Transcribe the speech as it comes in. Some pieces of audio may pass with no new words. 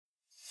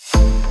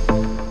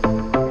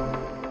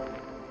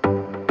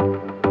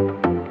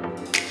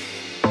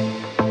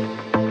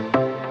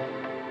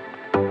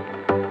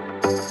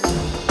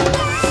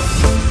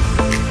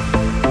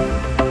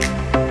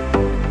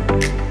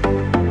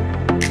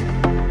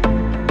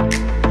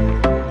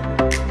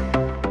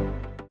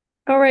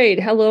right.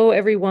 Hello,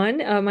 everyone.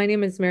 My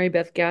name is Mary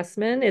Beth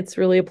Gassman. It's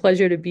really a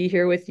pleasure to be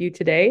here with you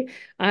today.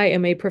 I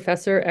am a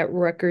professor at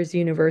Rutgers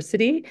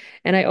University,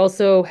 and I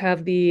also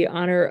have the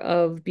honor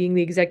of being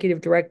the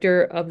executive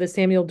director of the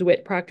Samuel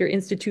DeWitt Proctor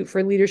Institute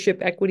for Leadership,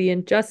 Equity,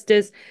 and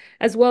Justice,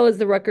 as well as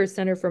the Rutgers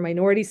Center for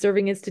Minority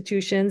Serving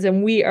Institutions.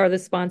 And we are the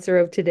sponsor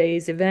of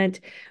today's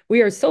event.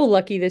 We are so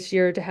lucky this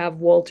year to have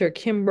Walter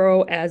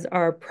Kimbrough as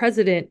our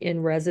president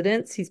in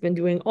residence. He's been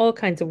doing all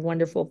kinds of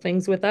wonderful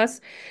things with us.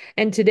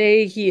 And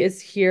today he is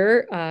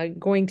here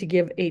going to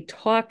give a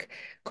talk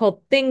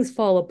called Things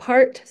Fall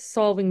Apart,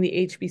 Solving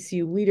the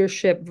HBCU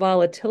Leadership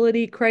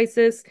Volatility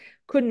Crisis.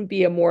 Couldn't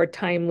be a more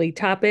timely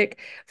topic.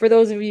 For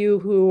those of you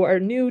who are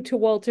new to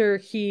Walter,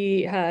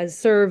 he has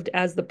served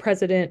as the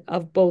president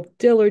of both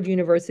Dillard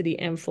University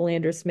and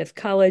Philander Smith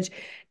College,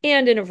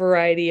 and in a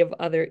variety of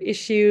other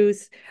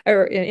institutions, in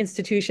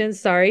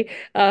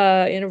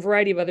a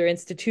variety of other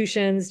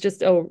institutions,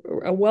 just a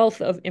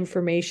wealth of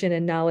information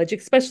and knowledge,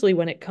 especially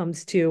when it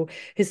comes to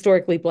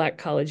historically Black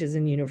colleges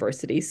and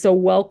universities. So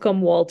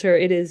welcome, Walter.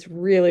 It is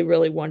really,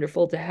 really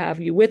wonderful to have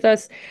you with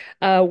us.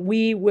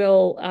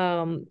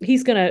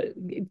 He's going to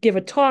give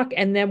a talk,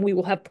 and then we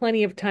will have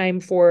plenty of time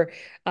for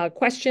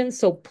questions.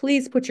 So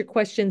please put your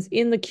questions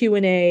in the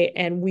Q&A,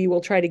 and we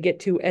will try to get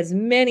to as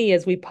many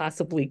as we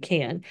possibly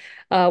can.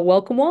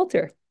 Welcome,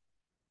 Walter.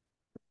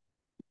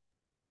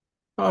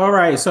 All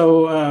right.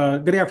 So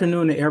good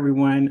afternoon to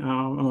everyone.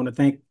 I want to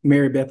thank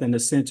Mary Beth and the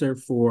Center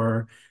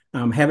for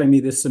having me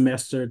this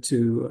semester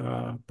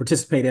to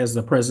participate as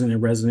the president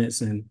in residence.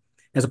 And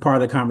as a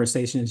part of the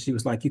conversation, she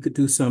was like, you could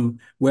do some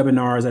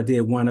webinars. I did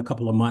one a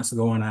couple of months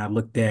ago, and I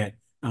looked at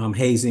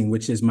hazing,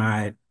 which is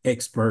my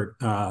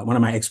one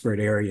of my expert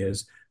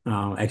areas.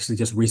 Actually,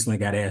 just recently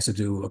got asked to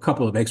do a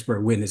couple of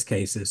expert witness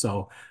cases.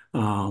 So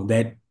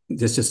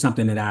that's just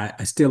something that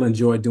I still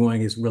enjoy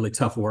doing. Is really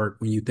tough work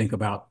when you think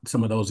about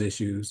some of those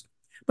issues.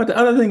 But the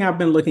other thing I've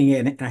been looking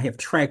at and I have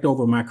tracked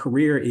over my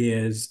career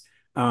is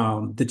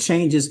the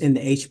changes in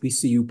the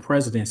HBCU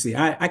presidency.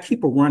 I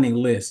keep a running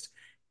list,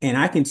 and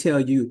I can tell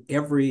you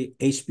every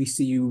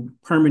HBCU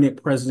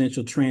permanent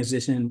presidential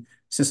transition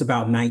since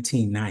about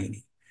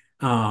 1990.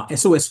 And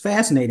so it's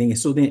fascinating. And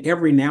so then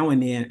every now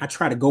and then I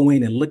try to go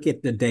in and look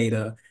at the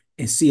data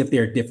and see if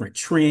there are different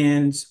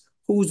trends,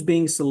 who's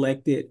being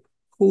selected,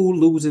 who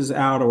loses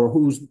out, or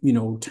who's,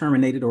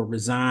 terminated or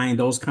resigned,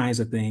 those kinds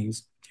of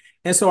things.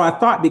 And so I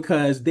thought,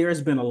 because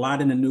there's been a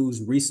lot in the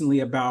news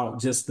recently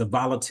about just the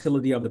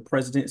volatility of the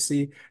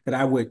presidency, that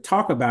I would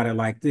talk about it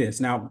like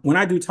this. Now, when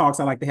I do talks,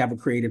 I like to have a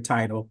creative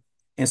title.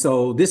 And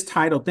so this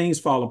title,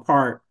 Things Fall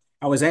Apart,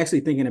 I was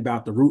actually thinking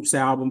about the Roots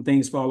album,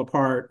 Things Fall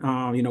Apart,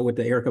 with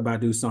the Erykah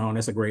Badu song.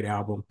 That's a great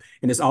album.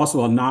 And it's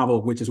also a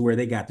novel, which is where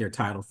they got their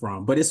title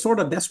from. But it's sort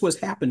of, that's what's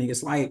happening.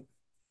 It's like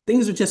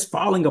things are just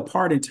falling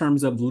apart in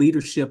terms of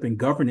leadership and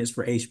governance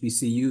for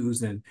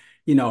HBCUs. And,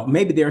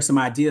 maybe there are some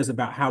ideas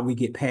about how we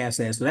get past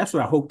that. So that's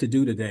what I hope to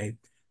do today.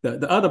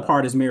 The other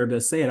part, as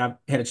Meredith said, I've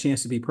had a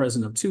chance to be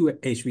president of two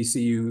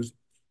HBCUs.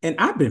 And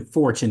I've been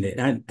fortunate,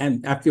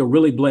 and I feel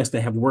really blessed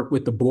to have worked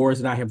with the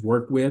boards that I have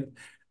worked with.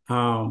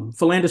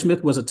 Philander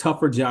Smith was a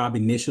tougher job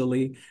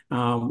initially,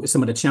 with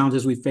some of the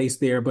challenges we faced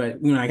there. But,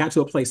 I got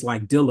to a place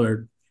like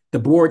Dillard. The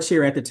board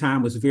chair at the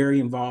time was very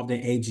involved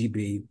in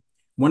AGB.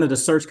 One of the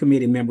search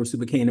committee members who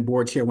became the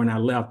board chair when I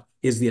left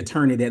is the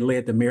attorney that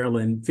led the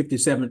Maryland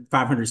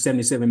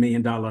 $577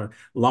 million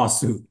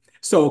lawsuit.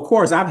 So, of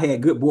course, I've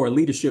had good board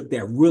leadership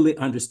that really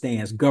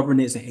understands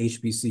governance and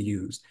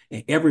HBCUs,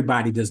 and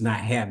everybody does not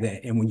have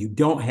that. And when you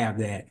don't have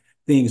that,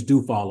 things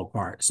do fall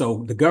apart.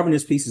 So the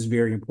governance piece is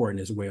very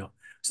important as well.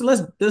 So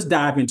let's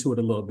dive into it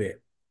a little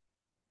bit.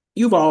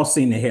 You've all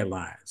seen the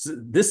headlines.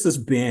 This has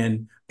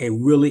been a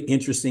really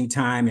interesting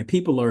time, and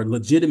people are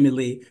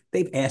legitimately,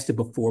 they've asked it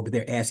before, but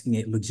they're asking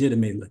it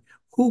legitimately.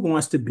 Who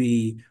wants to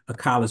be a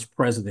college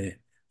president?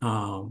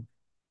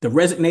 The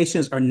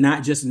resignations are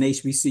not just an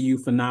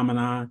HBCU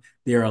phenomenon.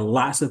 There are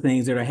lots of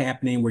things that are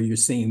happening where you're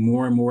seeing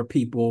more and more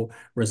people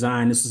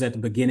resign. This was at the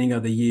beginning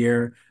of the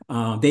year.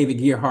 David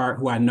Gearhart,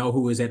 who I know,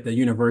 who is at the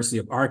University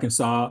of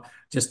Arkansas,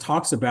 just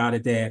talks about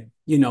it, that,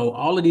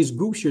 all of these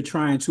groups you're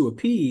trying to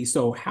appease.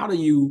 So how do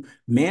you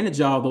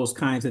manage all those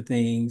kinds of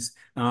things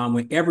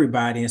with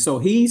everybody? And so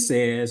he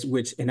says,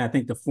 and I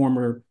think the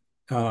former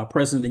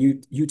president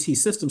of the UT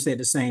system said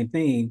the same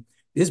thing,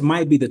 this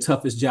might be the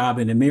toughest job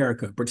in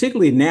America,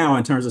 particularly now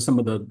in terms of some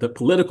of the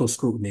political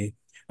scrutiny.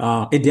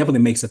 It definitely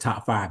makes the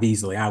top five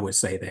easily, I would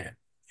say that.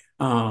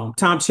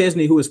 Tom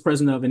Chesney, who is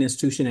president of an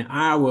institution in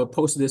Iowa,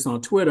 posted this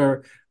on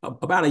Twitter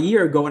about a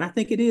year ago, and I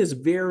think it is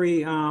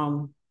very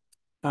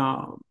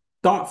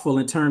thoughtful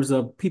in terms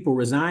of people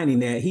resigning,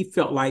 that he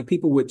felt like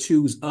people would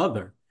choose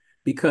other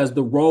because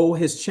the role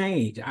has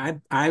changed.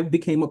 I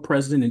became a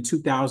president in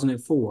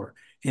 2004,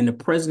 and the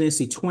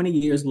presidency 20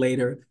 years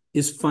later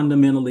is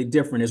fundamentally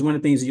different. It's one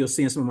of the things that you'll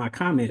see in some of my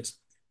comments.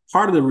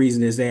 Part of the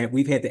reason is that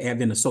we've had the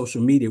advent of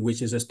social media, which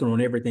has just thrown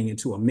everything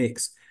into a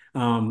mix.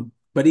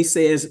 But he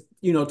says,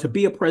 to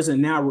be a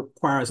president now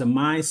requires a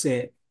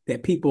mindset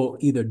that people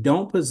either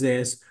don't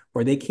possess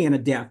or they can't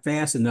adapt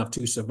fast enough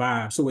to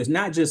survive. So it's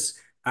not just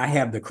I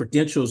have the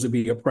credentials to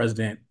be a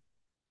president.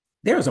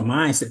 There's a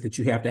mindset that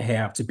you have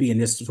to be in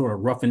this sort of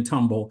rough and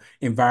tumble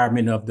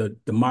environment of the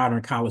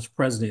modern college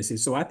presidency.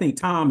 So I think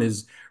Tom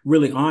is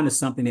really on to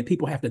something that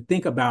people have to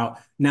think about.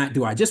 Not,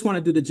 do I just want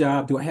to do the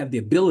job? Do I have the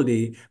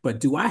ability? But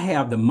do I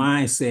have the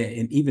mindset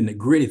and even the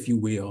grit, if you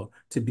will,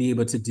 to be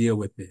able to deal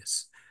with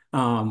this?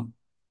 Um,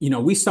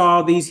 we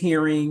saw these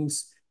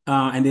hearings,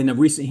 and then the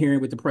recent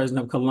hearing with the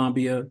president of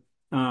Columbia.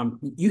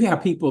 You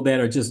have people that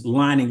are just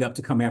lining up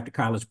to come after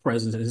college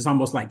presidents. It's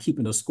almost like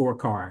keeping a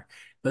scorecard.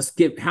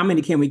 How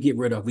many can we get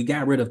rid of? We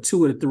got rid of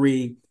 2 of the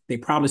 3. They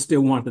probably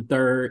still want the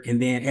third.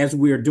 And then as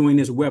we're doing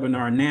this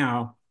webinar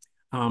now,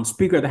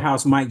 Speaker of the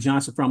House Mike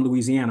Johnson from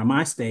Louisiana,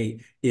 my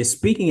state, is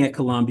speaking at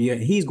Columbia,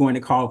 and he's going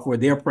to call for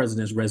their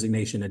president's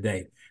resignation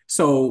today.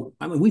 So,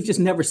 I mean, we've just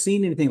never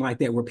seen anything like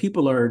that where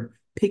people are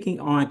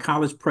picking on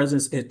college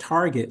presidents as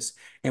targets.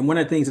 And one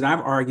of the things that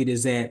I've argued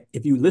is that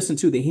if you listen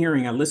to the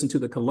hearing, I listened to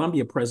the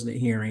Columbia president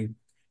hearing,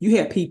 you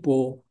had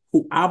people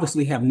who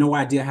obviously have no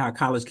idea how a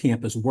college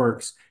campus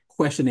works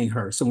questioning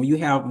her. So when you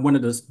have one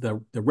of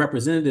the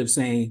representatives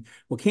saying,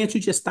 well, can't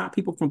you just stop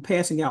people from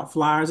passing out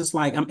flyers? It's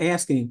like, I'm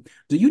asking,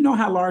 do you know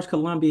how large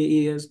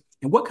Columbia is?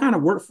 And what kind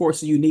of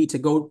workforce do you need to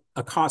go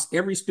across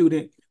every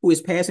student who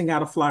is passing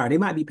out a flyer? They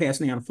might be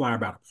passing out a flyer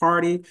about a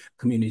party,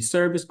 community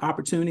service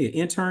opportunity,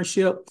 an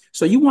internship.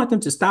 So you want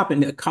them to stop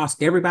and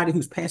accost everybody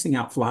who's passing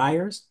out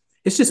flyers?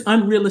 It's just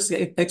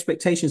unrealistic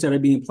expectations that are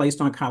being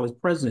placed on college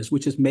presidents,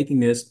 which is making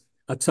this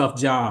a tough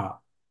job.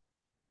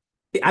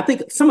 I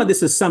think some of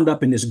this is summed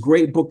up in this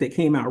great book that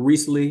came out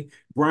recently.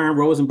 Brian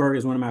Rosenberg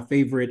is one of my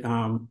favorite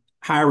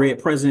higher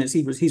ed presidents.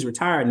 He's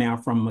retired now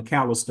from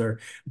Macalester,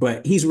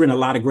 but he's written a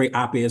lot of great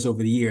op-eds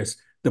over the years.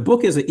 The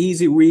book is an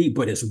easy read,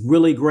 but it's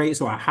really great.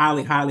 So I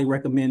highly, highly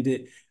recommend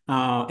it.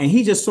 And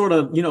he just sort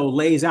of,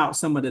 lays out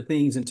some of the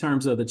things in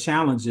terms of the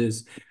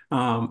challenges.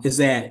 Is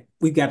that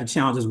we've got the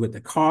challenges with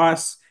the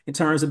costs in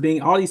terms of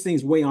being all these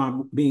things weigh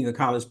on being a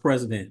college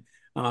president.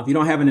 If you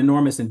don't have an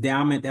enormous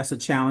endowment, that's a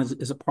challenge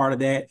as a part of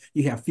that.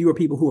 You have fewer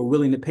people who are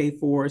willing to pay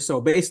for it. So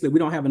basically, we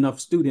don't have enough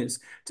students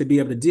to be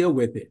able to deal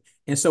with it.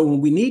 And so when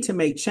we need to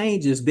make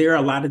changes, there are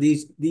a lot of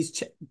these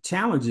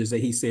challenges that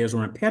he says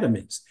are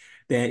impediments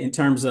that in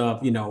terms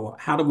of,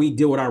 how do we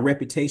deal with our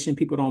reputation?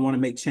 People don't want to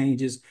make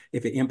changes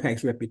if it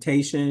impacts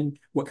reputation.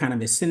 What kind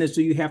of incentives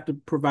do you have to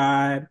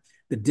provide?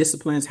 The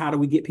disciplines, how do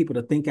we get people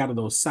to think out of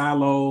those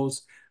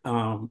silos?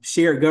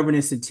 Shared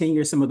governance and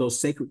tenure, some of those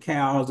sacred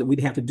cows that we'd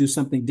have to do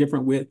something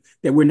different with,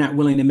 that we're not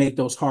willing to make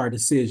those hard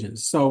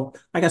decisions. So,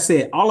 like I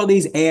said, all of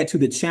these add to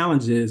the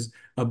challenges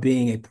of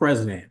being a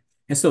president.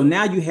 And so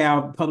now you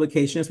have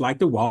publications like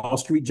the Wall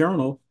Street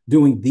Journal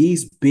doing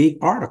these big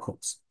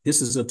articles.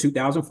 This is a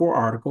 2004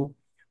 article,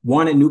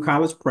 Wanted New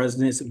College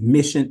Presidents,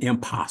 Mission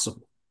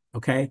Impossible.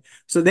 Okay,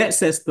 so that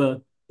sets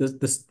the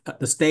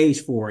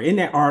stage for it. In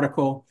that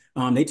article,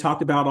 they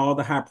talked about all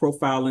the high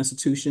profile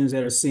institutions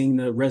that are seeing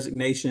the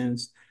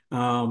resignations.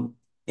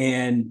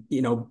 And,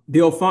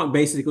 Bill Funk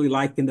basically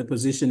likened the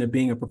position of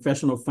being a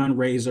professional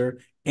fundraiser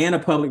and a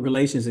public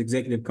relations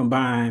executive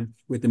combined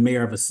with the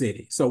mayor of a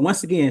city. So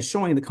once again,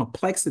 showing the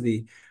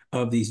complexity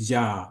of these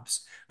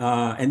jobs.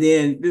 And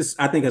then this,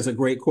 I think, is a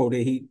great quote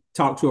that he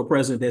talked to a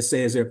president that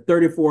says there are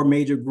 34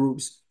 major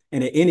groups,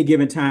 and at any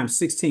given time,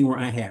 16 were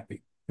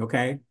unhappy.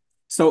 Okay.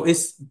 So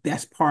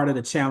that's part of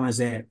the challenge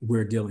that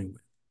we're dealing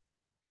with.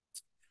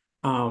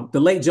 The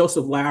late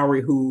Joseph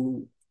Lowry,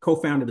 who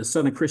co-founded the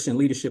Southern Christian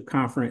Leadership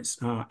Conference,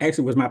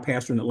 actually was my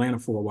pastor in Atlanta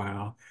for a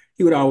while.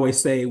 He would always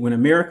say, when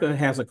America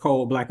has a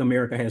cold, Black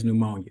America has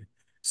pneumonia.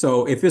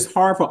 So if it's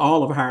hard for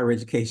all of higher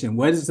education,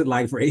 what is it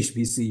like for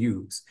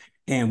HBCUs?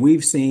 And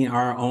we've seen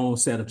our own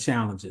set of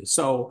challenges.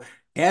 So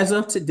as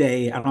of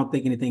today, I don't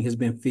think anything has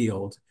been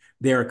filled.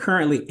 There are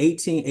currently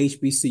 18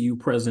 HBCU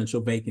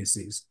presidential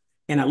vacancies.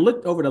 And I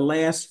looked over the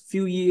last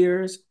few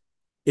years.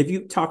 If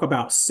you talk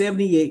about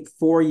 78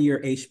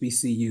 four-year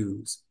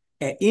HBCUs,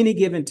 at any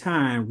given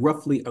time,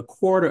 roughly a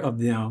quarter of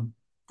them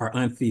are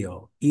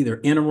unfilled, either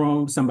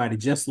interim, somebody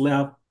just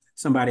left,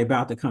 somebody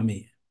about to come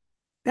in.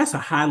 That's a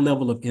high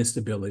level of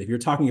instability. If you're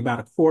talking about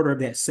a quarter of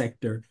that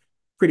sector,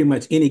 pretty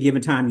much any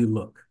given time you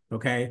look,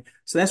 okay?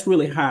 So that's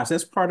really high. So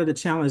that's part of the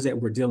challenge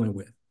that we're dealing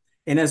with.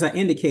 And as I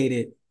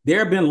indicated, there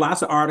have been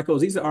lots of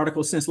articles. These are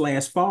articles since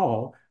last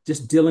fall,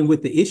 just dealing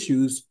with the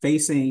issues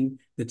facing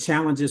the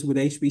challenges with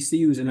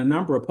HBCUs in a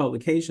number of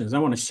publications. I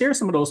want to share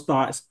some of those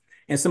thoughts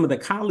and some of the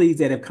colleagues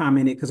that have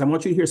commented, because I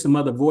want you to hear some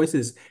other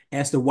voices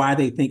as to why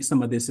they think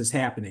some of this is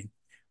happening.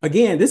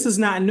 Again, this is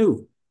not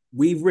new.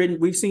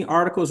 We've seen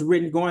articles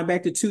written going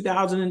back to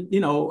 2000,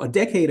 a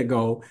decade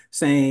ago,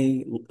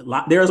 saying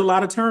there's a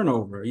lot of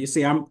turnover. You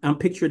see, I'm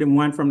pictured in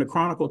one from the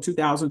Chronicle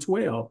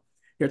 2012.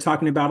 They're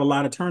talking about a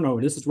lot of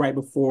turnover. This is right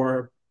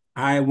before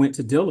I went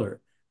to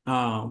Dillard.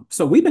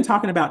 So we've been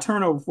talking about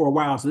turnover for a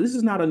while. So this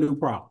is not a new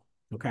problem.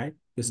 Okay,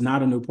 it's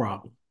not a new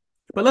problem.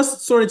 But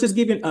let's sort of just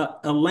give you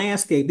a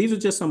landscape. These are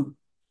just some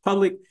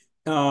public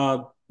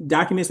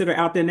documents that are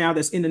out there now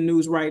that's in the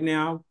news right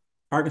now.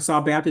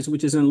 Arkansas Baptist,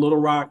 which is in Little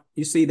Rock,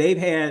 you see they've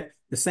had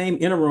the same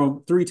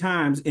interim 3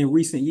 times in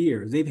recent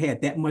years. They've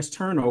had that much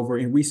turnover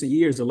in recent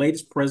years. The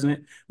latest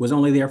president was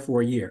only there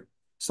for a year.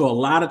 So a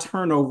lot of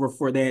turnover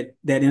for that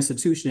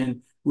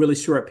institution, really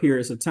short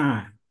periods of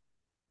time.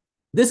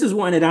 This is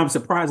one that I'm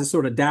surprised it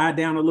sort of died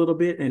down a little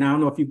bit. And I don't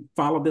know if you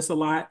follow this a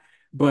lot,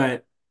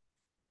 but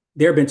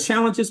there have been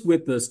challenges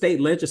with the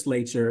state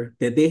legislature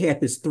that they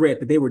had this threat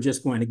that they were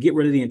just going to get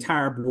rid of the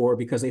entire board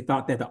because they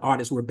thought that the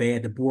audits were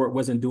bad. The board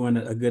wasn't doing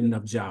a good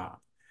enough job.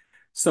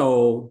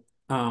 So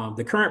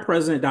the current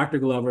president, Dr.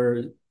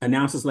 Glover,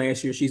 announces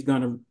last year she's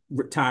going to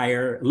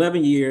retire.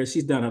 11 years,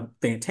 she's done a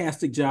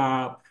fantastic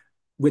job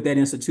with that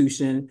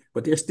institution,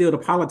 but there's still the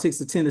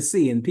politics of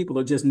Tennessee, and people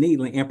are just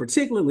needling. And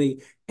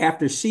particularly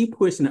after she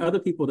pushed and other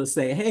people to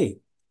say, hey,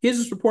 here's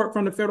this report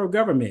from the federal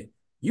government.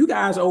 You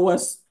guys owe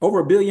us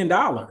over $1 billion.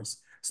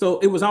 So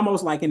it was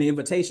almost like an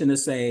invitation to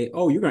say,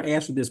 oh, you're going to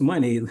ask for this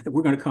money.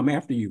 We're going to come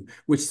after you,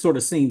 which sort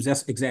of seems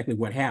that's exactly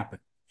what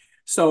happened.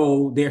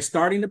 So they're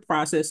starting the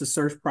process, the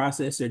search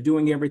process. They're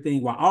doing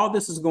everything. While all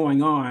this is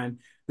going on,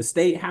 the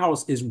state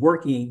house is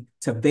working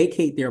to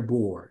vacate their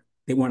board.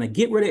 They want to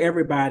get rid of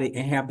everybody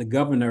and have the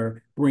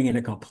governor bring in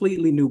a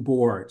completely new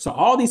board. So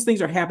all these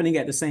things are happening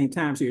at the same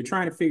time. So you're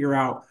trying to figure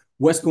out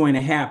what's going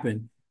to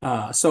happen.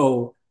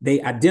 So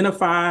they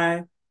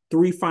identify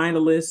 3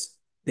 finalists.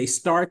 They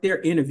start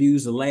their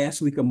interviews the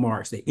last week of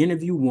March. They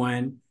interview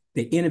one.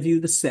 They interview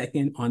the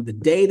second. On the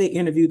day they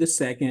interview the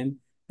second,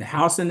 the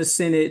House and the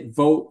Senate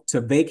vote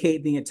to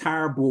vacate the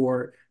entire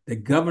board. The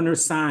governor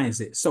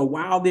signs it. So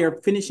while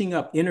they're finishing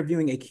up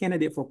interviewing a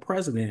candidate for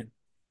president,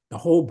 the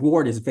whole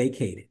board is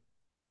vacated.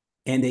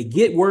 And they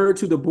get word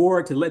to the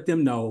board to let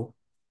them know,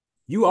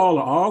 you all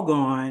are all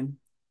gone,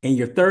 and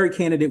your third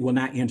candidate will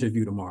not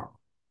interview tomorrow.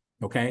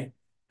 Okay?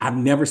 I've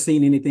never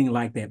seen anything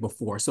like that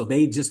before. So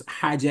they just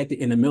hijacked it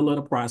in the middle of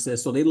the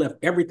process. So they left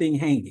everything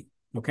hanging.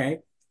 Okay?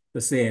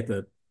 They said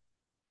the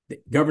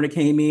governor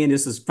came in.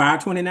 This is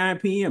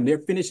 5:29 p.m. They're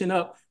finishing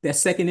up that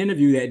second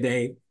interview that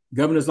day.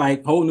 Governor's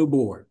like, whole new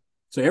board.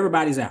 So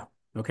everybody's out.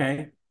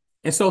 Okay?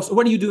 And so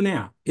what do you do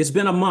now? It's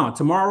been a month.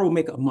 Tomorrow will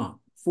make a month,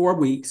 4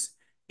 weeks.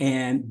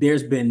 And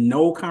there's been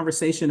no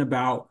conversation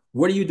about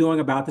what are you doing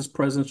about this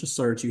presidential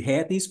search. You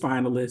had these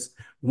finalists.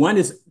 One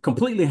is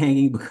completely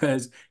hanging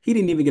because he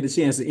didn't even get a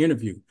chance to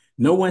interview.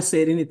 No one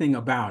said anything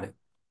about it.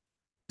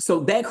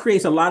 So that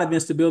creates a lot of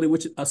instability,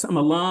 which some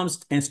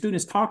alums and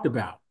students talked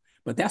about.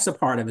 But that's a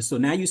part of it. So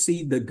now you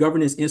see the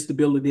governance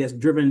instability that's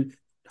driven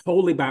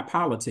wholly by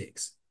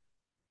politics.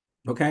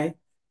 Okay?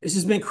 It's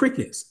just been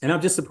crickets. And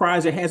I'm just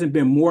surprised there hasn't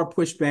been more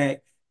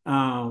pushback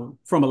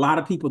from a lot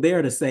of people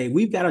there to say,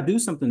 we've got to do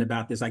something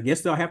about this. I guess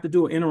they'll have to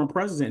do an interim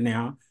president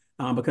now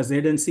because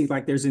there doesn't seem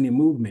like there's any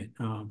movement.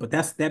 But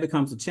that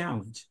becomes a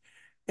challenge.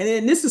 And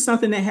then this is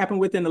something that happened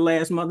within the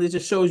last month. It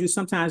just shows you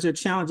sometimes there are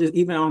challenges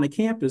even on the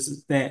campus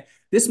is that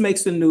this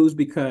makes the news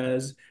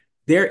because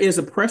there is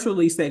a press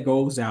release that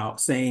goes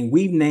out saying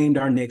we've named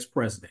our next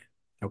president.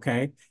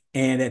 Okay.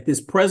 And that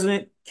this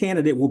president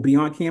candidate will be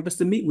on campus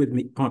to meet with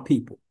me on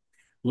people.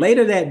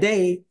 Later that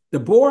day, the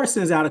board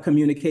sends out a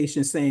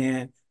communication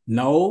saying,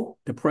 no,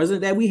 the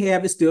president that we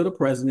have is still the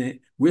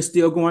president. We're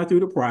still going through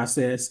the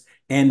process.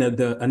 And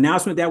the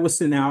announcement that was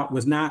sent out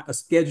was not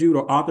scheduled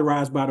or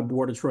authorized by the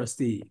board of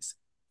trustees.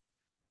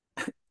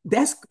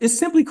 It's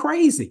simply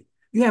crazy.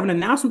 You have an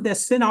announcement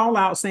that's sent all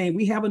out saying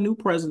we have a new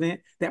president.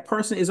 That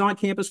person is on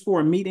campus for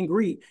a meet and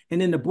greet. And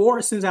then the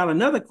board sends out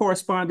another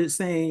correspondence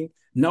saying,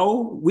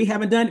 no, we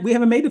haven't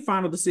made the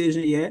final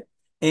decision yet.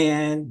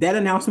 And that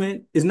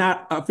announcement is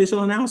not an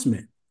official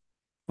announcement.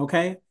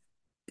 Okay.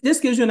 This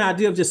gives you an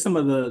idea of just some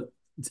of the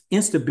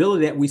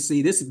instability that we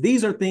see.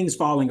 These are things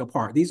falling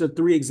apart. These are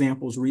 3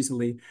 examples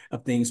recently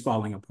of things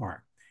falling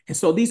apart. And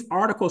so these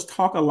articles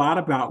talk a lot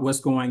about what's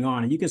going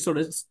on. And you can sort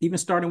of, even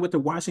starting with the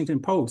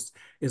Washington Post,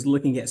 is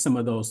looking at some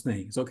of those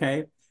things.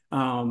 Okay.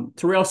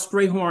 Terrell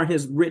Strayhorn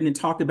has written and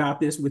talked about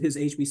this with his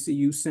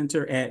HBCU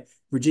center at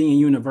Virginia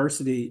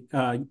University,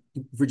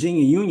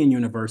 Virginia Union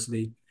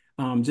University,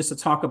 just to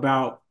talk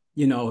about,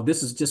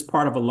 this is just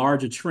part of a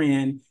larger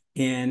trend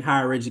in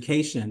higher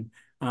education.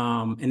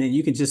 And then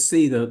you can just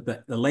see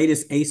the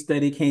latest ACE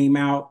study came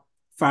out,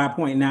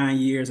 5.9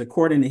 years.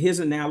 According to his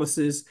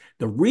analysis,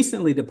 the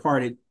recently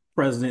departed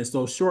presidents,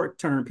 those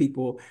short-term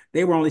people,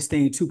 they were only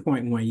staying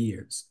 2.1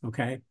 years,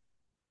 okay?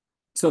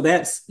 So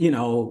that's,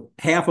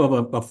 half of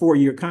a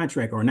 4-year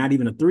contract, or not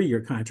even a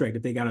 3-year contract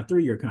if they got a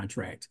 3-year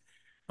contract.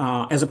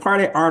 As a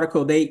part of that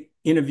article, they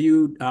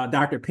interviewed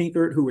Dr.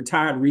 Pinkert, who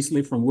retired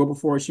recently from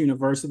Wilberforce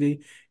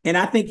University. And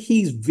I think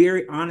he's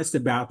very honest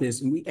about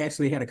this. And we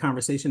actually had a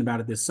conversation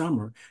about it this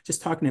summer,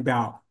 just talking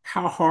about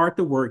how hard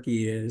the work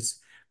is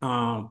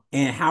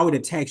and how it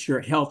attacks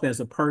your health as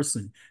a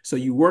person. So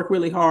you work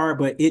really hard,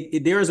 but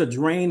there is a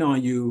drain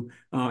on you.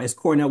 As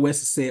Cornell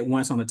West said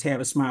once on the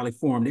Tavis Smiley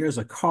Forum, there's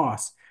a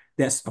cost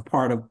that's a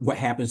part of what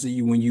happens to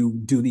you when you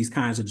do these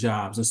kinds of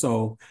jobs. And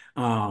so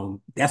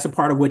that's a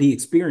part of what he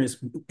experienced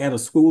at a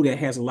school that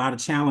has a lot of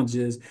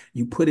challenges.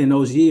 You put in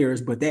those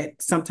years, but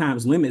that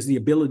sometimes limits the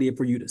ability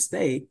for you to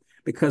stay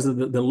because of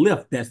the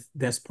lift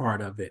that's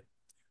part of it.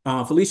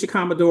 Felicia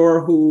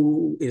Commodore,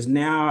 who is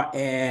now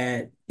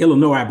at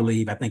Illinois, I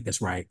believe, I think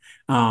that's right,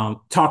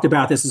 talked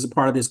about this as a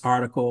part of this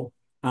article.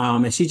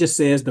 And she just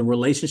says the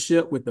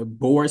relationship with the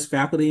boards,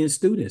 faculty, and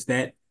students,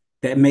 that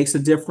makes a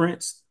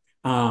difference.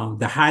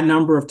 The high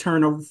number of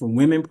turnover from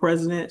women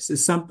presidents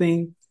is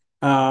something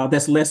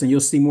that's less, and you'll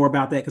see more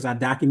about that because I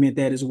document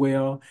that as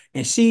well.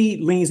 And she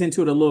leans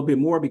into it a little bit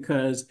more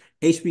because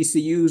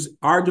HBCUs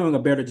are doing a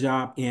better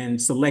job in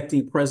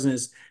selecting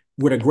presidents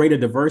with a greater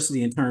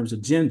diversity in terms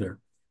of gender.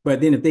 But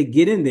then if they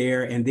get in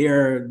there and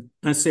they're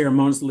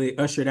unceremoniously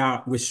ushered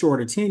out with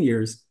shorter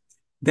tenures,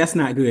 that's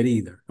not good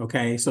either.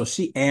 Okay. So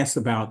she asked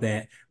about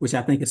that, which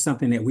I think is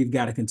something that we've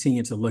got to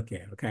continue to look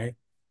at. Okay.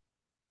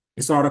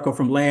 This article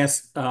from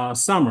last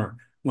summer,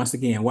 once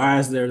again, why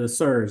is there the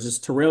surge?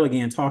 Just Terrell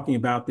again talking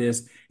about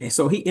this. And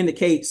so he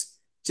indicates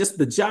just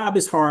the job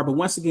is hard, but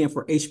once again,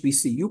 for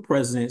HBCU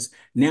presidents,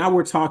 now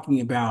we're talking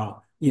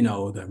about, the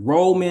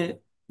enrollment,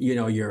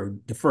 your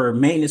deferred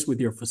maintenance with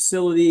your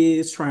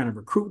facilities, trying to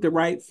recruit the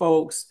right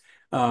folks,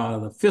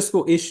 the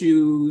fiscal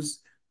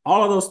issues,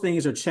 all of those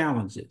things are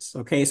challenges.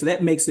 Okay. So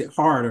that makes it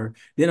harder.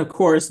 Then, of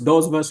course,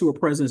 those of us who were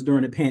presidents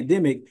during the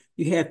pandemic,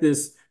 you had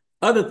this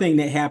other thing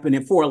that happened.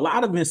 And for a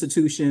lot of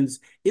institutions,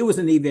 it was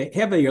an even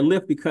heavier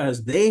lift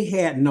because they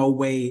had no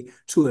way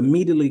to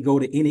immediately go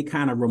to any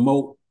kind of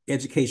remote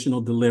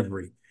educational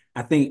delivery.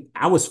 I think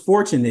I was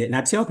fortunate, and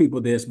I tell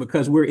people this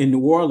because we're in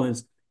New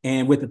Orleans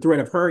and with the threat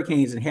of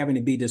hurricanes and having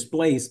to be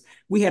displaced,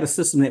 we had a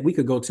system that we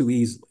could go to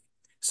easily.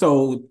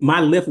 So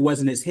my lift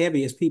wasn't as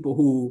heavy as people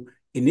who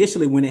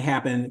initially, when it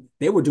happened,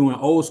 they were doing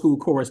old school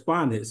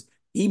correspondence,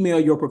 email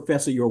your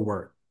professor your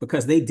work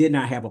because they did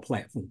not have a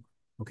platform.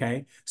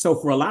 Okay. So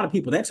for a lot of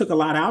people, that took a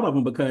lot out of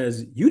them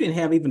because you didn't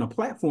have even a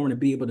platform to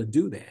be able to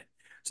do that.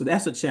 So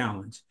that's a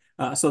challenge.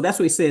 So that's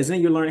what he says.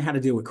 Then you're learning how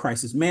to deal with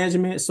crisis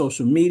management,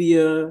 social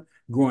media,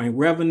 growing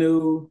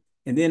revenue,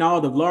 and then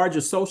all the larger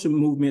social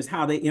movements,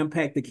 how they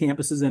impact the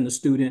campuses and the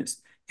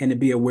students, and to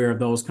be aware of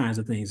those kinds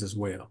of things as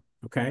well.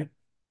 Okay.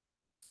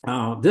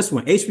 This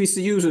one,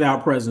 HBCUs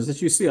without presidents,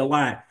 that you see a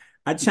lot.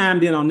 I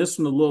chimed in on this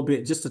one a little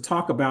bit just to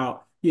talk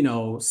about,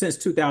 since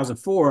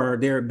 2004,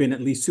 there have been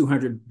at least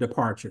 200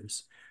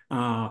 departures.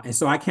 And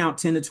so I count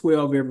 10 to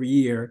 12 every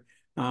year.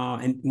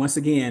 And once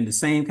again, the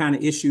same kind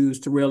of issues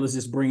Terrell is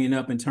just bringing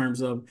up in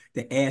terms of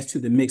the adds to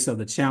the mix of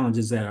the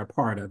challenges that are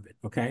part of it.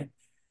 Okay.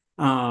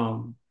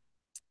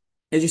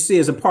 As you see,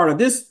 as a part of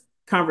this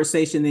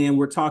conversation, then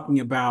we're talking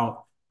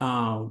about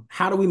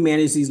how do we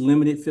manage these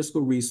limited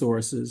fiscal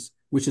resources,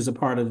 which is a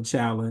part of the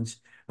challenge.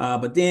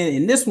 But then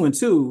in this one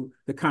too,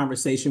 the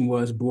conversation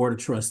was board of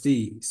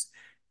trustees.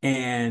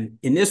 And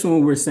in this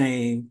one, we're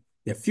saying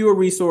there are fewer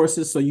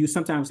resources. So you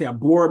sometimes have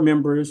board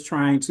members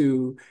trying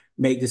to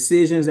make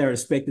decisions that are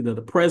expected of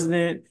the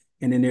president.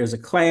 And then there's a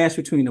clash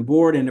between the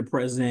board and the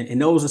president.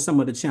 And those are some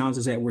of the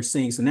challenges that we're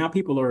seeing. So now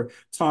people are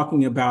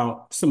talking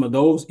about some of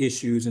those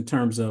issues in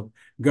terms of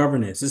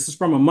governance. This is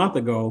from a month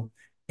ago.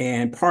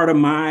 And part of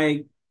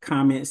my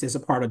comments as a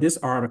part of this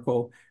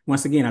article,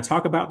 once again, I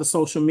talk about the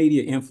social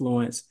media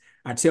influence.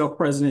 I tell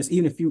presidents,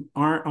 even if you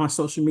aren't on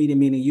social media,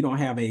 meaning you don't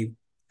have a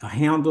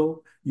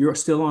handle, you're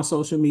still on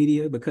social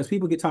media because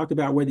people get talked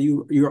about whether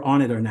you're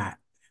on it or not.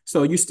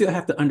 So you still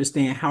have to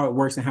understand how it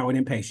works and how it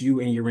impacts you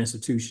and your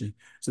institution.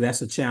 So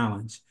that's a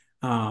challenge.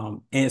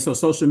 And so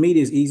social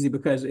media is easy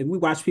because if we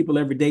watch people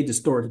every day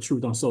distort the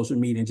truth on social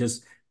media and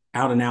just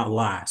out and out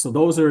lie. So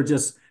those are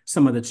just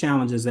some of the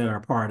challenges that are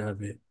part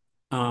of it.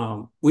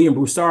 William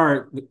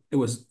Broussard, it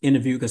was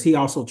interviewed because he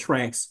also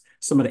tracks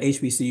some of the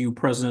HBCU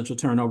presidential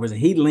turnovers, and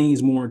he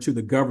leans more into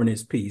the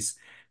governance piece,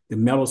 the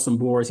meddlesome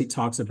boards he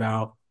talks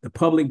about, the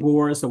public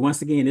boards. So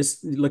once again,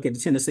 look at the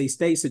Tennessee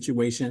State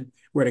situation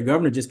where the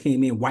governor just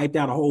came in, wiped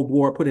out a whole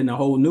board, put in a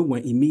whole new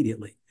one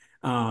immediately.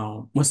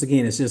 Once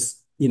again, it's just,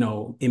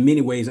 in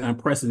many ways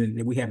unprecedented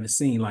that we haven't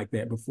seen like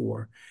that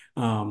before.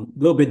 A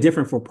little bit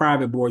different for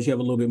private boards. You have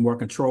a little bit more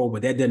control,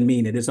 but that doesn't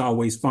mean that it's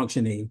always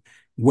functioning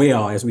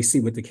well, as we see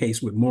with the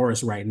case with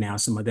Morris right now,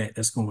 some of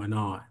that's going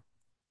on.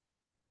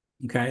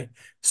 Okay.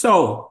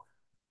 So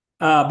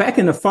back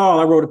in the fall,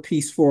 I wrote a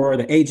piece for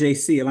the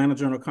AJC, Atlanta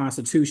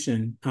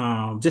Journal-Constitution,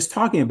 just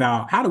talking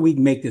about how do we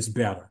make this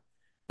better.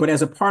 But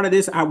as a part of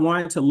this, I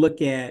wanted to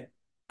look at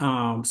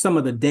some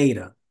of the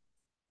data.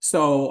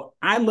 So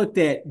I looked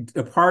at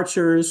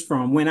departures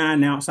from when I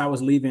announced I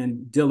was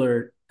leaving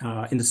Dillard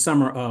in the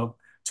summer of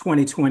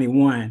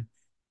 2021.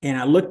 And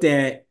I looked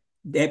at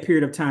that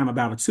period of time,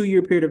 about a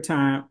 2-year period of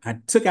time. I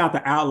took out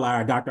the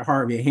outlier, Dr.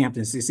 Harvey at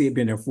Hampton, since he had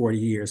been there 40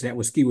 years. That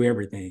would skew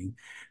everything.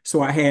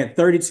 So I had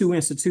 32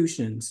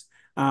 institutions.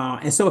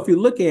 And so if you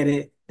look at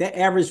it, that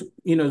average,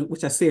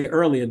 which I said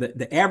earlier,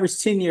 the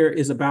average tenure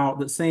is about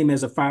the same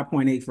as a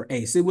 5.8 for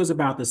ACE. It was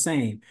about the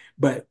same,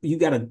 but you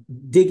got to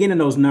dig into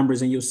those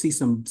numbers and you'll see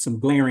some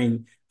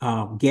glaring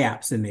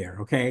gaps in there,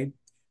 okay?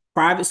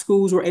 Private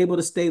schools were able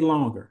to stay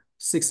longer,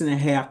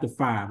 6.5 to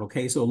 5,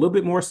 okay? So a little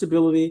bit more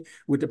stability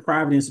with the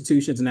private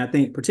institutions. And I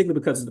think particularly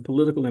because of the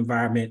political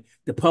environment,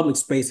 the public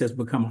space has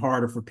become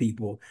harder for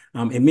people.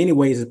 In many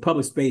ways, the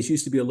public space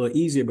used to be a little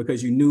easier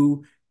because you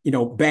knew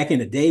back in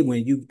the day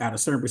when you got a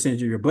certain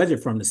percentage of your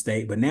budget from the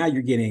state, but now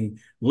you're getting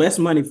less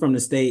money from the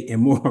state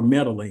and more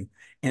meddling.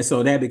 And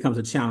so that becomes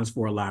a challenge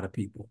for a lot of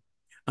people.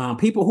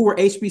 People who are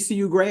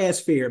HBCU grads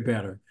fared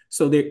better.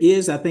 So there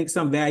is, I think,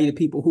 some value to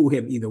people who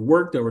have either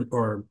worked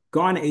or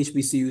gone to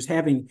HBCUs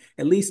having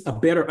at least a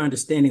better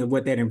understanding of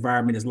what that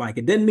environment is like.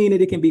 It doesn't mean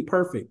that it can be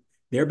perfect.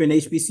 There have been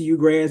HBCU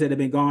grads that have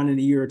been gone in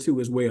a year or two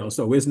as well.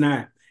 So it's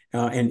not,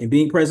 and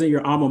being president of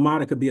your alma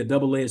mater could be a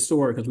double-edged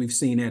sword because we've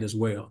seen that as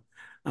well.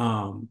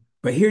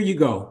 But here you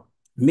go.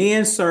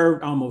 Men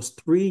served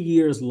almost 3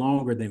 years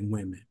longer than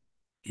women.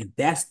 And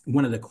that's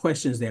one of the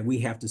questions that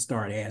we have to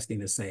start asking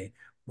to say,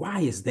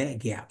 why is that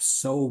gap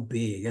so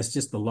big? That's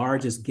just the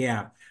largest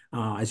gap.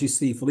 As you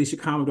see, Felicia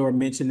Commodore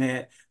mentioned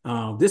that.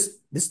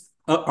 This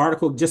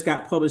article just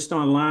got published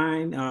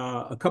online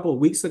a couple of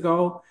weeks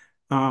ago.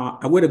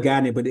 I would have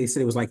gotten it, but they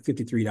said it was like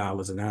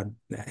 $53, and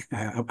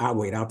I'll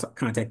wait. I'll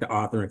contact the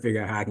author and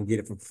figure out how I can get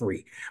it for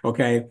free.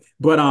 Okay,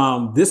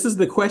 but this is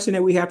the question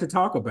that we have to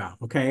talk about.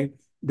 Okay,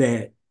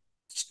 that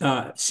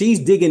she's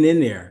digging in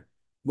there.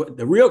 What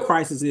the real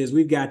crisis is,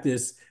 we've got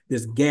this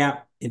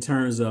gap in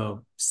terms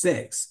of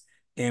sex,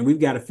 and we've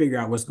got to figure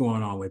out what's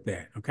going on with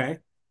that. Okay.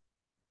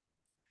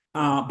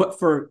 But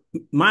for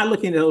my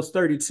looking at those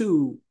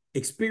 32,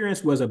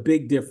 experience was a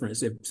big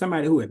difference. If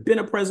somebody who had been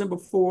a president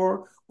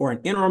before or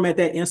an interim at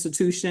that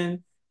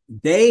institution,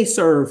 they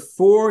served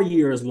 4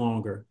 years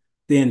longer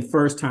than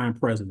first-time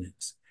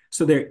presidents.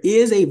 So there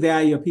is a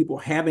value of people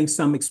having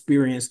some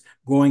experience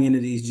going into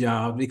these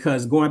jobs,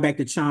 because going back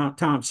to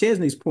Tom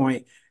Chesney's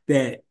point,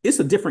 that it's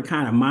a different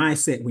kind of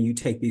mindset when you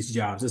take these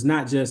jobs. It's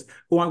not just,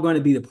 oh, I'm going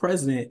to be the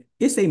president.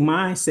 It's a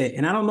mindset.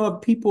 And I don't know if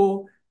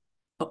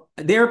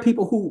there are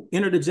people who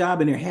enter the job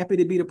and they're happy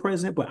to be the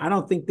president, but I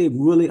don't think they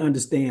really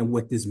understand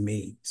what this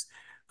means.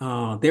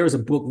 There was a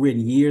book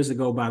written years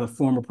ago by the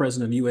former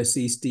president of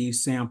USC, Steve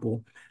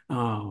Sample.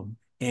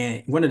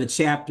 And one of the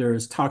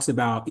chapters talks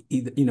about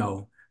either,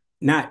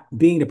 not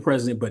being the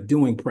president, but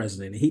doing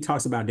president. And he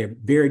talks about they're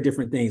very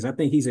different things. I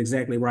think he's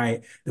exactly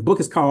right. The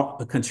book is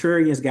called A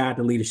Contrarian's Guide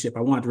to Leadership.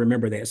 I wanted to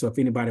remember that. So if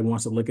anybody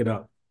wants to look it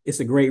up, it's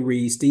a great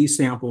read. Steve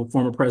Sample,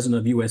 former president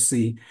of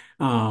USC.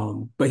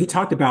 But he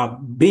talked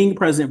about being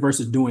president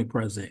versus doing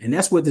president. And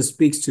that's what this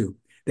speaks to,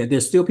 that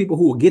there's still people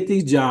who will get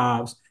these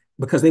jobs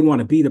because they want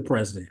to be the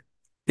president.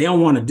 They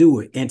don't want to do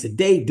it. And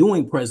today,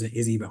 doing president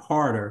is even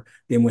harder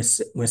than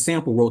when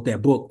Sample wrote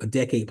that book a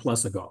decade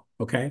plus ago.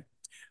 Okay.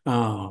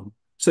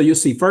 So you'll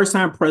see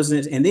first-time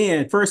presidents, and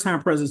then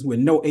first-time presidents with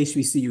no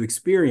HBCU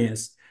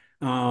experience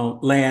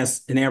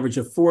last an average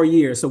of 4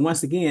 years. So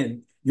once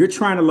again, you're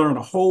trying to learn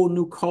a whole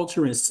new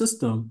culture and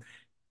system,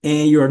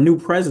 and you're a new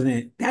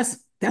president.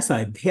 That's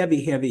a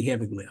heavy, heavy,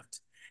 heavy lift.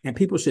 And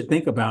people should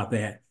think about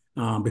that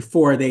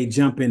before they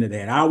jump into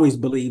that. I always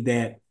believe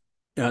that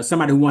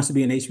somebody who wants to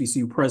be an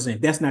HBCU president,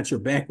 if that's not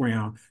your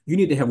background, you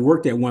need to have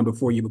worked at one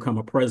before you become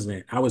a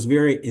president. I was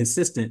very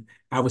insistent.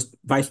 I was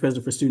vice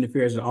president for student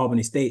affairs at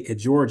Albany State in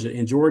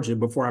Georgia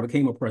before I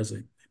became a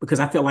president, because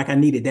I felt like I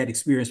needed that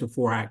experience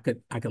before I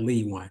could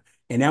lead one.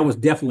 And that was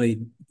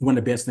definitely one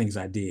of the best things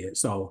I did.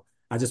 So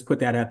I just put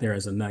that out there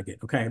as a nugget.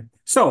 Okay.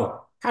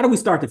 So how do we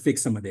start to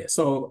fix some of this?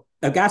 So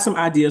I've got some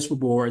ideas for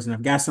boards, and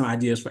I've got some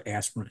ideas for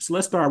aspirants. So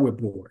let's start with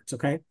boards.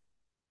 Okay.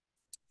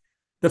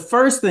 The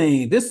first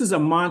thing, this is a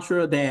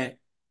mantra that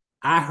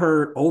I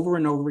heard over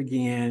and over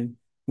again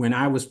when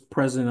I was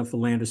president of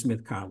Philander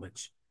Smith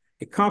College.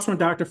 It comes from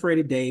Dr.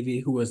 Freddie Davy,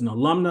 who was an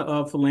alumna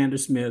of Philander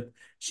Smith.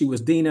 She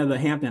was dean of the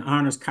Hampton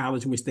Honors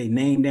College, which they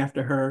named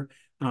after her.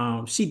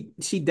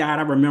 She died,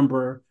 I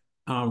remember,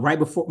 right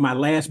before my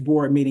last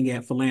board meeting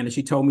at Philander.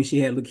 She told me she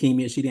had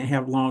leukemia. She didn't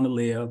have long to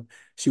live.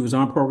 She was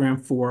on program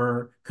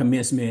for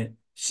commencement.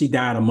 She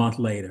died a month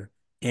later.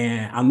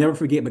 And I'll never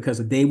forget, because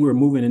the day we were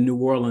moving to New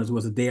Orleans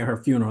was the day of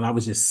her funeral. I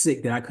was just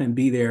sick that I couldn't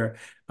be there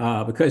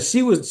because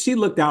she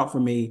looked out for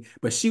me,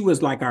 but she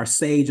was like our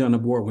sage on the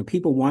board. When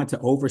people wanted to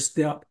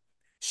overstep,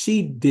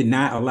 she did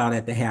not allow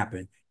that to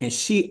happen. And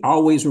she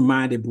always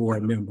reminded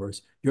board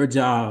members, your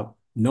job,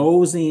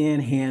 nose in,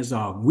 hands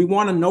off. We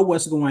want to know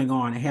what's going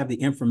on and have the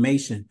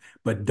information,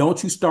 but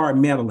don't you start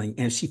meddling.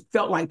 And she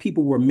felt like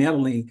people were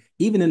meddling,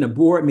 even in the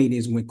board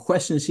meetings, when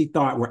questions she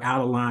thought were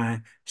out of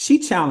line. She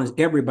challenged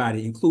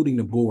everybody, including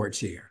the board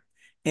chair.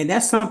 And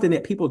that's something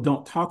that people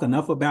don't talk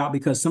enough about,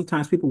 because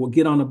sometimes people will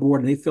get on the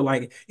board and they feel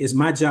like it's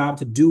my job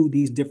to do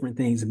these different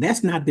things. And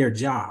that's not their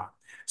job.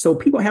 So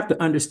people have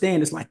to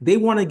understand, it's like they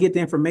want to get the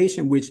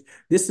information, which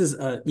this is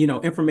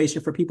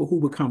information for people who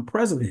become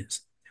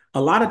presidents.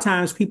 A lot of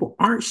times people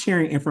aren't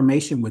sharing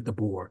information with the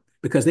board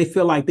because they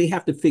feel like they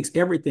have to fix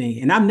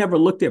everything. And I've never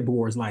looked at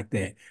boards like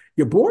that.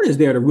 Your board is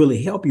there to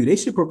really help you. They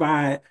should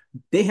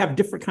they have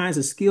different kinds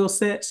of skill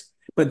sets,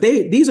 but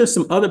these are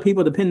some other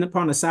people, depending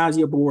upon the size of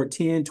your board,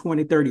 10,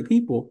 20, 30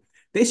 people.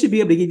 They should be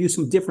able to give you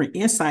some different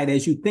insight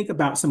as you think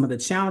about some of the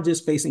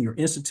challenges facing your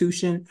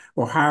institution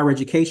or higher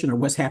education, or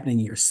what's happening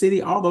in your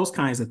city, all those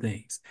kinds of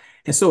things.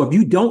 And so if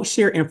you don't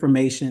share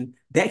information,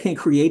 that can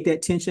create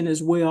that tension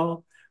as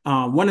well.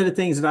 One of the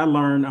things that I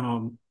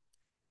learned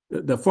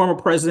the former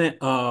president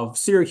of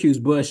Syracuse,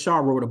 Buzz Shaw,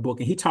 wrote a book,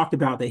 and he talked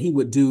about that he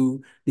would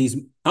do these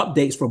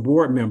updates for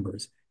board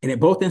members. And at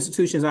both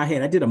institutions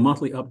I did a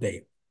monthly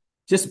update,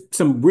 just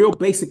some real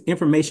basic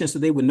information so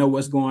they would know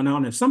what's going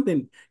on. If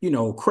something,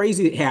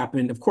 crazy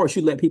happened, of course,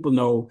 you let people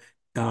know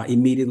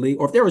immediately.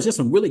 Or if there was just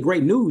some really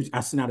great news,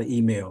 I sent out an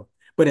email.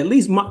 But at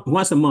least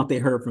once a month, they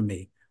heard from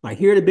me. Like,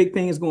 here are the big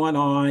things going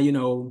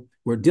on.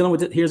 We're dealing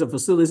with it. Here's a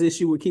facilities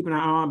issue we're keeping an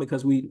eye on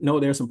because we know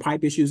there's some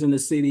pipe issues in the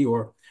city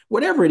or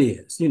whatever it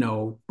is,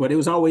 But it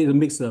was always a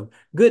mix of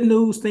good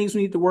news, things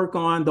we need to work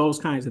on, those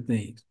kinds of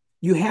things.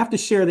 You have to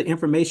share the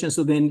information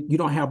so then you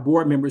don't have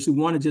board members who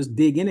want to just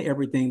dig into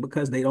everything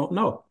because they don't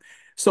know.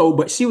 So,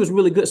 but she was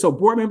really good. So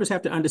board members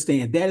have to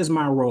understand that is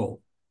my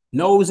role.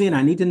 Nose in,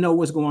 I need to know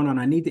what's going on.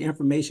 I need the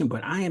information,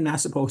 but I am not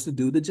supposed to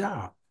do the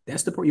job.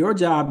 Your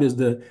job is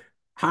to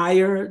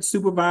hire,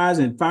 supervise,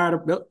 and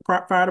fire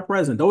the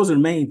president. Those are the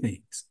main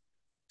things.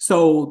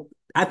 So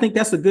I think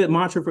that's a good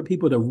mantra for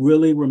people to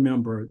really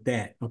remember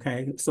that.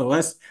 Okay. So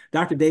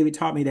Dr. David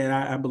taught me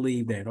that. I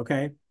believe that.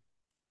 Okay.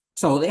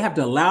 So they have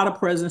to allow the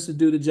presidents to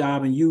do the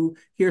job. And you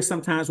hear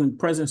sometimes when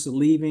presidents are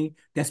leaving,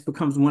 that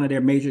becomes one of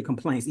their major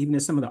complaints. Even in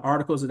some of the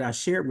articles that I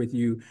shared with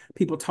you,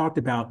 people talked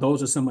about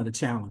those are some of the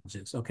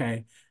challenges.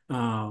 Okay.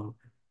 I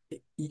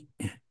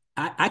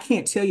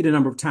can't tell you the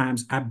number of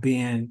times I've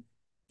been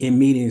in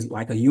meetings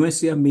like a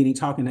UNCF meeting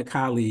talking to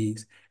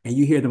colleagues and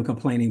you hear them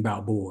complaining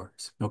about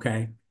boards.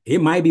 Okay.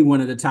 It might be one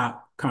of the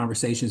top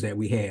conversations that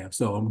we have.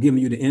 So I'm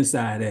giving you the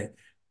insight that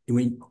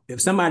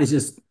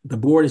if the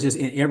board is just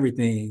in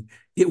everything,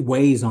 it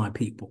weighs on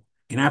people.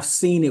 And I've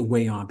seen it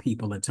weigh on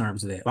people in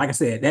terms of that. Like I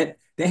said, that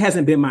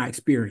hasn't been my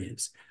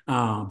experience.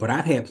 But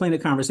I've had plenty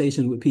of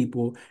conversations with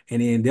people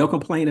and then they'll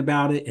complain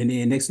about it. And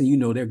then next thing you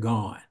know, they're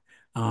gone.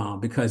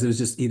 Because it was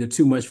just either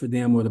too much for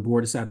them or the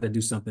board decided to do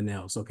something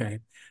else. Okay.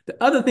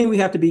 The other thing we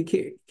have to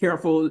be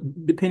careful,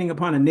 depending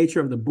upon the nature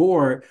of the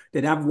board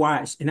that I've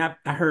watched, and I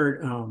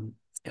heard an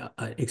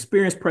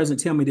experienced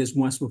president tell me this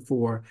once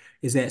before,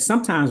 is that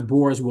sometimes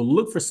boards will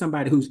look for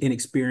somebody who's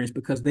inexperienced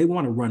because they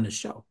want to run the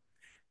show.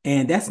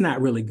 And that's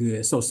not really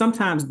good. So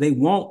sometimes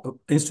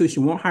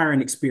institution won't hire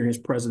an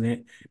experienced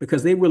president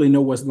because they really know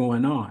what's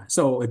going on.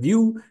 So if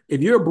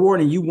you're a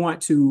board and you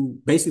want to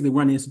basically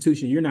run the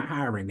institution, you're not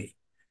hiring me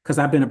because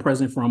I've been a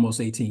president for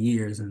almost 18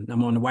 years and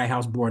I'm on the White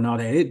House board and all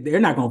that. They're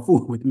not going to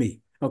fool with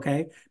me.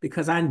 Okay.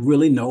 Because I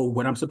really know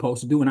what I'm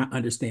supposed to do and I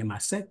understand my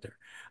sector.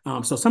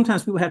 So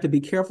sometimes people have to be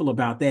careful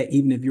about that,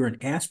 even if you're an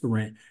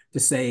aspirant, to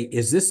say,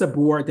 is this a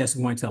board that's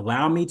going to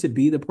allow me to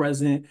be the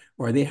president,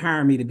 or are they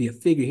hiring me to be a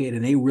figurehead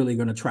and they really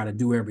going to try to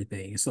do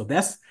everything? So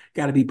that's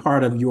got to be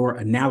part of your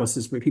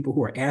analysis for people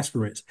who are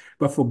aspirants.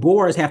 But for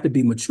boards have to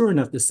be mature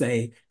enough to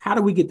say, how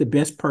do we get the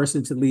best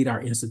person to lead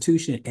our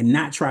institution and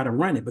not try to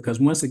run it? Because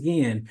once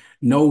again,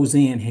 nose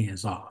in,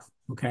 hands off.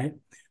 Okay.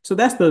 So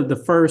that's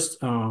the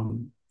first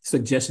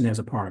suggestion as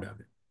a part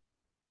of it.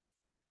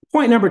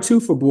 Point number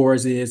 2 for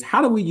boards is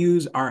how do we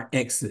use our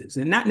exes?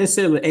 And not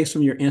necessarily X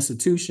from your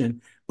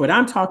institution, but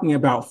I'm talking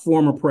about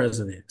former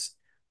presidents.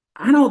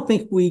 I don't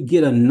think we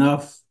get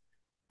enough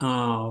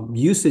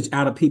usage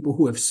out of people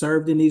who have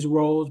served in these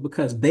roles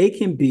because they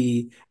can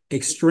be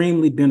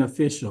extremely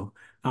beneficial.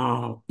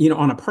 On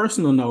a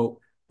personal note,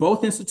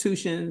 both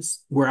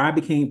institutions where I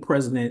became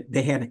president,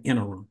 they had an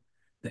interim.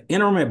 The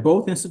interim at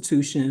both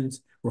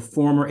institutions were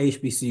former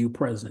HBCU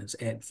presidents.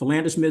 At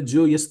Philander Smith,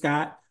 Julius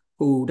Scott,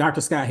 who Dr.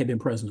 Scott had been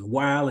president of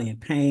Wiley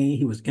and Payne.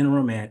 He was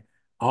interim at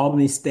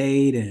Albany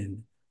State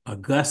and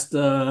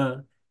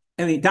Augusta.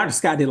 I mean, Dr.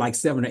 Scott did like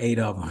 7 or 8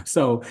 of them.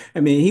 So,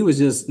 I mean, he was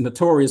just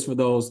notorious for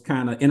those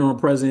kind of interim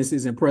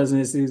presidencies and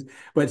presidencies.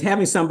 But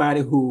having somebody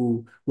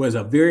who was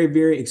a very,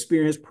 very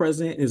experienced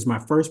president is my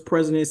first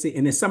presidency.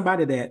 And it's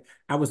somebody that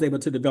I was able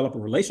to develop a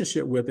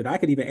relationship with that I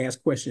could even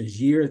ask questions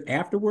years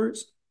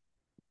afterwards.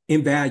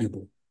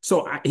 Invaluable.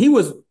 So he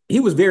was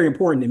very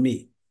important to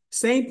me.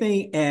 Same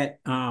thing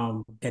at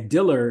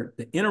Dillard.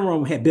 The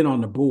interim had been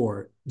on the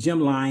board. Jim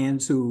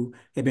Lyons, who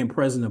had been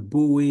president of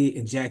Bowie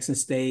and Jackson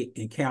State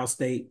and Cal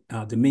State,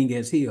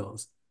 Dominguez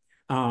Hills.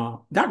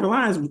 Dr.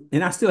 Lyons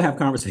and I still have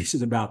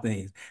conversations about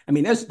things. I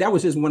mean, that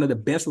was just one of the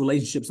best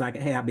relationships I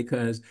could have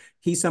because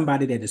he's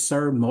somebody that has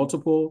served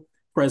multiple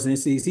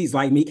presidencies. He's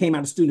like me, came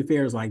out of student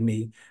affairs like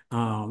me.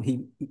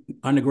 He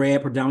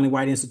undergrad, predominantly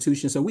white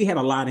institution. So we had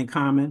a lot in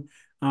common.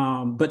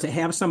 But to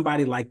have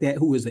somebody like that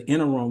who is the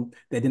interim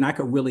that then I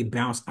could really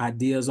bounce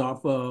ideas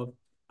off of,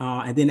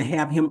 and then to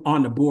have him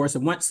on the board. So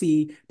once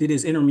he did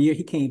his interim year,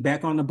 he came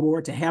back on the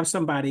board. To have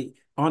somebody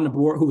on the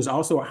board who was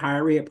also a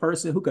higher ed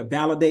person who could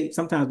validate.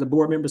 Sometimes the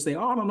board members say,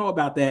 "Oh, I don't know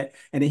about that,"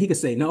 and then he could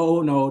say,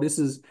 "No, this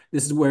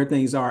is where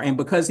things are." And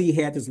because he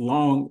had this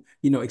long,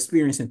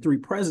 experience in 3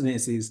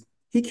 presidencies,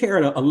 he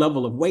carried a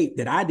level of weight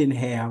that I didn't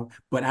have,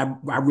 but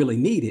I really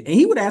needed. And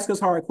he would ask us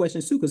hard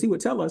questions too, because he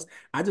would tell us,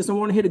 I just don't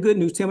want to hear the good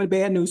news, tell me the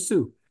bad news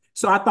too.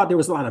 So I thought there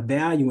was a lot of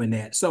value in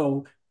that.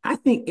 So I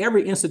think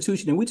every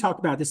institution, and we talked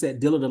about this at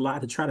Dillard a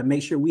lot to try to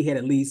make sure we had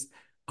at least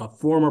a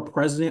former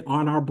president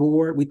on our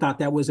board. We thought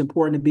that was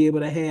important to be able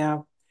to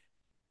have.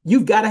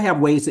 you've got to have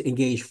ways to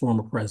engage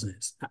former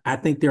presidents. I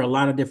think there are a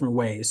lot of different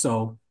ways.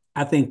 So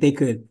I think they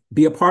could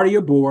be a part of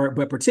your board,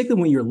 but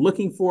particularly when you're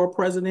looking for a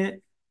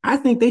president, I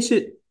think they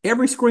should,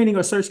 every screening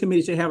or search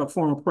committee should have a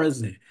former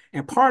president.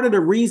 And part of the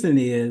reason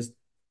is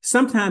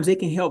sometimes they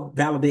can help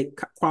validate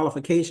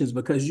qualifications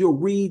because you'll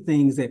read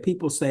things that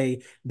people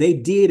say they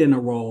did in a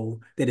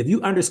role that if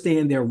you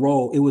understand their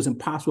role, it was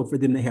impossible for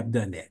them to have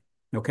done that.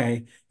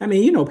 Okay. I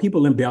mean,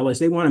 people embellish,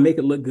 they want to make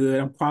it look good.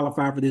 I'm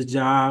qualified for this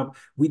job.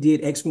 We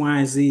did X, Y,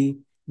 and Z.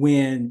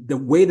 When the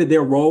way that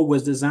their role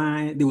was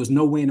designed, there was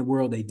no way in the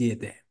world they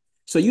did that.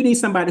 So you need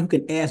somebody who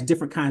can ask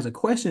different kinds of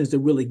questions to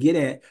really get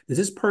at, does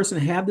this person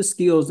have the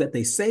skills that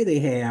they say they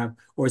have,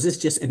 or is this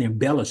just an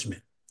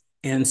embellishment?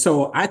 And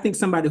so I think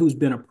somebody who's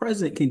been a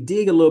president can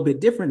dig a little bit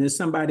different than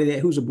somebody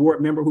who's a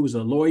board member, who's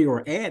a lawyer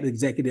or ad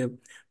executive.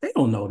 They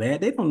don't know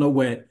that. They don't know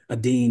what a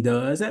dean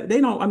does.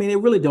 They don't, I mean, they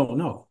really don't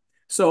know.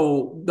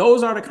 So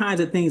those are the kinds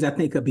of things I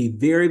think could be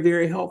very,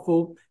 very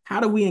helpful.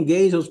 How do we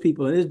engage those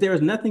people? And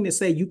there's nothing to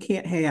say you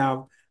can't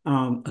have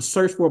a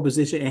search for a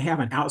position and have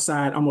an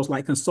outside, almost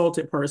like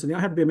consultant person. They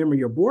don't have to be a member of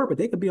your board, but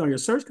they could be on your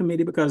search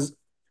committee because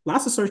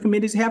lots of search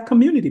committees have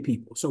community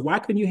people. So why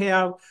couldn't you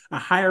have a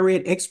higher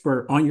ed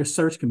expert on your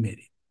search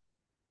committee?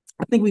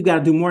 I think we've got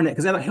to do more than that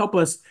because that'll help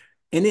us.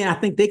 And then I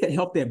think they could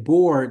help that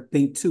board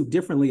think too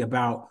differently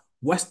about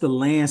what's the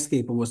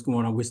landscape of what's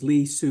going on, which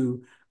leads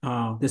to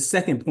the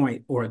second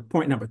point, or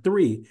point number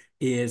 3,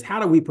 is how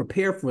do we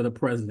prepare for the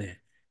president?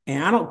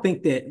 And I don't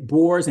think that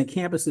boards and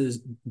campuses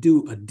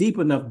do a deep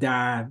enough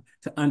dive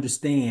to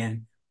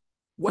understand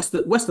what's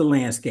the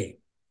landscape,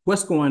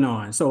 what's going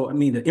on. So, I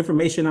mean, the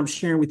information I'm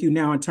sharing with you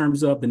now in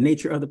terms of the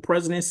nature of the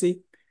presidency,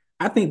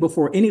 I think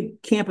before any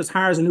campus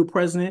hires a new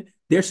president,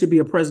 there should be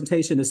a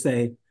presentation to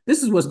say,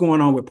 this is what's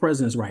going on with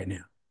presidents right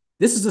now.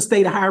 This is the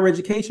state of higher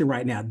education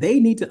right now. They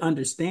need to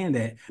understand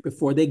that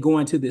before they go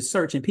into this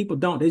search. And people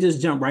don't. They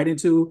just jump right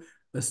into,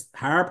 let's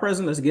hire a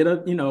president. Let's get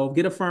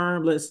a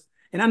firm.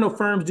 And I know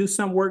firms do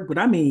some work, but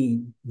I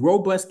mean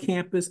robust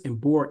campus and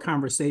board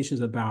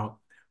conversations about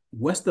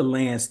what's the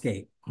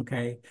landscape.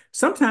 Okay.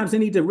 Sometimes they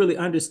need to really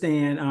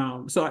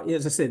understand. So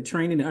as I said,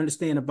 training to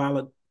understand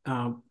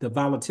the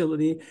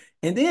volatility.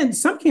 And then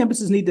some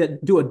campuses need to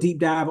do a deep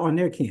dive on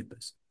their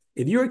campus.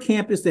 If you're a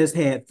campus that's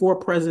had 4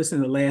 presidents in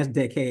the last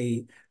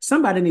decade,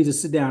 somebody needs to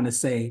sit down and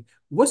say,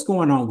 what's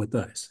going on with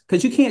us?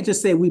 Because you can't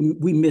just say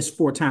we missed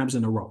 4 times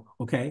in a row.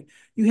 Okay.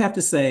 You have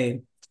to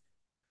say,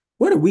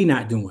 what are we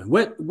not doing?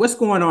 What's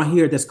going on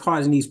here that's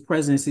causing these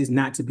presidencies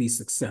not to be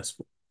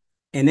successful?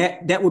 And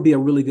that would be a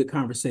really good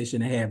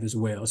conversation to have as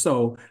well.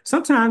 So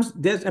sometimes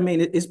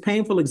it's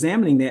painful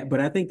examining that,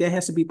 but I think that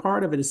has to be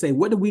part of it to say,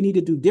 what do we need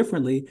to do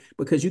differently?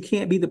 Because you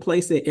can't be the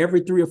place that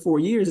every 3 or 4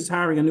 years is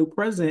hiring a new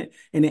president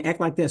and they act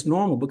like that's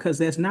normal, because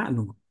that's not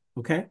normal.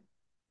 Okay.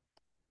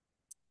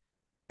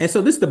 And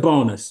so this is the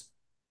bonus.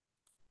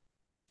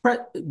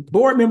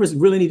 Board members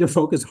really need to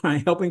focus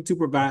on helping to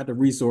provide the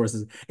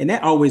resources. And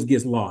that always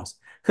gets lost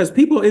because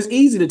it's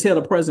easy to tell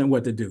the president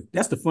what to do.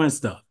 That's the fun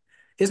stuff.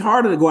 It's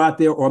harder to go out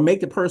there or make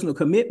the personal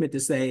commitment to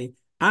say,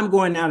 I'm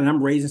going out and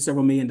I'm raising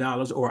several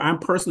 $millions, or I'm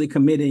personally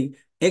committing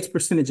X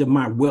percentage of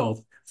my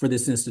wealth for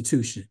this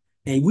institution.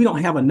 And we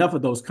don't have enough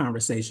of those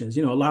conversations.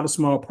 A lot of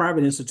small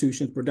private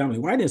institutions,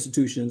 predominantly white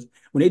institutions,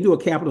 when they do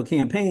a capital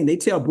campaign, they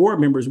tell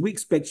board members, we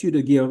expect you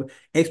to give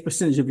X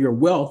percentage of your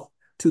wealth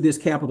to this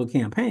capital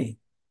campaign.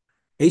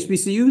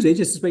 HBCUs, they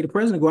just expect the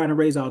president to go out and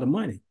raise all the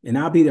money, and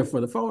I'll be there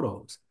for the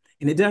photos.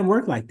 And it doesn't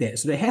work like that.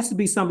 So there has to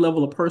be some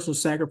level of personal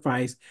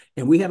sacrifice.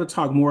 And we have to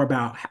talk more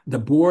about the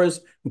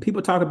boards. When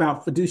people talk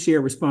about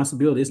fiduciary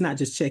responsibility, it's not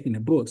just checking the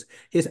books.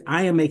 It's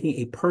I am making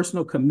a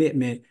personal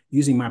commitment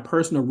using my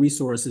personal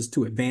resources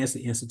to advance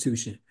the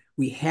institution.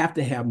 We have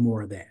to have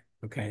more of that.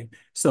 Okay.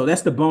 So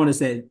that's the bonus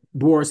that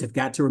boards have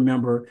got to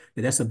remember,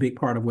 that that's a big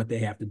part of what they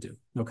have to do.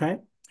 Okay.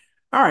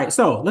 All right.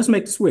 So let's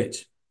make the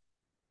switch.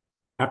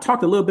 I've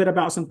talked a little bit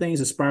about some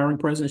things aspiring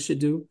presidents should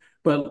do,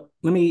 but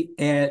let me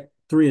add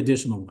 3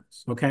 additional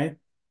ones, okay?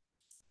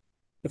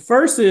 The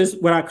first is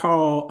what I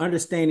call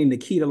understanding the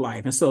key to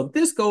life. And so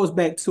this goes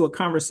back to a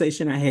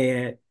conversation I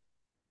had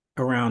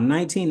around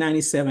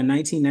 1997,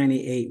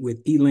 1998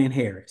 with Elan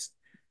Harris.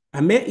 I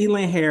met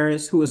Elan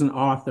Harris, who is an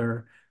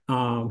author.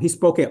 He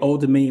spoke at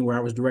Old Dominion, where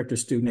I was director of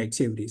student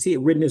activities. He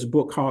had written this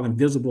book called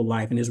Invisible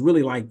Life, and it's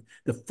really like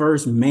the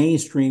first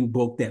mainstream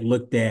book that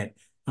looked at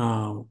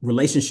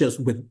relationships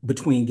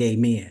between gay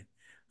men.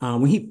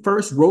 When he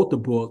first wrote the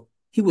book,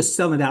 he was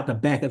selling out the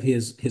back of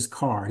his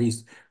car,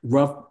 these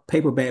rough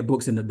paperback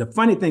books. And the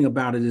funny thing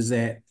about it is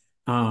that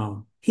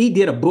he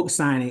did a book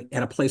signing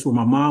at a place where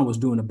my mom was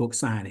doing a book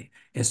signing.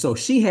 And so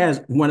she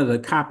has one of the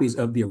copies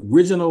of the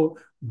original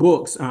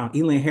books.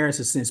 Elan Harris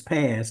has since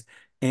passed,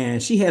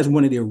 and she has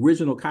one of the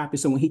original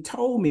copies. So when he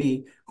told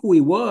me who he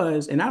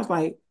was, and I was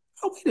like,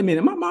 oh, wait a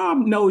minute, my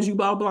mom knows you,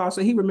 blah, blah.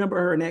 So he remembered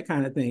her and that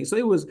kind of thing. So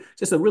it was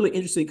just a really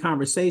interesting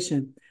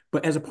conversation.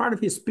 But as a part of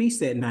his speech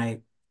that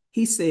night,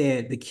 he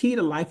said, the key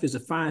to life is to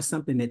find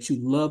something that you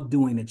love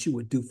doing that you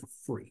would do for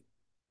free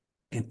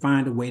and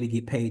find a way to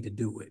get paid to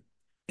do it.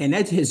 And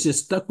that has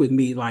just stuck with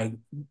me. Like,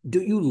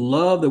 do you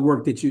love the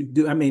work that you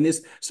do? I mean, it's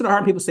sort of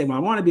hard. People say, well,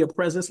 I want to be a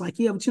president. It's like,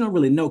 yeah, but you don't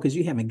really know because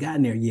you haven't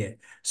gotten there yet.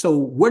 So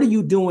what are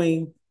you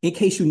doing in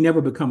case you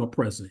never become a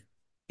president?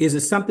 Is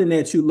it something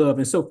that you love?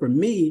 And so for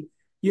me,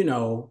 you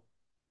know,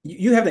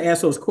 you have to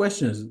ask those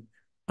questions.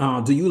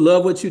 Do you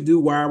love what you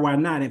do? Why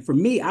not? And for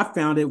me, I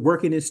found it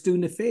working in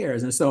student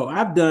affairs. And so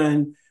I've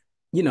done,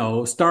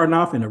 starting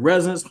off in the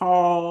residence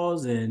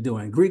halls and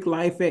doing Greek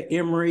life at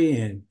Emory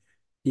and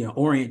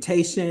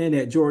orientation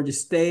at Georgia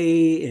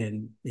State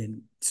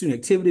and student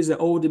activities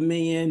at Old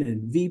Dominion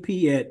and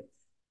VP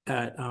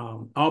at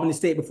Albany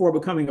State before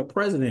becoming a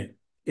president.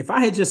 If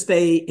I had just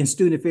stayed in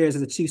student affairs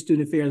as a chief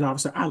student affairs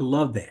officer, I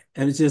love that.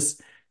 And it's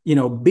just,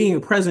 being a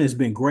president has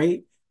been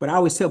great. But I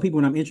always tell people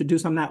when I'm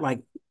introduced, I'm not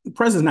like,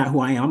 president's not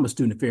who I am. I'm a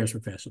student affairs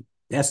professional.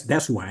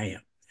 That's who I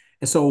am.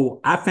 And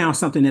so I found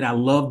something that I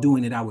love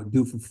doing that I would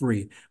do for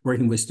free,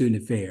 working with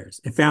student affairs,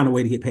 and found a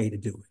way to get paid to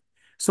do it.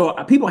 So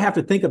people have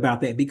to think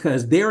about that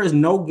because there is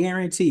no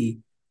guarantee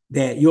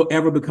that you'll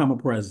ever become a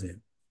president.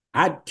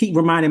 I keep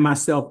reminding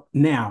myself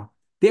now,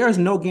 there is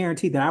no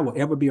guarantee that I will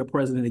ever be a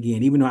president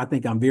again, even though I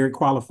think I'm very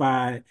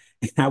qualified.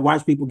 And I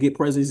watch people get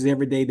presidents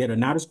every day that are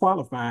not as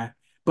qualified,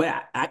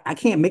 but I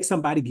can't make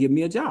somebody give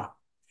me a job.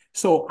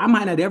 So I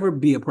might not ever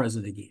be a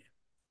president again.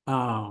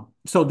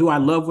 So do I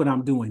love what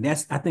I'm doing? I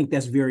think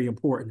that's very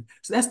important.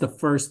 So that's the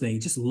first thing.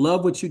 Just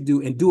love what you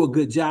do and do a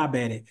good job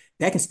at it.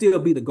 That can still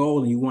be the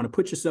goal. And you want to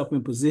put yourself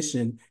in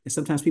position. And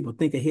sometimes people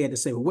think ahead to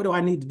say, well, what do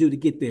I need to do to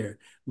get there?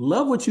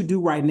 Love what you do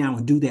right now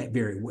and do that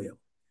very well.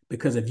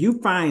 Because if you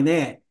find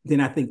that,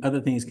 then I think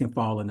other things can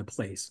fall into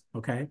place.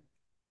 Okay.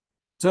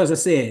 So as I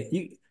said,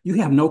 you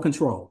have no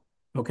control.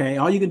 Okay.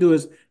 All you can do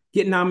is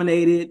get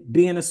nominated,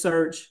 be in a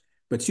search,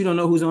 but you don't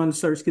know who's on the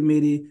search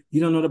committee.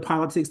 You don't know the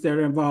politics that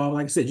are involved.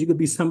 Like I said, you could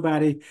be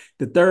somebody,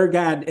 the third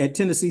guy at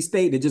Tennessee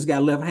State that just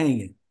got left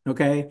hanging.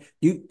 Okay.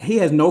 He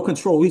has no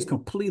control. He's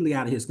completely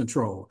out of his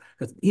control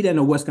because he doesn't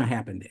know what's going to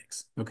happen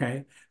next.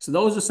 Okay. So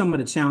those are some of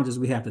the challenges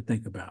we have to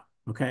think about.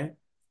 Okay.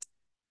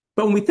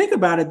 But when we think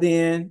about it,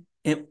 then,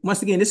 and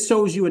once again, this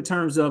shows you in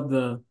terms of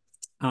the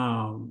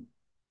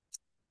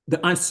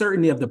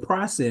uncertainty of the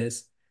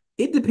process.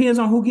 It depends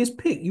on who gets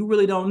picked. You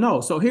really don't know.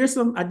 So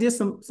I did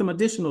some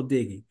additional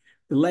digging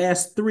the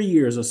last 3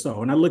 years or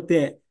so, and I looked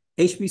at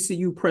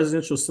HBCU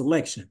presidential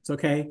selections.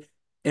 Okay.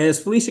 As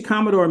Felicia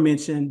Commodore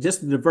mentioned,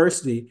 just the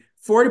diversity,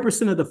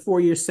 40% of the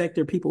four-year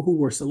sector people who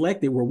were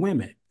selected were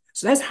women.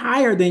 So that's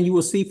higher than you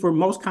will see for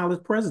most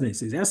college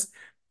presidencies.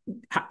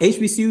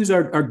 HBCUs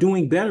are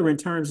doing better in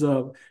terms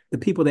of the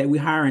people that we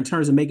hire, in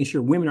terms of making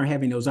sure women are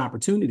having those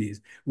opportunities.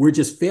 We're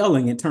just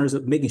failing in terms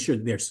of making sure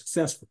that they're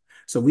successful.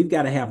 So we've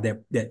got to have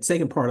that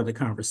second part of the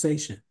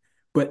conversation.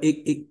 But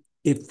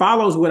it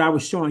follows what I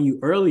was showing you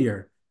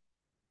earlier.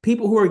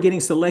 People who are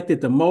getting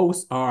selected the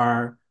most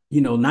are,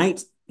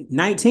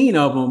 19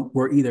 of them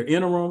were either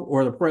interim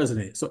or the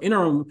president. So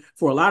interim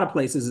for a lot of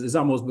places is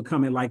almost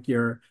becoming like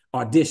your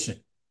audition.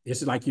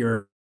 It's like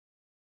your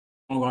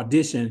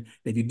audition.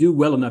 If you do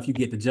well enough, you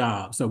get the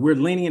job. So we're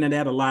leaning into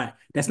that a lot.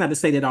 That's not to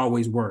say that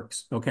always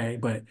works, okay?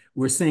 But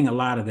we're seeing a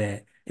lot of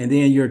that. And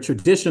then your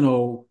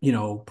traditional,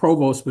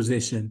 provost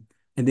position,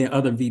 and then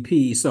other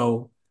VPs.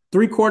 So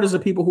 3/4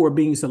 of people who are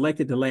being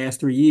selected the last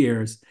 3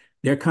 years,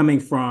 they're coming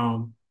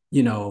from,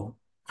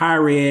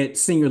 higher ed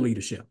senior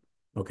leadership.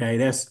 Okay,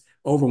 that's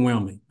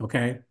overwhelming.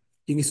 Okay.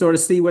 You can sort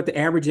of see what the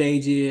average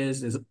age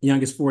is, as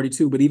young as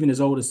 42, but even as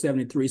old as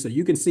 73. So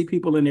you can see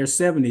people in their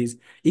 70s,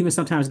 even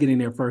sometimes getting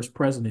their first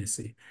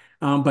presidency.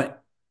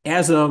 But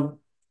as of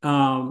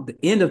the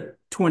end of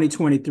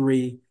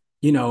 2023,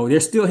 there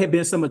still had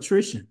been some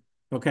attrition,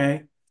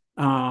 okay,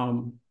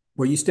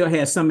 where you still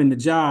had some in the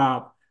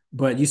job,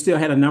 but you still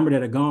had a number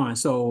that are gone.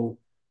 So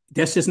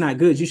that's just not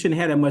good. You shouldn't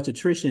have that much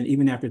attrition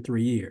even after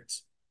 3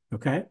 years,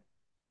 okay?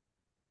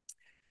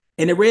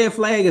 And the red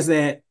flag is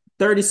that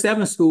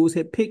 37 schools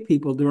had picked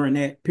people during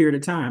that period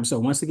of time. So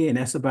once again,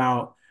 that's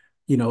about,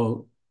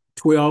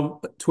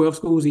 12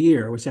 schools a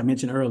year, which I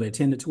mentioned earlier,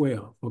 10 to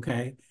 12,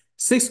 okay?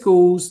 6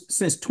 schools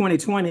since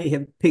 2020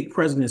 have picked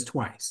presidents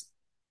twice,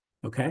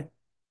 okay?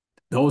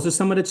 Those are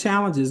some of the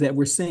challenges that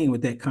we're seeing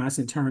with that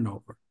constant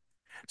turnover.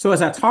 So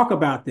as I talk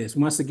about this,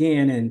 once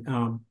again,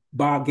 and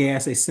Bob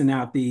Gass, they sent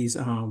out these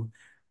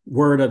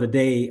word of the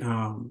day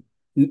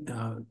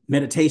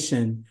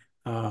meditation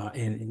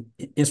and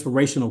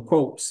inspirational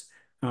quotes.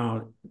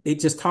 They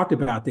just talked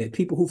about that.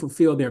 People who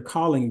fulfill their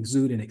calling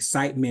exude an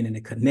excitement and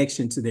a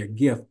connection to their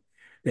gift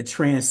that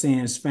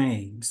transcends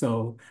fame.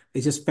 So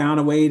they just found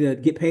a way to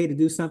get paid to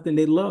do something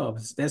they love.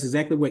 That's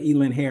exactly what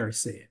Elin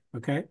Harris said,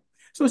 okay?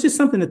 So it's just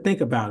something to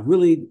think about.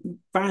 Really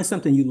find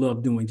something you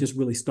love doing. Just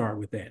really start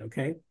with that,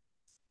 okay?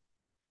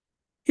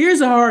 Here's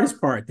the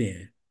hardest part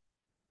then.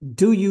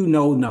 Do you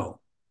know no?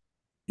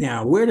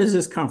 Now, where does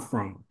this come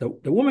from?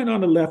 The woman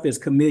on the left is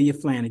Camelia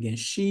Flanagan.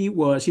 She's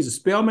a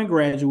Spelman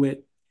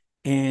graduate,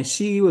 and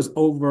she was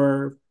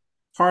over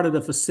part of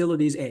the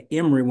facilities at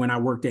Emory when I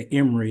worked at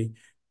Emory.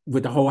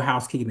 with the whole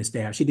housekeeping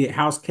staff. She did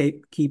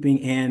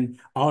housekeeping and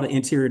all the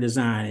interior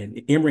design.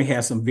 And Emory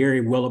has some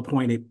very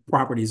well-appointed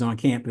properties on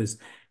campus.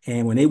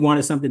 And when they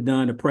wanted something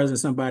done to present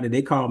somebody,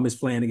 they called Miss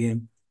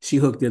Flanagan. She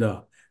hooked it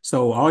up.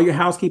 So all your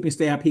housekeeping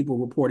staff people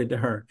reported to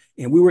her.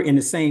 And we were in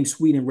the same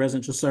suite in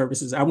residential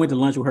services. I went to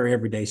lunch with her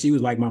every day. She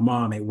was like my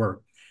mom at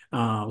work.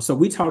 So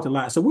we talked a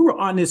lot. So we were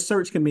on this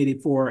search committee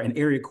for an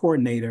area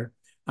coordinator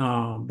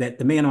that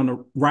the man on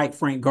the right,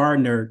 Frank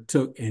Gardner,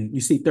 took. And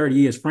you see, 30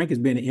 years, Frank has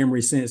been at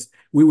Emory since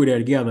we were there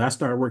together. I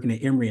started working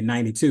at Emory in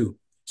 92.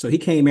 So he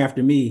came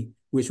after me,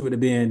 which would have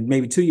been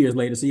maybe 2 years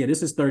later. So yeah,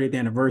 this is 30th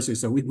anniversary.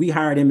 So we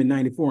hired him in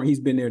 94 and he's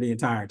been there the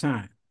entire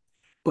time.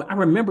 But I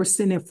remember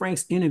sitting in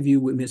Frank's interview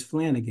with Miss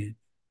Flanagan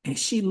and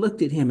she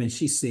looked at him and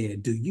she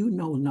said, "Do you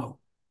know no?"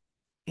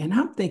 And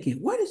I'm thinking,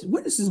 what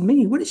does this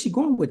mean? Where is she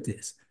going with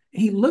this?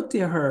 And he looked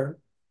at her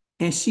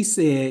and she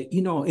said,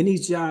 in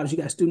these jobs, you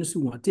got students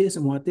who want this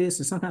and want this.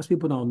 And sometimes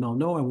people don't know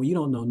no. And when you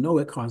don't know no,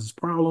 it causes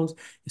problems.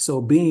 And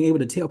so being able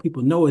to tell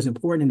people no is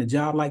important in a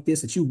job like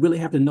this, that you really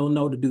have to know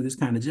no to do this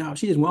kind of job.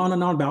 She just went on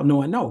and on about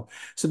knowing no.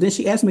 So then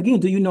she asked him again,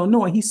 "Do you know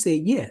no?" And he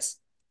said yes.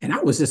 And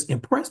I was just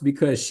impressed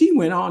because she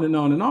went on and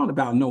on and on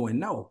about knowing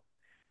no.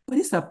 But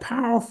it's a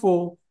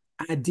powerful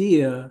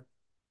idea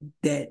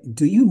that,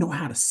 do you know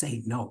how to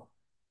say no?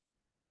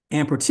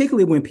 And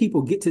particularly when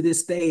people get to this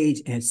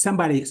stage and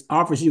somebody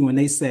offers you and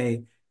they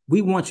say,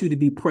 "We want you to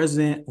be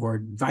president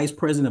or vice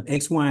president of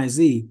X, Y, and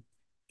Z,"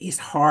 it's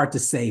hard to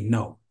say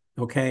no.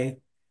 Okay.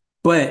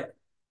 But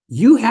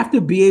you have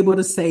to be able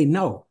to say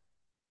no.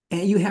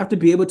 And you have to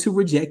be able to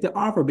reject the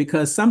offer,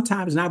 because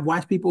sometimes, and I've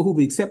watched people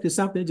who've accepted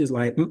something just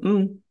like,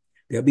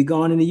 they'll be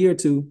gone in a year or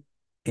two.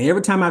 And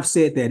every time I've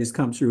said that, it's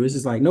come true. It's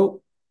just like,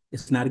 nope,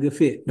 it's not a good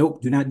fit.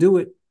 Nope, do not do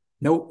it.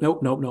 Nope,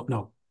 nope, nope, nope,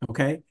 nope.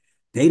 Okay.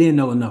 They didn't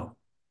know no.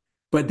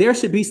 But there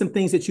should be some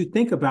things that you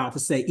think about to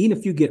say, even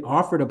if you get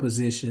offered a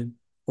position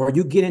or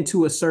you get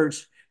into a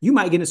search, you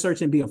might get in a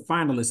search and be a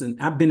finalist. And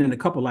I've been in a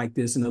couple like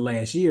this in the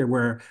last year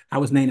where I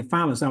was named a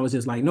finalist. I was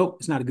just like, nope,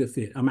 it's not a good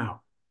fit. I'm out.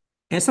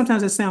 And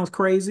sometimes it sounds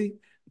crazy,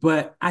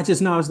 but I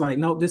just know it's like,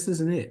 nope, this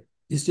isn't it.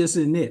 It's just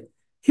isn't it.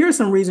 Here are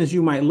some reasons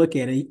you might look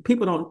at it.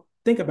 People don't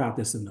think about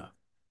this enough.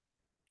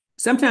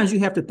 Sometimes you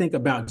have to think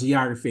about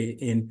geography,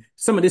 and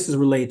some of this is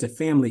related to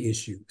family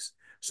issues.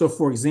 So,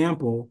 for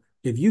example,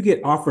 if you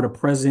get offered a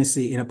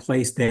presidency in a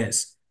place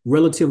that's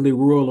relatively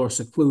rural or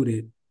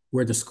secluded,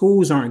 where the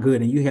schools aren't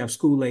good and you have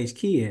school-age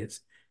kids,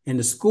 and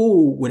the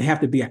school would have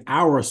to be an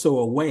hour or so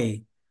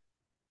away,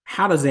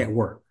 how does that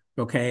work?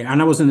 Okay. And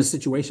I was in a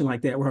situation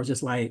like that where I was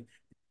just like,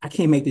 I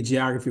can't make the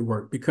geography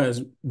work,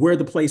 because where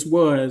the place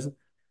was,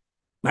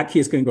 my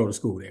kids couldn't go to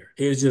school there.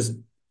 It's just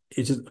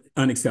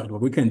unacceptable.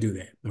 We couldn't do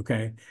that.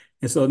 Okay.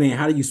 And so then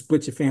how do you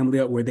split your family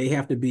up where they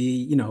have to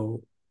be,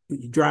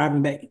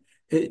 driving back?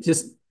 That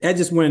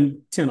just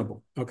went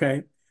tenable.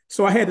 Okay.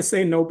 So I had to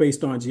say no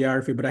based on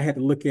geography, but I had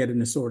to look at it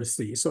and sort of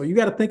see. So you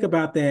got to think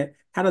about that.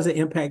 How does it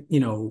impact, if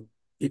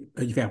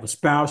you have a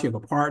spouse, you have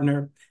a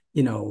partner,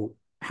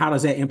 how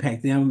does that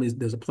impact them?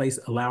 Does a place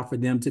allow for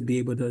them to be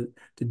able to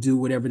do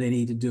whatever they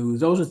need to do?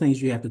 Those are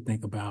things you have to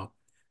think about.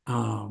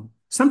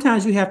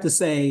 Sometimes you have to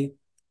say,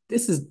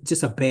 this is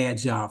just a bad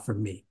job for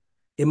me.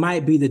 It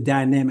might be the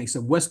dynamics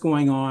of what's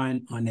going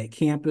on that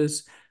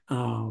campus.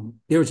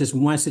 There was just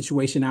one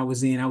situation I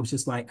was in. I was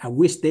just like, I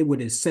wish they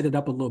would have set it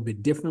up a little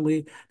bit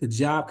differently. The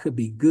job could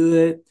be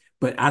good,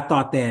 but I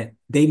thought that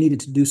they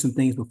needed to do some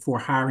things before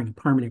hiring a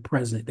permanent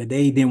president that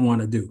they didn't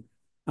want to do.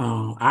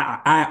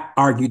 I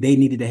argued they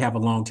needed to have a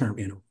long-term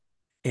interval,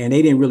 and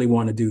they didn't really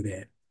want to do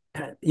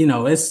that.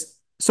 It's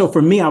so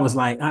for me, I was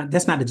like,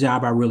 that's not the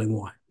job I really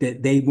want.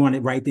 That they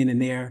wanted right then and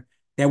there.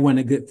 That wasn't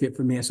a good fit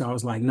for me. So I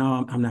was like,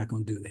 no, I'm not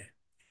going to do that.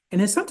 And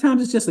then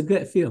sometimes it's just a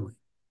gut feeling.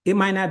 It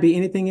might not be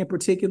anything in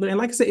particular. And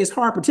like I said, it's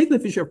hard,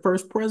 particularly if it's your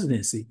first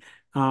presidency,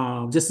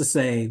 just to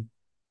say,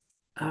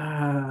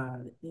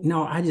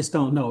 no, I just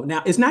don't know.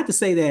 Now, it's not to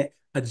say that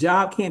a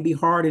job can't be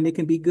hard and it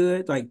can be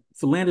good. Like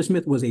Philander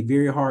Smith was a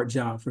very hard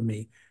job for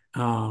me.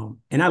 And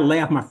I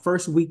laughed my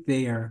first week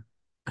there.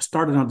 I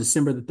started on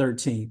December the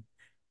 13th.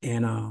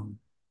 And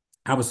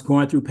I was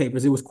going through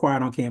papers. It was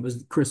quiet on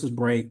campus, Christmas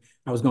break.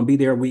 I was going to be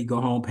there a week,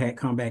 go home, pack,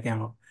 come back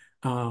out.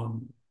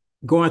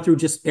 Going through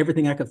just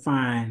everything I could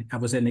find. I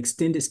was at an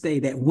extended stay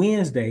that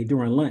Wednesday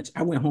during lunch.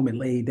 I went home and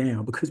laid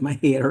down because my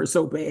head hurt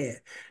so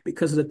bad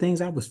because of the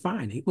things I was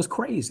finding. It was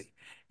crazy.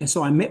 And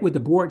so I met with the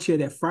board chair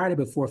that Friday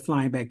before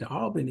flying back to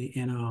Albany.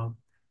 And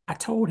I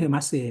told him, I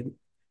said,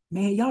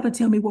 "Man, y'all didn't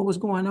tell me what was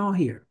going on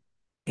here."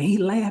 And he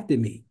laughed at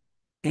me.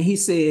 And he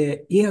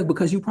said, "Yeah,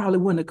 because you probably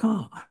wouldn't have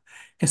come."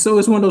 And so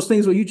it's one of those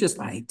things where you just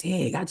like,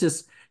 dang, my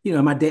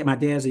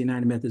dad's a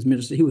United Methodist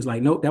minister. He was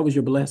like, "Nope, that was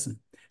your blessing."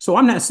 So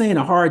I'm not saying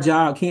a hard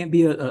job can't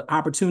be an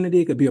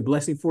opportunity. It could be a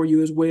blessing for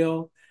you as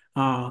well.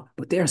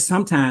 But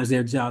sometimes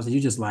there are jobs that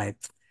you're just like,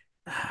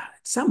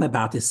 something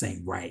about this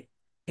ain't right.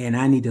 And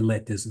I need to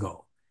let this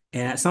go.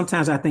 And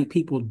sometimes I think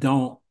people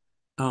don't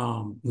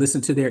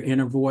listen to their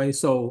inner voice.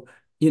 So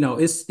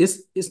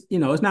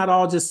it's not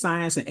all just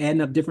science and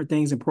adding up different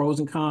things and pros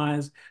and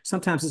cons.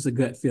 Sometimes it's a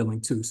gut feeling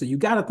too. So you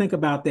got to think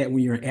about that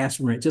when you're an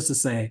aspirant, just to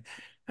say,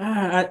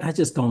 I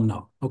just don't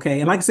know. Okay.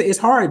 And like I said, it's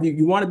hard if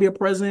you want to be a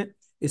president.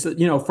 It's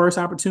a, first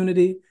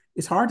opportunity.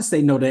 It's hard to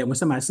say no to that when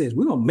somebody says,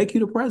 we're going to make you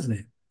the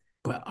president.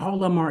 But all of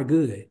them aren't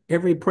good.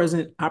 Every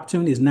present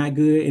opportunity is not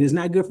good. And it's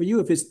not good for you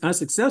if it's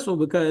unsuccessful,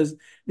 because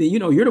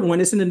you're the one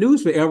that's in the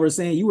news forever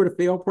saying you were the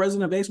failed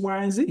president of X, Y,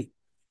 and Z.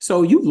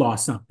 So you've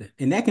lost something,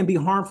 and that can be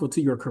harmful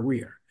to your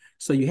career.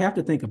 So you have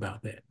to think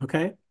about that.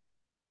 Okay.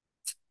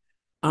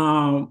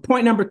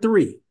 Point number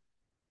 3,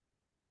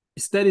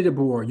 study the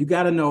board. You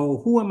got to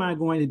know, who am I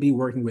going to be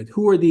working with?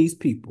 Who are these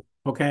people?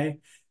 Okay.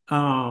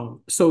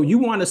 So you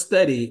want to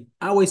study.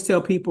 I always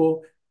tell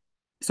people,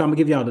 so I'm gonna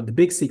give y'all the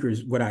big secret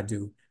is what I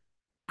do.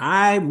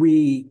 I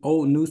read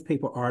old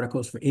newspaper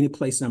articles for any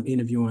place I'm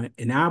interviewing,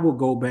 and I will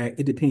go back.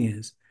 It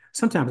depends.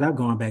 Sometimes I've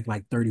gone back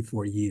like 30,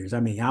 40 years. I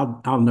mean,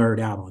 I'll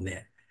nerd out on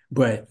that.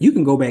 But you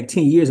can go back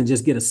 10 years and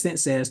just get a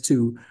sense as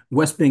to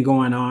what's been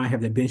going on. Have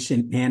there been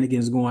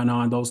shenanigans going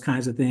on? Those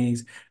kinds of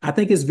things. I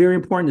think it's very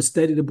important to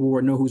study the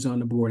board, know who's on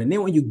the board. And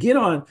then when you get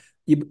on,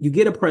 you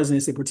get a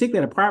presidency,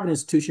 particularly at a private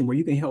institution where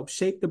you can help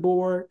shape the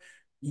board,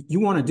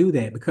 you want to do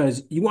that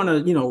because you want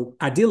to,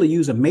 ideally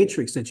use a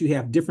matrix that you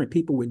have different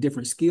people with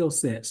different skill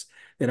sets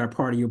that are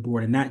part of your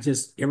board, and not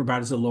just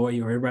everybody's a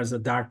lawyer or everybody's a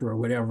doctor or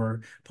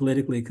whatever,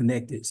 politically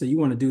connected. So you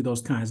want to do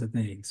those kinds of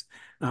things.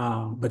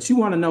 But you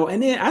want to know,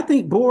 and then I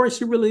think boards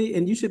should really,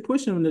 and you should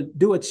push them to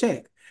do a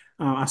check.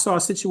 I saw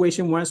a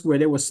situation once where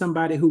there was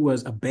somebody who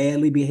was a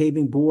badly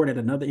behaving board at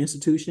another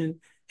institution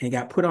and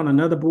got put on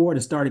another board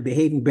and started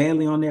behaving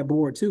badly on that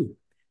board too.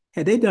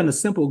 Had they done a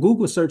simple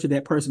Google search of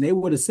that person, they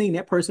would have seen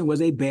that person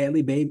was a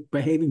badly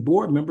behaving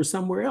board member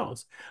somewhere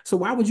else. So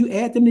why would you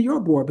add them to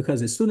your board?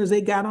 Because as soon as they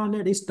got on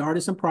there, they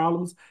started some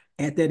problems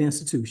at that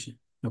institution.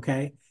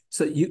 Okay.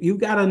 So you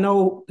got to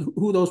know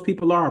who those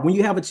people are. When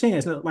you have a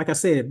chance, like I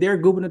said, if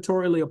they're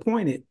gubernatorially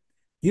appointed,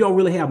 you don't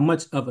really have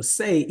much of a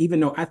say, even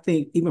though I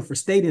think even for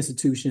state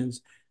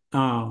institutions,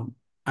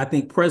 I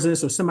think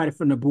presidents or somebody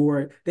from the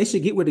board, they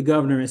should get with the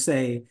governor and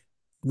say,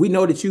 we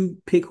know that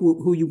you pick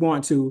who you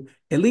want to.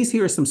 At least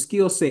here are some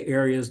skill set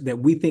areas that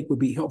we think would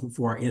be helpful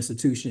for our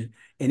institution.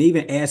 And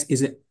even ask,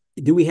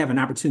 do we have an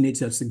opportunity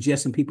to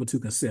suggest some people to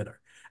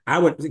consider? I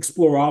would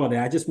explore all of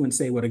that. I just wouldn't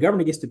say, well, the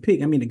governor gets to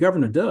pick. I mean, the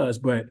governor does,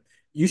 but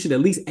you should at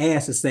least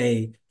ask to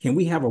say, can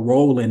we have a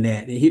role in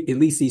that? At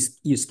least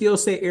your skill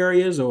set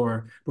areas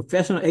or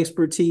professional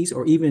expertise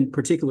or even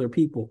particular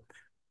people.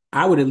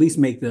 I would at least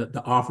make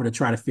the offer to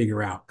try to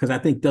figure out, because I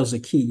think those are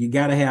key. You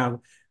got to have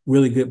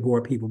really good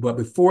board people. But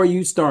before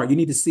you start, you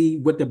need to see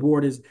what the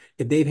board is.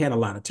 If they've had a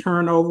lot of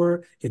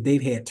turnover, if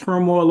they've had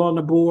turmoil on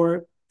the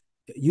board,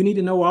 you need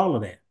to know all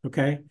of that.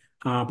 Okay.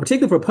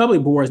 Particularly for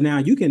public boards now,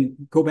 you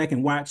can go back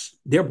and watch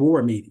their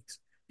board meetings.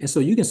 And so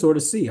you can sort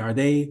of see, are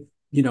they,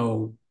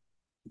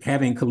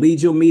 having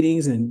collegial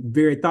meetings and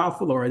very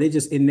thoughtful, or are they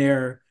just in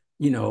there,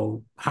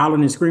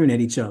 hollering and screaming at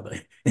each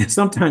other? And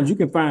sometimes you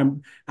can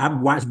find, I've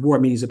watched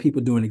board meetings of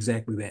people doing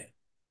exactly that.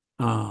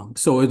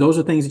 So those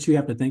are things that you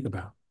have to think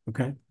about.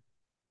 Okay.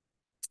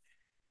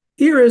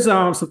 Here is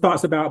some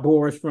thoughts about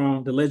boards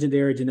from the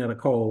legendary Janetta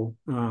Cole.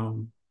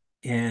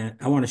 And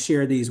I want to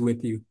share these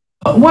with you.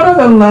 What are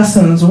the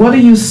lessons? What do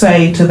you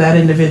say to that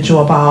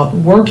individual about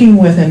working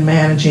with and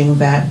managing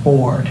that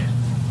board?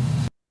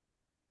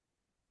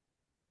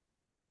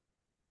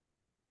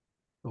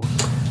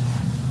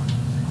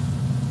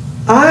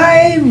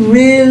 I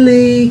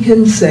really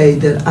can say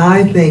that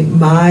I think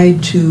my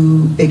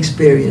 2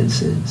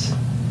 experiences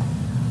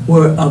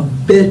were a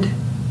bit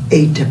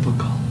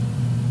atypical.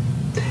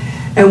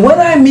 And what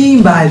I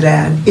mean by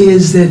that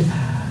is that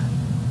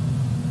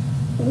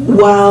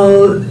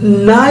while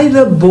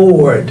neither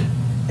board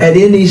at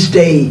any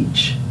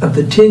stage of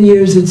the 10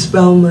 years at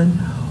Spelman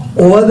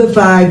or the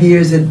 5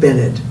 years at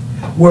Bennett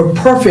were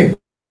perfect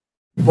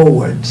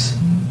boards,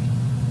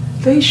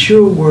 they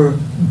sure were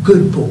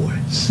good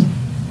boards.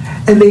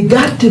 And they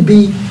got to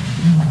be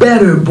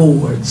better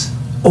boards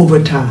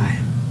over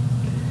time.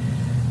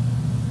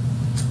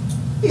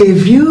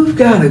 If you've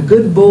got a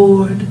good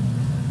board,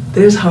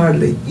 there's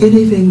hardly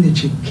anything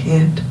that you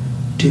can't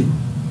do.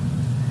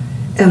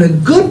 And a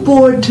good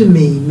board to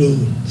me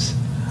means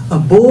a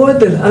board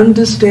that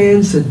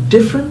understands the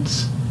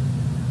difference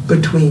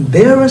between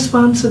their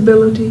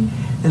responsibility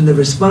and the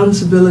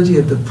responsibility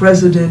of the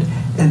president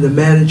and the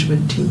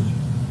management team.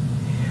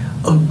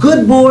 A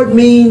good board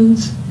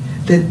means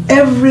that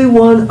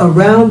everyone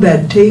around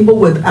that table,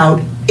 without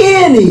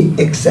any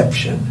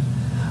exception,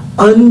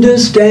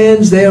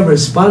 understands their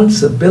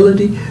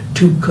responsibility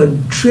to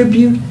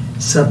contribute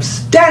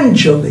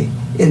substantially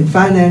in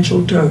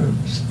financial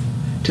terms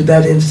to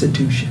that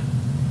institution.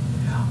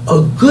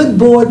 A good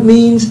board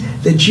means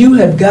that you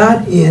have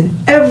got in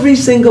every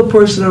single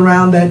person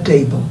around that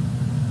table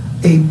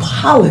a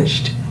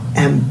polished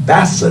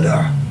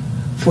ambassador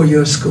for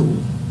your school.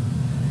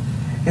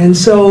 And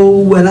so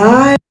when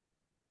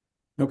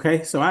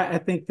Okay, so I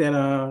think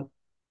that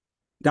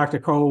Dr.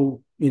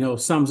 Cole,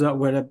 sums up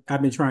what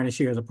I've been trying to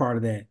share as a part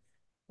of that.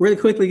 really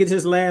quickly get to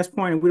this last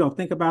point, and we don't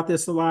think about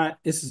this a lot.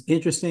 This is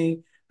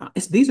interesting.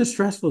 These are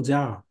stressful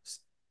jobs.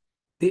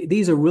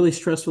 These are really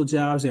stressful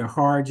jobs. They're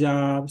hard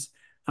jobs.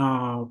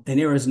 And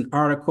there was an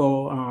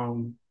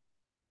article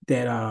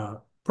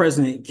that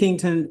President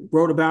Kington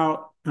wrote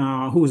about,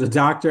 who was a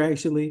doctor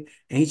actually,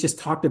 and he just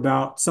talked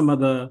about some of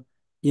the,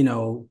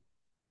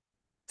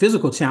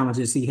 physical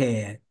challenges he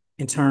had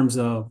in terms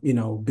of,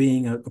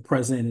 being a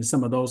president and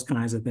some of those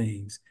kinds of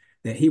things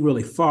that he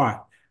really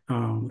fought.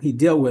 He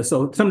dealt with.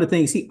 So some of the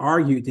things he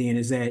argued then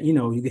is that,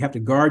 you have to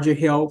guard your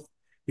health,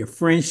 your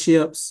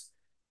friendships,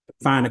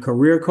 find a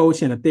career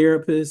coach and a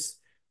therapist,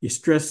 your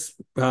stress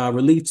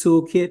relief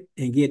toolkit,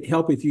 and get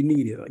help if you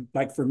need it.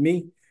 Like for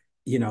me,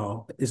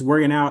 it's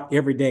working out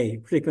every day,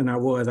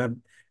 particularly I've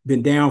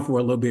been down for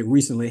a little bit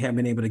recently, haven't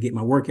been able to get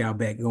my workout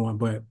back going,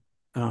 but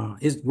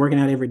it's working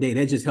out every day.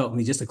 That just helped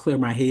me just to clear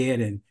my head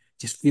and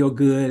just feel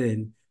good.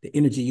 And the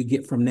energy you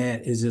get from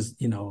that is just,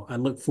 I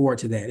look forward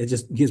to that. It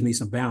just gives me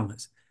some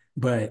balance.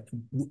 But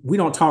we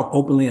don't talk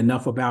openly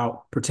enough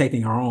about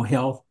protecting our own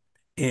health,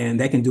 and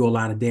that can do a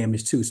lot of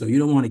damage too. So you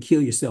don't want to kill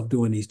yourself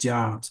doing these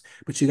jobs,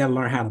 but you got to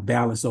learn how to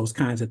balance those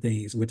kinds of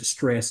things with the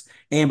stress,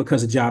 and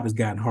because the job has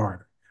gotten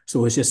harder.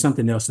 So it's just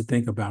something else to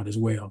think about as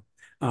well.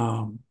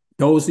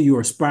 Those of you who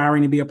are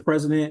aspiring to be a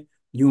president,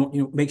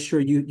 you make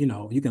sure you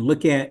can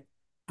look at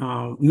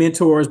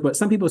mentors, but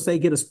some people say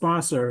get a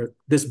sponsor.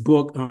 This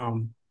book,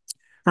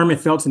 Herman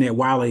Felton at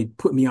Wiley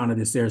put me onto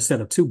this. There's a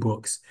set of 2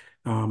 books.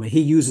 And he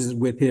uses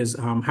with his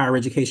higher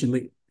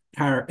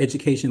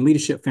education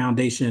leadership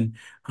foundation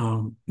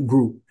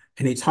group,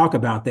 and they talk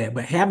about that.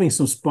 But having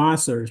some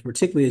sponsors,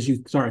 particularly as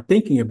you start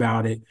thinking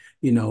about it,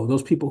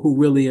 those people who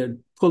really are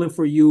pulling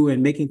for you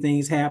and making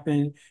things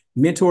happen.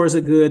 Mentors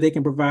are good. They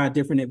can provide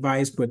different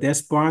advice, but that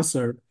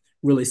sponsor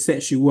really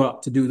sets you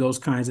up to do those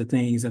kinds of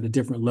things at a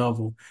different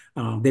level.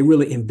 They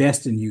really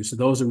invest in you. So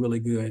those are really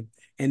good.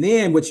 And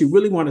then what you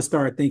really want to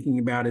start thinking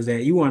about is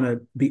that you want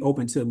to be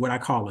open to what I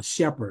call a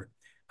shepherd.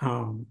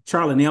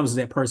 Charlie Nelms is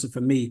that person for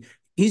me.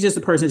 He's just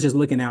a person that's just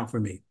looking out for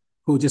me,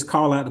 who just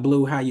call out the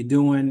blue, how you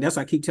doing? That's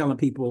why I keep telling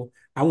people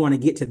I want to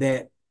get to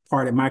that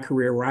part of my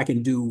career where I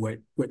can do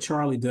what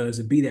Charlie does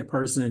and be that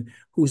person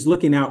who's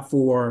looking out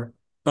for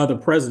other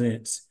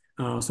presidents.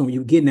 So when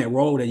you get in that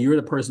role, that you're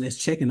the person that's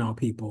checking on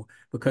people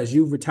because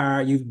you've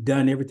retired, you've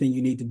done everything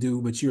you need to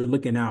do, but you're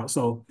looking out.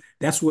 So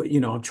that's what,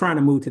 I'm trying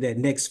to move to that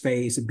next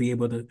phase to be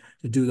able to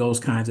do those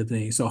kinds of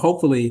things. So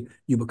hopefully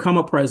you become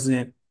a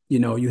president,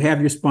 you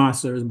have your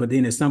sponsors, but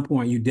then at some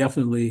point you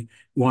definitely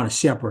want a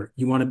shepherd.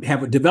 You want to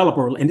have a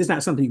developer, and it's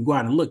not something you go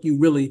out and look, you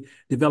really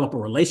develop a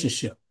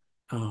relationship.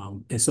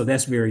 And so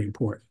that's very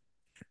important.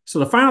 So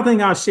the final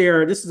thing I'll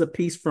share, this is a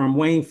piece from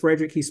Wayne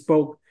Frederick. He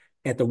spoke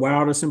at the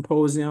Wilder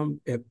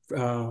Symposium at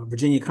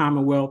Virginia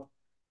Commonwealth.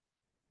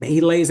 He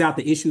lays out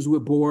the issues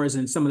with boards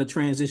and some of the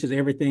transitions,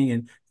 everything.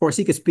 And of course,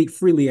 he could speak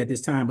freely at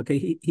this time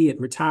because he had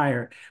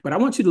retired. But I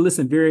want you to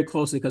listen very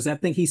closely because I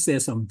think he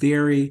says some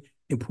very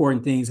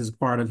important things as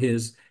part of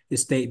his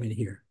statement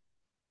here.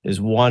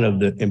 Is one of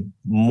the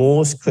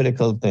most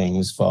critical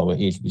things for our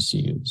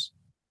HBCUs.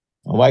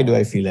 And why do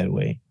I feel that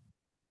way?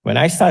 When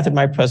I started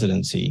my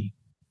presidency,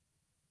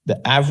 the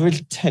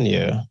average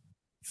tenure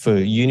for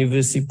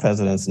university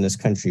presidents in this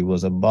country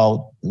was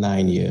about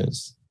 9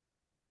 years.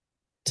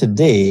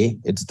 Today,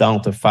 it's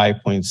down to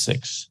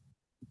 5.6.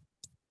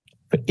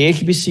 For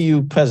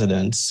HBCU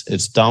presidents,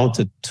 it's down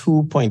to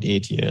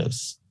 2.8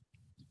 years.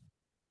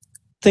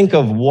 Think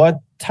of what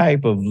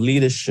type of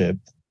leadership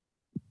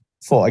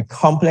for a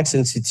complex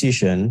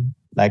institution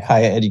like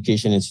higher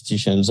education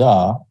institutions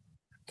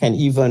can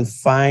even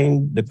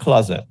find the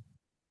closet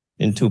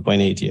in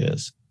 2.8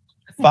 years.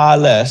 Far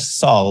less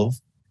solve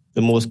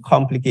the most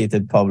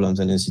complicated problems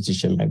an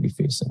institution might be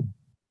facing.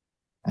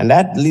 And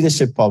that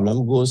leadership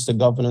problem goes to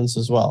governance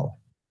as well.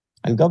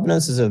 And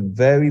governance is a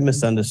very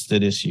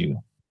misunderstood issue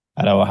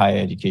at our higher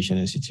education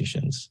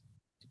institutions.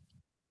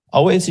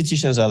 Our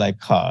institutions are like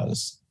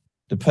cars.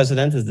 The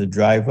president is the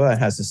driver and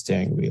has the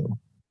steering wheel.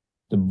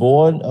 The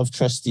board of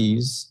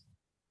trustees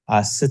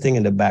are sitting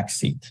in the back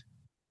seat,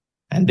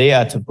 and they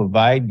are to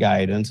provide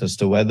guidance as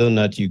to whether or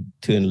not you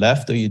turn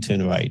left or you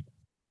turn right.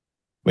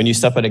 When you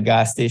stop at a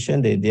gas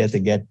station, they're there to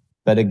get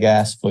better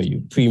gas for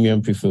you,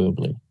 premium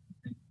preferably.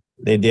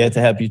 They're there to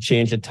help you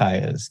change the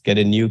tires, get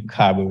a new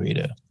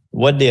carburetor.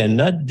 What they are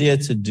not there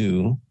to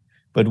do,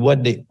 but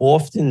what they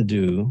often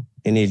do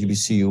in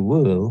HBCU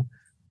world,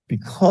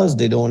 because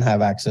they don't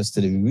have access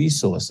to the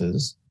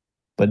resources,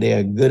 but they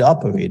are good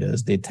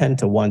operators, they tend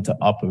to want to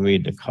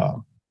operate the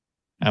car.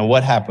 And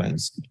what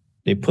happens?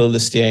 They pull the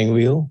steering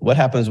wheel. What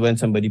happens when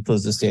somebody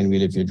pulls the steering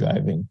wheel if you're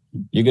driving?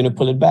 You're going to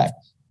pull it back,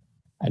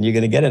 and you're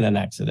going to get in an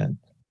accident.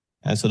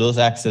 And so those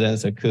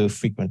accidents occur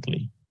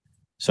frequently.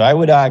 So I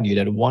would argue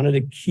that one of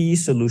the key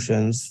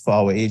solutions for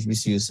our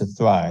HBCUs to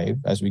thrive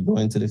as we go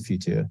into the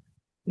future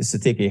is to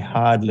take a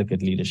hard look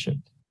at leadership.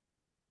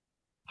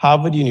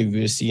 Harvard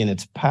University in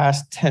its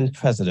past 10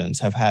 presidents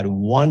have had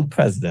one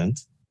president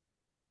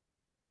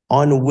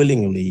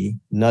unwillingly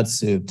not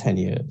serve 10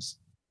 years.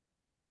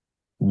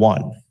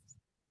 One.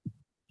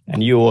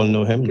 And you all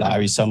know him.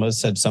 Larry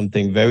Summers said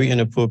something very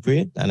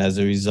inappropriate and as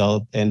a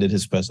result ended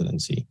his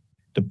presidency.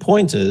 The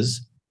point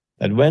is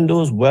that when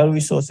those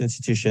well-resourced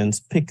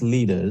institutions pick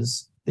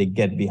leaders, they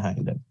get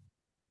behind them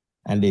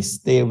and they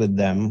stay with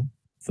them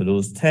for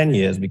those 10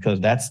 years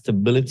because that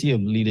stability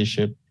of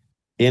leadership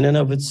in and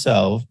of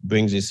itself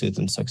brings a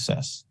certain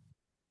success.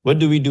 What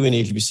do we do in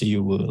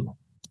HBCU world?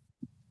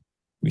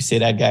 We say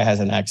that guy has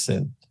an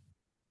accent.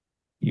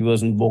 He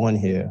wasn't born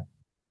here.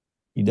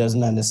 He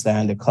doesn't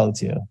understand the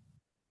culture.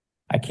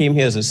 I came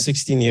here as a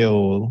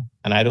 16-year-old,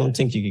 and I don't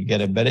think you could get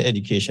a better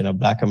education of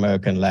Black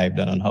American life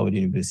than on Howard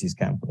University's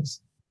campus.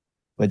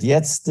 But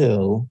yet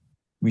still,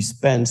 we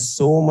spend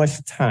so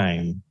much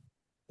time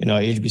in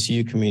our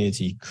HBCU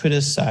community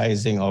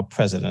criticizing our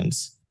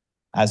presidents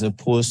as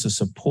opposed to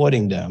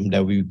supporting them,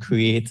 that we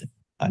create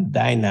a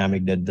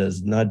dynamic that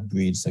does not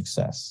breed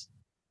success.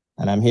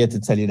 And I'm here to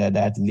tell you that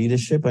that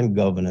leadership and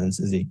governance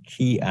is a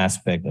key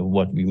aspect of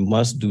what we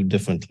must do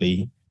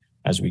differently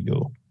as we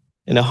go.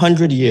 In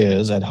 100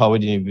 years at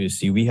Howard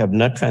University, we have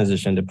not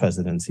transitioned the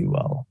presidency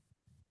well.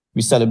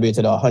 We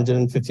celebrated our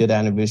 150th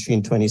anniversary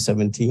in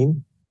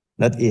 2017.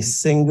 Not a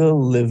single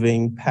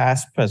living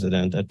past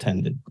president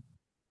attended.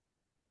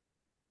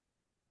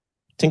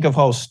 Think of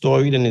how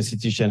storied an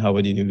institution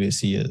Howard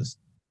University is.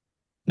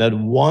 Not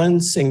one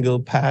single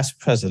past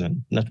president,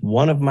 not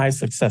one of my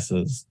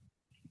successors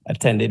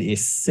attended a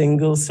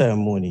single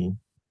ceremony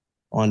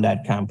on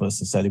that campus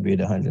to celebrate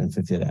the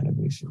 150th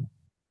anniversary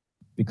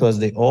because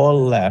they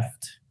all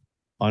left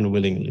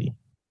unwillingly.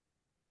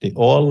 They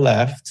all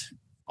left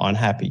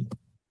unhappy.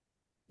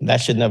 That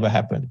should never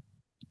happen.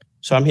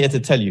 So I'm here to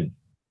tell you,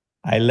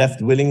 I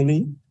left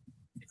willingly.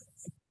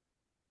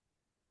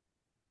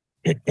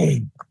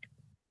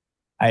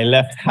 I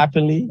left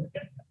happily.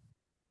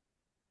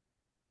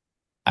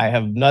 I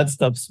have not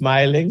stopped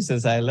smiling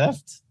since I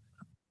left.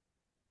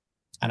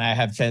 And I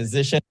have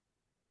transitioned.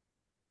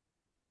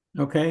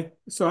 Okay,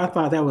 so I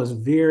thought that was a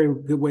very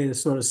good way to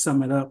sort of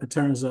sum it up in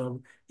terms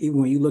of even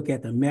when you look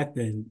at the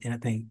method, and I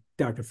think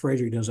Dr.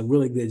 Frederick does a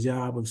really good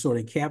job of sort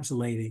of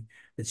encapsulating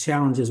the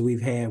challenges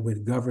we've had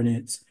with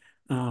governance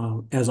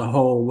as a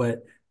whole.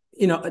 But,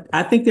 you know,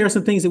 I think there are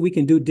some things that we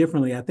can do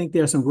differently. I think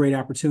there are some great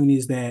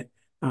opportunities that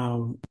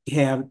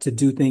have to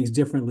do things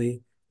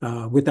differently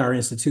with our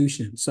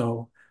institution.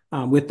 So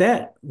with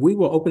that, we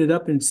will open it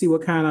up and see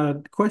what kind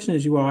of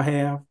questions you all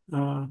have,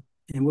 and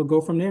we'll go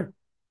from there.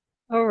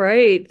 All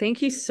right.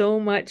 Thank you so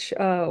much,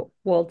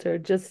 Walter.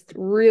 Just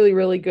really,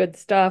 really good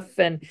stuff.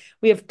 And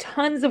we have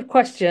tons of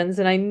questions,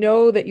 and I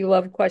know that you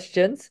love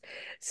questions.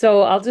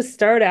 So I'll just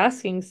start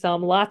asking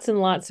some, lots and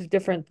lots of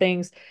different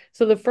things.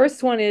 So the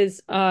first one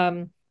is,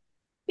 in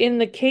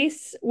the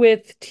case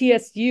with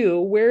TSU,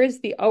 where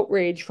is the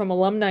outrage from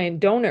alumni and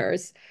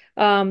donors?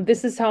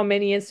 This is how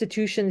many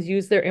institutions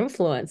use their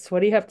influence.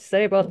 What do you have to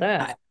say about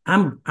that?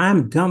 I'm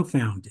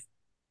dumbfounded.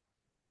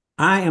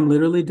 I am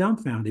literally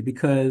dumbfounded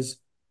because,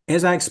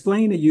 as I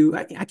explained to you,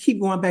 I keep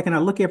going back and I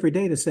look every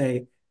day to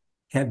say,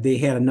 have they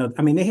had another?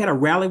 I mean, they had a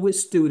rally with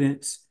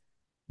students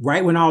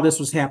right when all this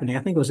was happening. I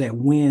think it was that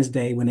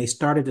Wednesday when they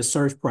started the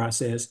search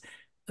process.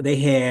 They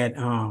had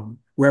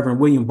Reverend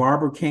William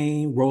Barber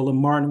came, Roland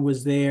Martin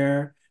was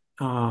there,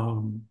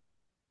 a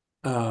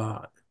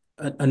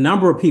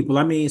number of people.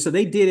 I mean, so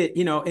they did it,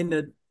 you know,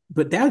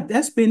 but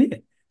that's been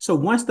it. So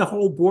once the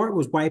whole board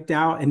was wiped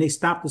out and they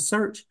stopped the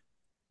search,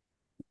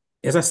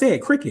 as I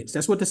said, crickets.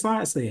 That's what the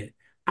slide said.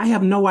 I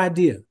have no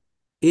idea.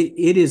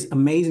 It is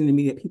amazing to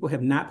me that people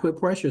have not put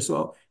pressure.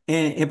 So,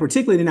 and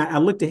particularly, I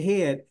looked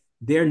ahead,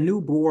 their new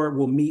board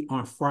will meet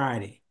on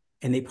Friday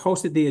and they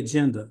posted the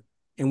agenda.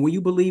 And will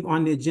you believe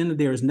on the agenda,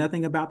 there is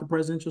nothing about the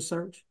presidential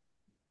search?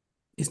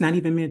 It's not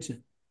even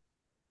mentioned.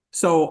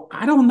 So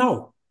I don't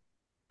know.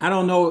 I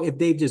don't know if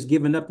they've just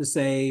given up to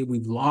say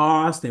we've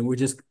lost and we're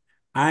just,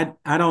 I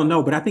don't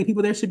know. But I think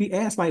people there should be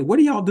asked, like, what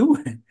are y'all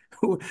doing?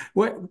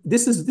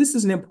 This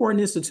is an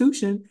important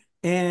institution.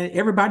 And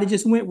everybody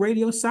just went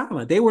radio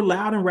silent. They were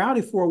loud and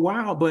rowdy for a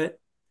while, but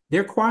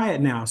they're quiet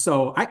now.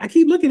 So I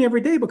keep looking every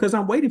day because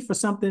I'm waiting for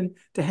something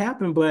to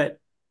happen. But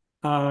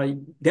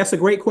that's a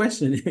great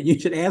question. You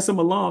should ask some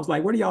alums,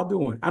 like, what are y'all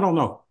doing? I don't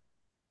know.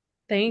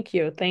 Thank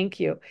you.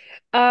 Thank you.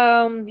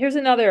 Here's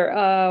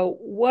another.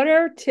 What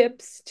are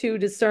tips to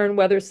discern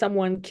whether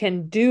someone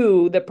can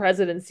do the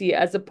presidency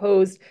as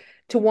opposed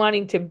to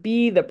wanting to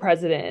be the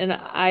president? And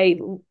I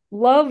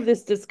love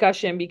this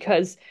discussion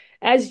because,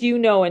 as you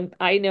know, and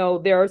I know,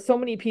 there are so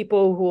many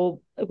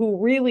people who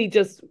really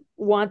just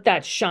want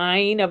that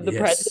shine of the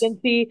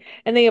presidency,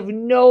 and they have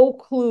no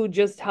clue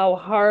just how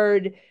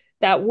hard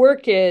that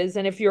work is.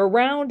 And if you're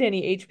around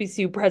any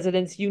HBCU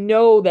presidents, you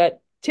know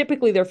that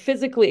typically they're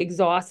physically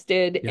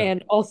exhausted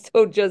and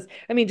also just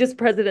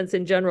presidents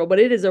in general, but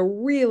it is a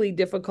really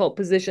difficult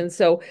position.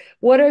 So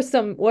what are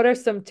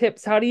some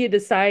tips? How do you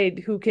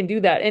decide who can do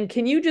that? And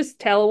can you just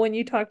tell when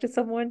you talk to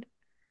someone?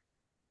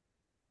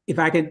 If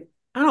I could,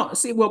 I don't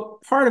see, well,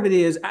 part of it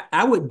is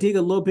I would dig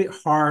a little bit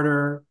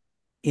harder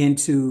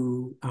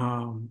into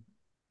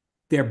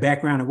their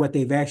background and what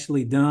they've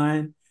actually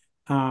done.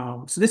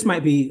 So this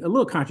might be a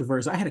little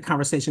controversial. I had a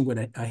conversation with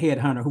a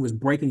headhunter who was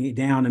breaking it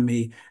down to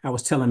me. I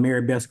was telling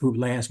Mary Beth's group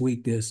last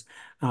week this,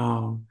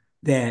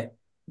 that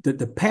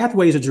the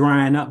pathways are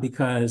drying up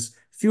because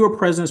fewer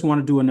presidents want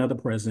to do another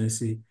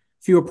presidency.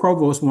 Fewer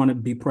provosts want to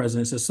be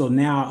presidents. And so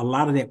now a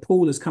lot of that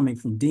pool is coming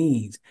from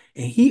deans.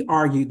 And he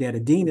argued that a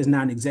dean is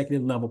not an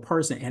executive level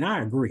person. And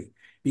I agree,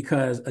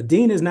 because a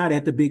dean is not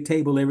at the big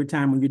table every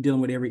time when you're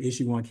dealing with every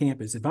issue on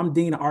campus. If I'm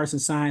dean of arts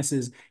and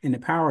sciences and the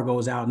power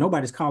goes out,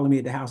 nobody's calling me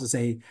at the house and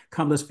say,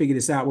 come, let's figure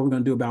this out, what we're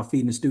going to do about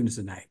feeding the students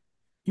tonight.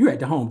 You're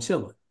at the home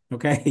chilling.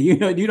 Okay. You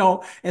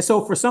don't. And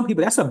so for some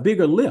people, that's a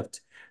bigger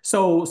lift.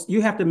 So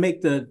you have to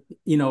make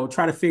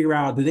try to figure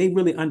out, do they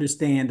really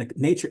understand the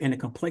nature and the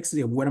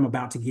complexity of what I'm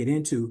about to get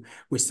into,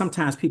 which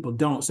sometimes people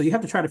don't. So you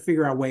have to try to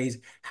figure out ways,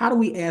 how do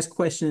we ask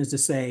questions to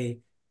say,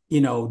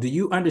 do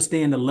you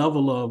understand the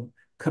level of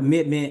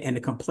commitment and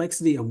the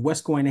complexity of what's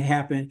going to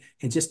happen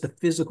and just the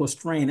physical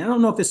strain? I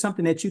don't know if it's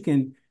something that you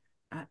can,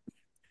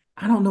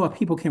 I don't know if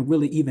people can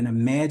really even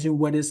imagine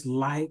what it's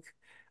like.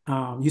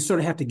 You sort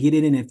of have to get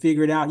in and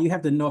figure it out. You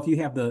have to know if you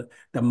have the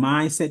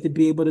mindset to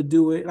be able to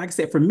do it. Like I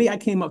said, for me, I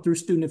came up through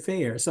student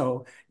affairs.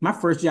 So my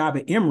first job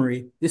at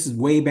Emory, this is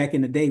way back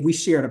in the day, we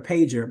shared a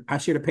pager. I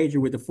shared a pager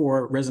with the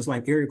 4 residence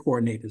life area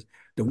coordinators.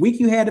 The week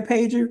you had a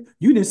pager,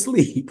 you didn't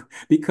sleep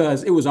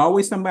because it was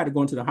always somebody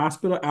going to the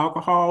hospital,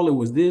 alcohol, it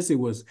was this, it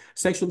was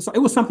sexual assault.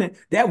 It was something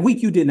that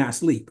week you did not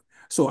sleep.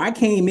 So I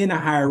came into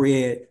higher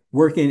ed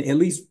working at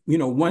least,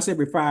 once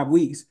every 5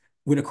 weeks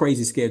with a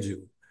crazy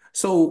schedule.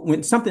 So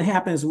when something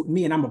happens with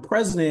me and I'm a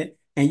president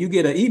and you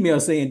get an email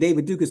saying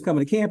David Duke is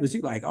coming to campus,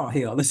 you're like, oh,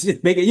 hell, let's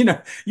just make it,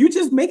 you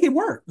just make it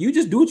work. You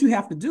just do what you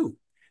have to do.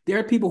 There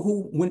are people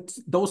who, when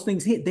those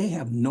things hit, they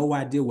have no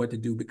idea what to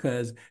do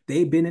because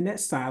they've been in that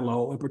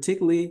silo. And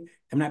particularly,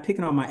 I'm not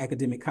picking on my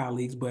academic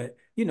colleagues, but,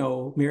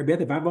 Mary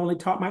Beth, if I've only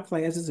taught my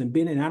classes and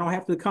been, and I don't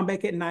have to come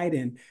back at night,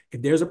 and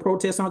if there's a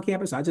protest on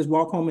campus, I just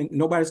walk home and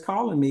nobody's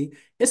calling me.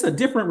 It's a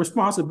different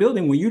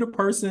responsibility when you're the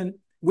person,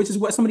 which is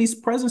what some of these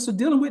presidents are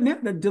dealing with now.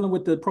 They're dealing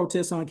with the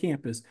protests on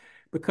campus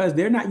because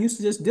they're not used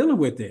to just dealing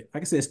with it.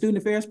 Like I said, student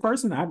affairs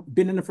person, I've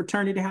been in the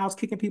fraternity house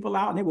kicking people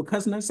out and they were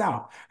cussing us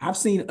out. I've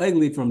seen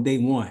ugly from day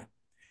one.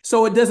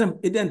 So it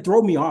doesn't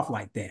throw me off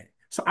like that.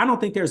 So I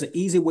don't think there's an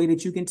easy way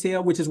that you can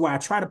tell, which is why I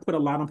try to put a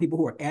lot on people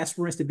who are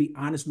aspirants to be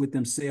honest with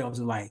themselves.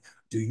 Like,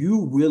 do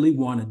you really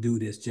want to do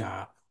this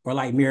job? Or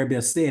like Mary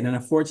Beth said, and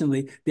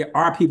unfortunately, there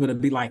are people that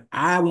be like,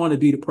 I want to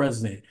be the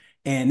president.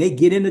 And they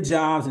get into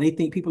jobs and they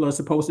think people are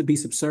supposed to be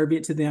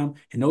subservient to them.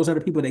 And those are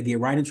the people that get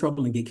right in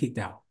trouble and get kicked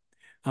out.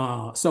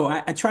 So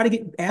I try to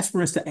get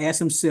aspirants to ask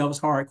themselves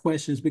hard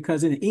questions,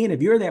 because in the end,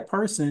 if you're that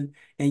person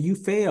and you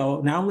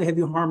fail, not only have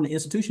you harmed the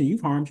institution,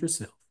 you've harmed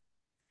yourself.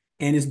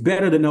 And it's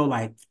better to know,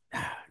 like,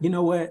 you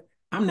know what?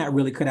 I'm not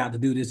really cut out to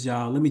do this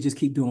job. Let me just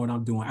keep doing what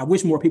I'm doing. I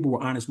wish more people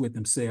were honest with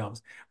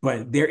themselves.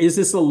 But there is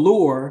this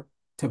allure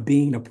to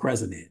being a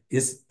president.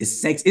 It's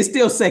sexy. It's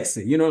still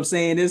sexy. You know what I'm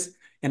saying?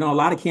 And on a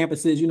lot of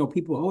campuses,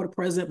 people, oh, the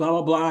president, blah,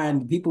 blah, blah,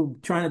 and people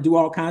trying to do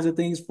all kinds of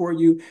things for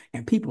you.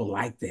 And people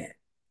like that.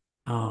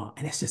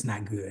 And that's just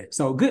not good.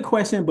 So good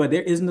question, but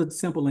there isn't a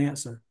simple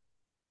answer.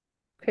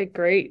 Okay,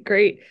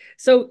 great.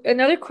 So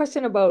another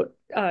question about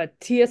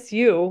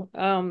TSU,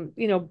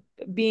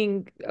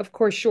 being, of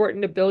course,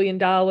 shortened $1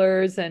 billion,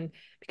 and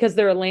because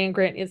they're a land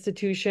grant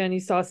institution, you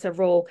saw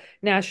several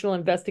national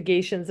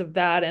investigations of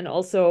that. And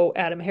also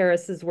Adam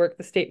Harris's work,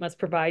 The State Must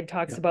Provide,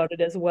 talks about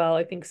it as well.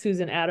 I think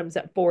Susan Adams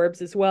at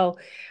Forbes as well.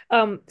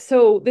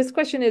 So this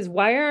question is,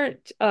 why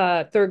aren't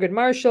Thurgood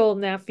Marshall,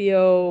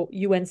 NAFIO,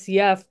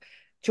 UNCF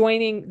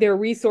joining their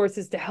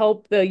resources to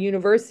help the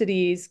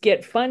universities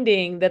get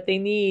funding that they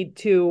need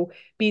to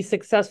be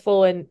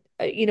successful and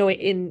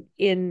in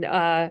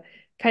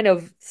kind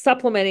of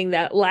supplementing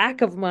that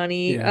lack of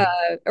money,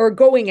 or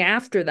going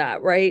after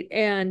that, right?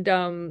 And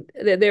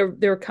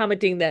they're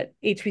commenting that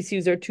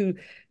HBCUs are too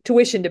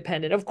tuition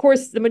dependent. Of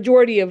course, the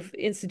majority of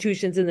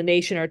institutions in the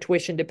nation are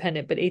tuition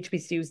dependent, but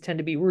HBCUs tend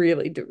to be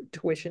really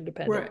tuition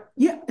dependent. Right.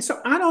 Yeah.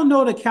 So I don't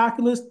know the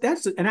calculus.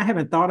 And I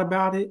haven't thought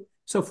about it.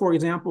 So, for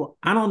example,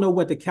 I don't know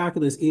what the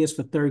calculus is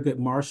for Thurgood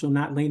Marshall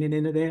not leaning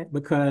into that,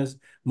 because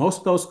most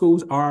of those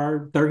schools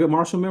are Thurgood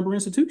Marshall member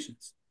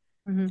institutions.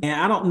 Mm-hmm. And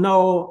I don't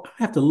know,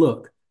 I have to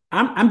look.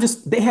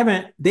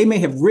 They may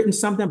have written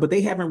something, but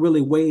they haven't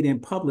really weighed in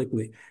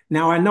publicly.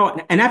 Now I know,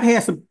 and I've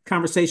had some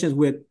conversations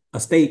with a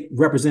state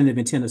representative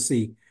in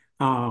Tennessee.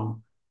 I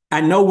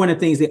know one of the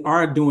things they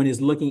are doing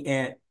is looking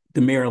at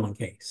the Maryland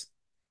case.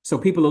 So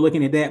people are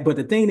looking at that. But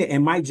the thing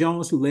and Mike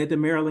Jones, who led the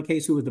Maryland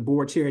case, who was the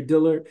board chair at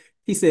Dillard,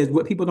 he says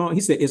he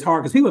said it's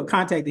hard because people have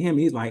contacted him.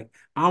 He's like,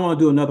 I want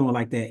to do another one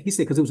like that. He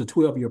said, because it was a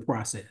 12-year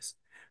process.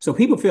 So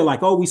people feel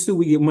like, oh,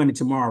 we get money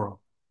tomorrow.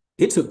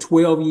 It took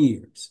 12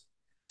 years.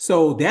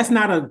 So that's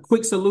not a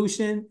quick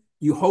solution.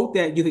 You hope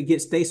that you could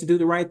get states to do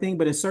the right thing.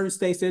 But in certain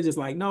states, they're just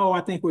like, no,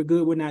 I think we're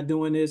good. We're not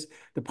doing this.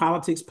 The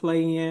politics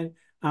play in.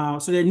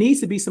 So there needs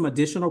to be some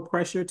additional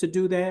pressure to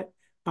do that.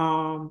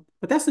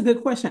 But that's a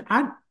good question.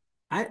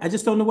 I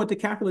just don't know what the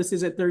calculus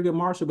is at Thurgood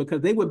Marshall,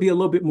 because they would be a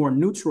little bit more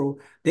neutral.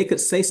 They could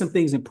say some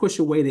things and push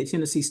away that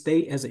Tennessee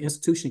State as an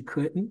institution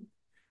couldn't,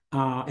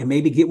 and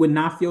maybe get with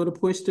NAFIO to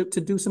push to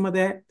do some of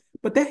that.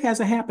 But that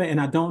hasn't happened,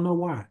 and I don't know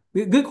why.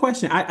 Good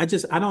question. I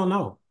don't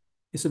know.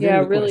 It's a very Yeah,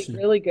 good really, question.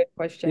 really good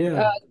question.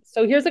 Yeah.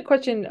 So here's a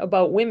question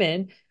about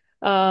women.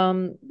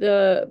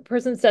 The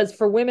person says,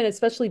 for women,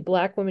 especially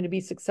Black women, to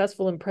be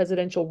successful in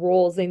presidential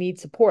roles, they need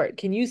support.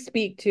 Can you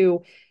speak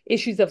to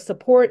issues of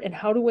support, and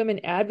how do women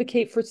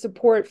advocate for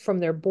support from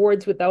their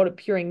boards without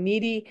appearing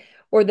needy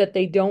or that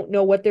they don't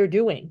know what they're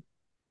doing?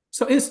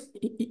 So it's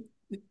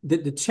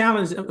the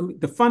challenge,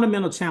 the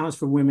fundamental challenge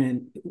for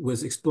women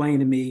was explained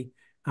to me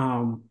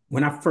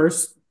when I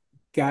first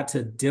got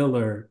to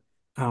Dillard.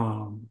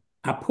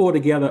 I pulled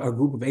together a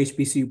group of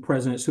HBCU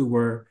presidents who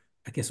were,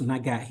 I guess when I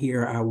got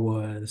here,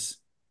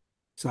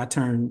 I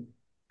turned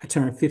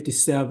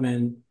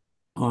 57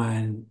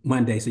 on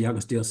Monday, so y'all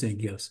can still send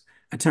gifts.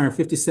 I turned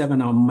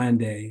 57 on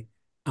Monday.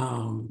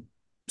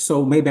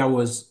 So maybe I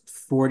was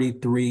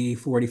 43,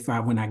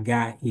 45 when I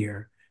got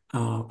here.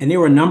 And there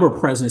were a number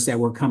of presidents that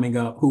were coming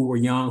up who were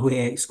young, who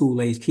had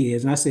school-age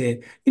kids. And I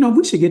said,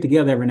 we should get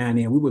together every now and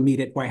then. We would meet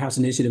at White House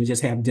Initiative and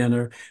just have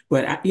dinner.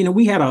 But,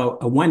 we had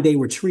a one-day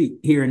retreat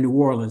here in New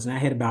Orleans, and I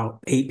had about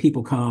 8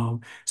 people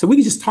come. So we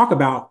could just talk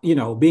about,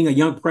 being a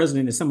young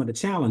president and some of the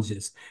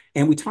challenges.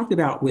 And we talked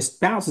about with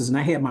spouses, and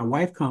I had my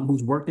wife come,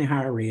 who's worked in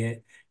higher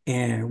ed,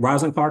 and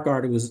Rosalind Clark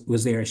Arty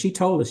was there. She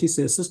told us, she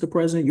said, Sister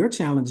President, your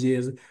challenge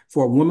is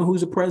for a woman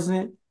who's a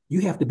president,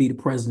 you have to be the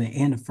president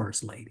and the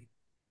first lady,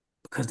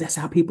 because that's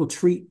how people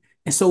treat.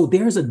 And so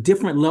there's a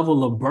different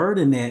level of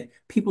burden that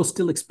people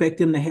still expect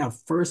them to have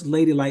first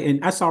lady.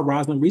 And I saw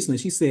Rosalind recently.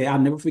 She said, I'll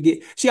never forget.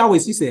 She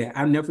said,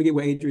 I'll never forget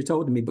what Adria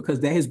told me, because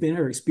that has been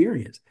her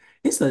experience.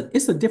 It's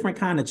a different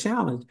kind of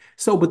challenge.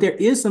 So, but there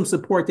is some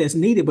support that's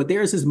needed, but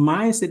there is this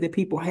mindset that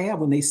people have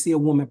when they see a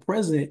woman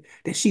president,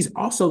 that she's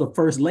also the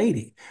first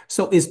lady.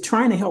 So it's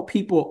trying to help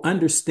people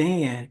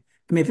understand.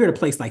 I mean, if you're at a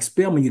place like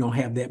Spelman, you don't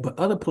have that, but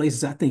other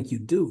places, I think you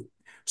do.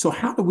 So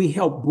how do we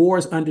help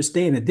boards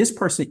understand that this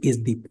person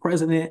is the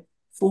president,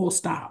 full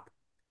stop,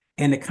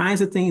 and the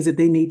kinds of things that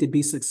they need to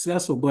be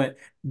successful? But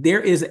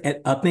there is,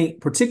 I think,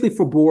 particularly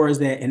for boards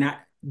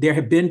there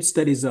have been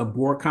studies of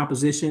board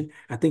composition.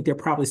 I think they're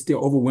probably still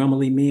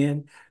overwhelmingly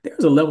men.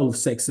 There's a level of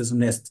sexism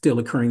that's still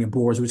occurring in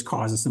boards, which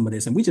causes some of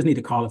this. And we just need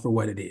to call it for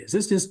what it is.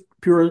 It's just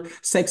pure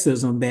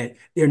sexism, that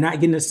they're not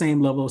getting the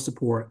same level of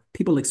support.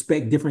 People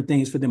expect different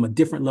things for them, a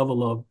different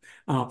level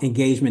of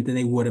engagement than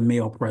they would a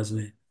male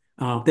president.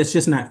 That's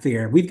just not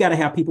fair. We've got to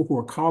have people who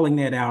are calling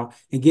that out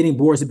and getting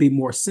boards to be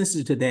more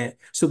sensitive to that,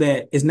 so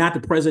that it's not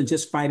the president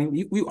just fighting.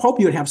 We hope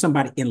you would have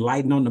somebody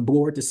enlightened on the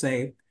board to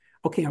say,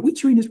 okay, are we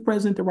treating this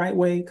president the right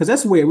way? Because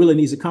that's the way it really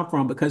needs to come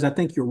from, because I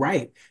think you're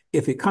right.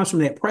 If it comes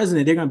from that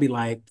president, they're going to be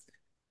like,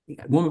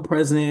 woman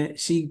president,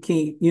 she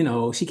can't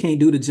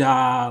do the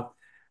job.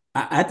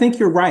 I think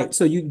you're right.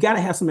 So you got to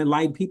have some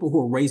enlightened people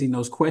who are raising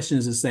those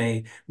questions and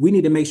say, we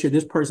need to make sure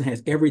this person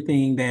has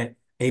everything that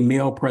a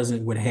male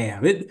president would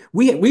have.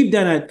 We've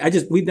done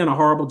a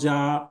horrible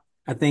job,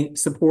 I think,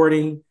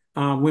 supporting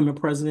women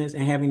presidents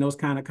and having those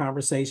kind of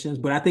conversations.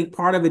 But I think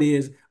part of it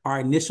is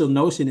our initial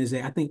notion is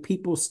that I think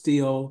people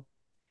still,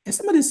 and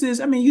some of this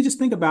is, I mean, you just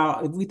think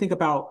about, if we think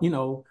about,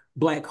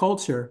 Black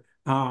culture,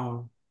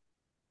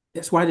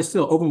 that's why there's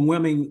still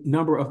overwhelming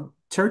number of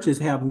churches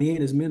have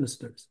men as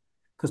ministers.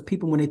 Because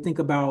people, when they think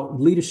about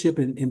leadership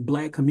in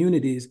Black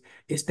communities,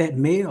 it's that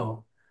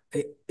male.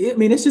 I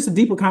mean, it's just a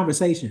deeper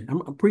conversation. I'm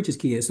a preacher's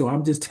kid, so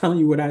I'm just telling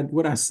you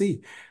what I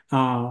see.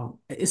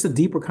 It's a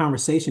deeper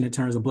conversation in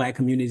terms of Black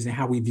communities and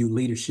how we view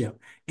leadership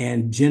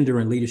and gender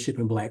and leadership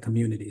in Black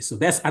communities. So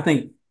I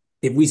think,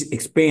 if we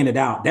expand it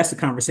out, that's the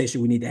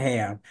conversation we need to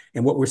have.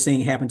 And what we're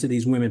seeing happen to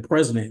these women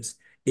presidents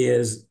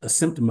is a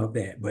symptom of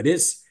that. But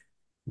it's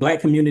Black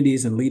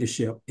communities and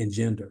leadership and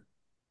gender.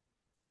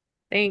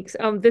 Thanks.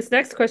 This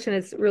next question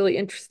is really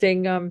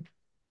interesting.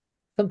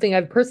 Something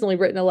I've personally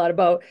written a lot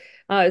about.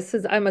 It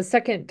says, I'm a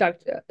second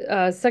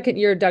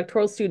year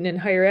doctoral student in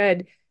higher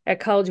ed at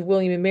College of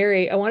William and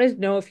Mary. I wanted to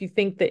know if you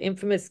think the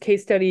infamous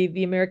case study,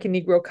 The American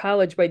Negro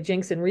College by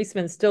Jenks and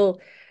Reisman, still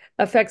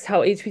affects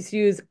how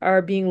HBCUs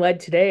are being led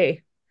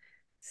today.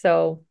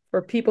 So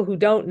for people who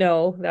don't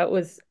know, that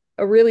was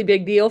a really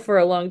big deal for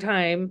a long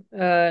time.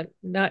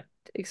 Not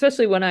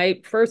especially when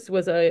I first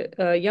was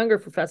a younger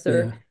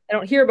professor. Yeah. I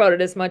don't hear about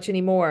it as much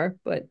anymore,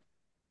 but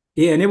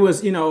yeah, and it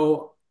was,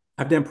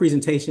 I've done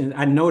presentations.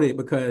 I noted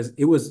because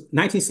it was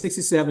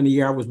 1967, the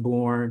year I was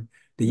born,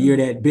 the year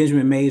that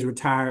Benjamin Mays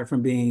retired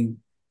from being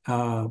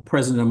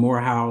president of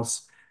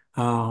Morehouse,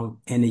 and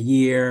the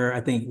year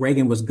I think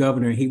Reagan was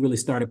governor, and he really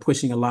started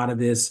pushing a lot of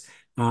this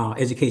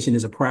education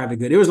as a private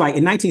good. It was like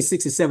in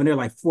 1967, there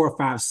were like 4 or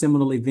 5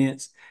 seminal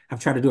events.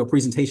 I've tried to do a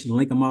presentation to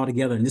link them all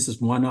together, and this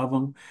is one of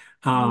them.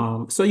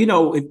 So,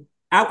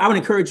 I would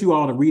encourage you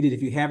all to read it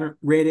if you haven't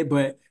read it,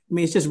 but I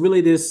mean, it's just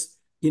really this,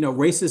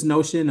 racist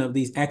notion of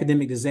these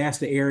academic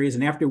disaster areas.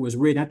 And after it was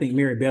written, I think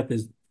Mary Beth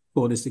is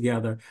pull this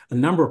together. A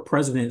number of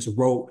presidents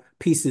wrote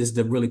pieces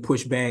to really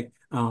push back.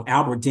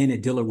 Albert Dent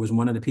at Dillard was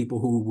one of the people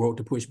who wrote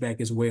to push back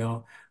as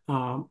well.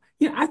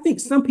 I think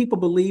some people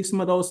believe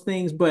some of those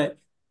things, but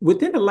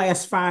within the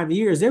last 5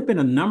 years, there have been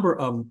a number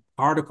of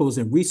articles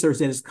and research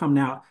that has come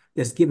out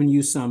that's given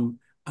you some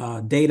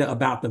data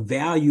about the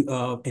value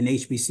of an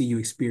HBCU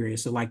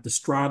experience. So like the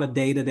Strata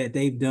data that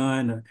they've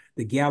done, or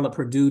the Gallup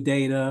Purdue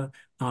data.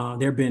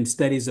 There have been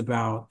studies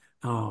about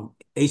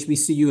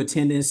HBCU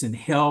attendance and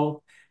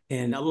health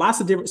and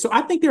lots of different. So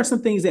I think there are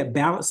some things that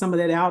balance some of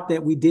that out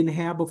that we didn't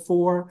have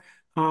before.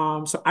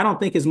 So I don't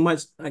think as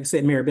much, like I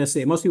said, Mary Beth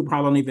said, most people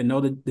probably don't even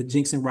know the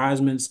Jinks and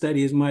Reisman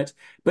study as much.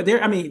 But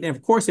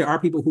of course, there are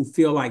people who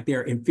feel like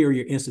they're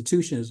inferior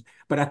institutions,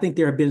 but I think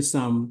there have been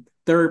some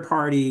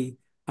third-party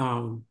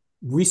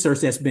research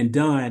that's been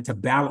done to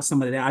balance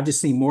some of that. I've just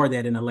seen more of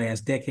that in the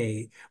last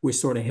decade, which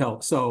sort of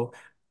helps. So,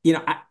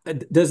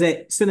 does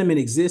that sentiment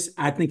exist?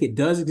 I think it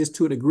does exist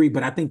to a degree,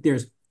 but I think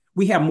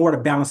we have more to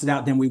balance it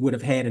out than we would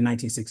have had in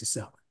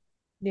 1967.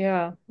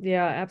 Yeah,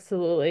 yeah,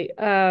 absolutely.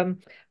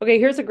 Okay,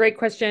 here's a great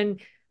question.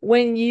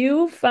 When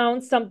you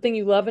found something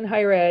you love in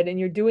higher ed and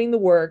you're doing the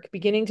work,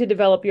 beginning to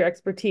develop your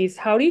expertise,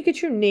 how do you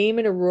get your name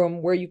in a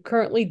room where you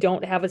currently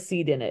don't have a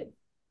seat in it?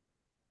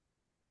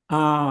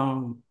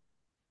 Um,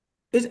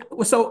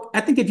 so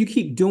I think if you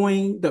keep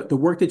doing the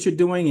work that you're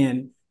doing,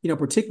 and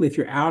particularly if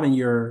you're out and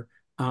you're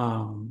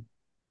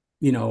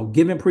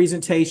giving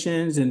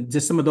presentations and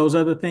just some of those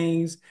other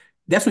things,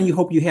 that's when you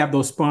hope you have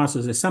those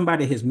sponsors. If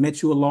somebody has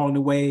met you along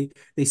the way,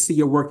 they see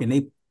your work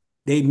and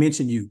they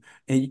mention you,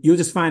 and you'll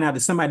just find out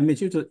that somebody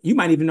mentioned you. You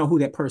might even know who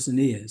that person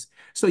is.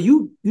 So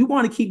you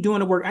want to keep doing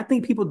the work. I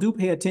think people do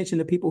pay attention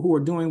to people who are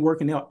doing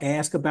work, and they'll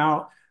ask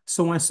about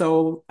so and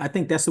so. I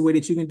think that's the way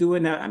that you can do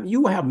it. Now,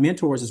 you will have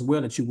mentors as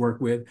well that you work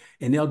with,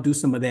 and they'll do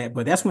some of that.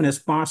 But that's when a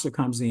sponsor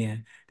comes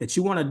in, that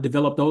you want to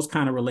develop those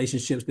kind of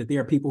relationships, that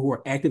there are people who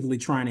are actively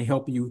trying to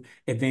help you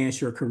advance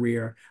your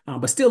career.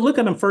 But still look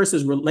at them first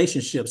as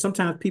relationships.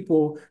 Sometimes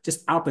people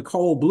just out the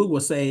cold blue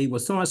will say, well,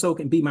 so and so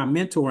can be my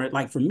mentor.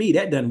 Like for me,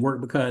 that doesn't work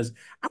because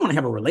I want to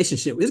have a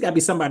relationship. It's got to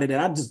be somebody that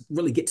I just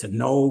really get to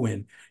know,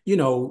 and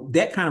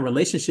that kind of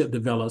relationship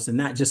develops, and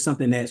not just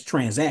something that's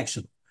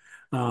transactional.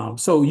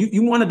 So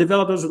you want to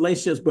develop those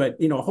relationships, but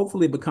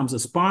hopefully it becomes a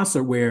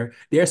sponsor where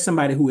there's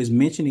somebody who is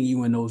mentioning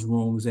you in those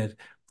rooms, that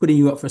putting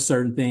you up for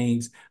certain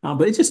things.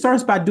 But it just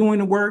starts by doing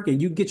the work,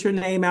 and you get your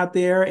name out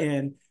there.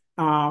 And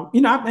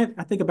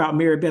I think about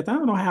Mary Beth. I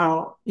don't know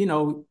how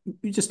you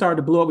just started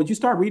to blow up, but you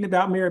start reading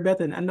about Mary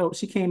Beth, and I know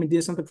she came and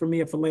did something for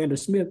me at Philander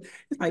Smith.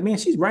 It's like, man,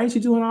 she's writing,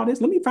 she's doing all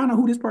this. Let me find out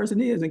who this person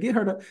is and get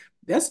her to.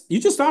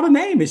 You just saw the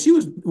name, and she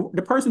was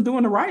the person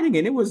doing the writing,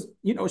 and it was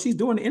she's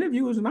doing the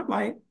interviews, and I'm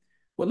like,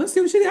 well, let's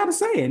see what she got to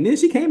say. And then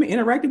she came and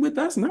interacted with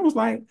us, and I was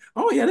like,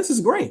 oh yeah, this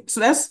is great.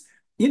 So that's,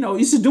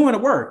 she's doing the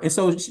work. And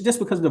so just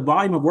because of the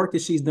volume of work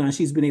that she's done,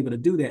 she's been able to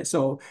do that.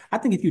 So I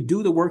think if you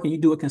do the work and you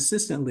do it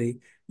consistently,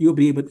 you'll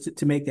be able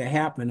to make that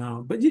happen.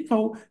 But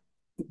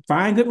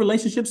find good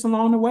relationships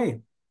along the way.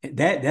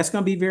 That's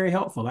going to be very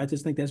helpful. I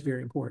just think that's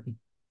very important.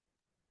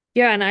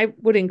 Yeah, and I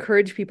would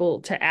encourage people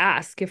to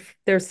ask if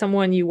there's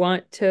someone you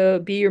want to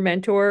be your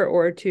mentor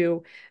or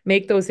to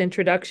make those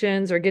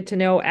introductions or get to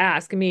know,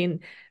 ask. I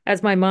mean,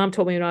 as my mom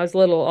told me when I was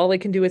little, all they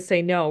can do is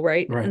say no,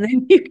 right? Right. And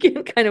then you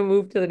can kind of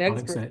move to the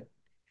next group.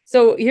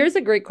 So here's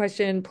a great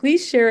question.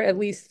 Please share at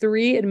least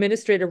 3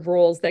 administrative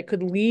roles that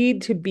could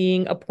lead to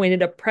being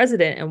appointed a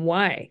president, and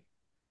why?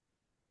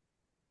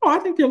 Oh, I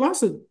think there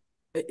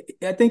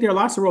are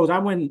lots of roles. I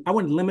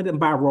wouldn't limit them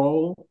by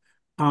role.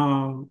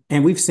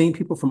 And we've seen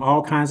people from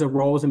all kinds of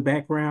roles and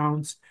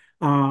backgrounds,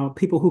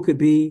 people who could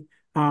be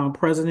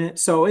president.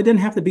 So it didn't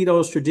have to be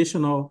those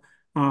traditional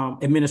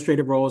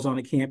administrative roles on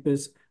the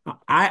campus.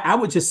 I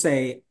would just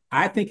say,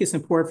 I think it's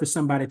important for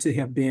somebody to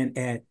have been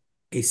at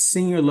a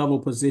senior level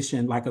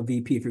position like a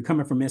VP if you're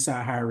coming from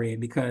inside higher ed,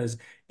 because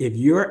if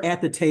you're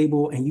at the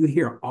table and you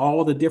hear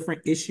all the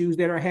different issues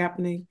that are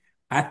happening,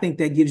 I think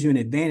that gives you an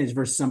advantage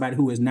versus somebody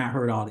who has not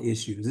heard all the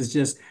issues.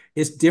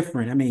 It's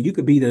different. I mean, you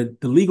could be the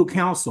legal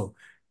counsel.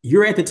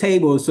 You're at the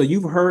table, so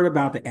you've heard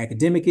about the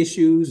academic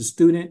issues, the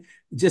student,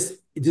 just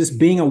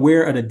being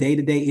aware of the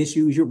day-to-day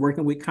issues. You're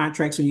working with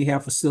contracts when you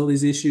have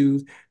facilities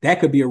issues. That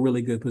could be a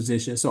really good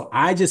position. So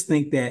I just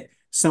think that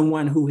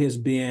someone who has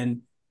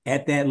been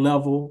at that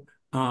level,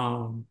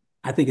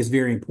 I think is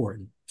very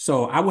important.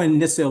 So I wouldn't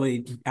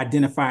necessarily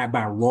identify it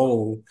by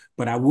role,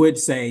 but I would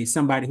say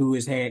somebody who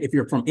has had, if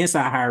you're from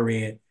inside higher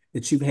ed,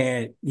 that you've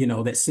had,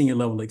 that senior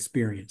level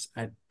experience.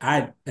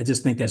 I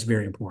just think that's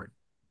very important.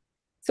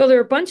 So there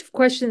are a bunch of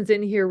questions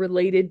in here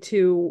related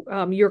to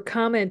your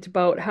comment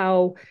about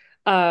how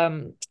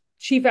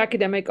chief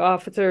academic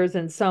officers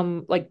and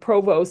some like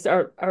provosts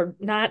are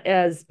not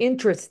as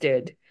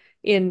interested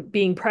in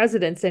being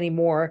presidents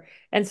anymore.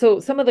 And so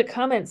some of the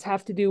comments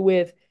have to do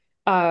with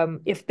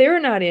if they're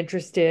not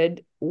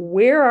interested,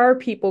 where are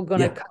people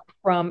going to come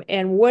from?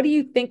 And what do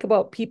you think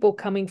about people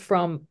coming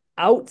from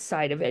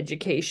outside of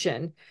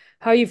education?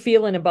 How are you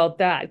feeling about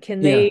that?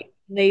 Can they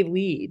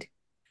lead?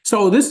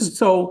 So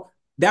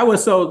that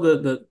was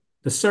the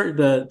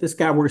this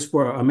guy works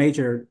for a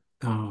major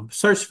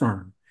search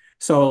firm.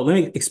 So let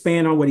me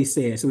expand on what he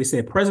said. So he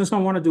said presidents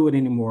don't want to do it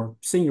anymore,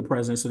 senior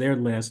presidents, so they're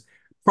less.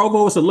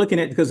 Provosts are looking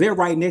at because they're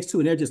right next to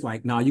it, and they're just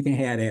like, no, you can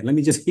have that. Let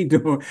me just keep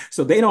doing.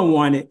 So they don't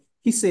want it.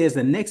 He says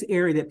the next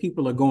area that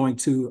people are going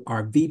to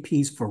are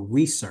VPs for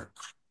research,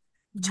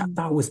 which I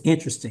thought was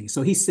interesting.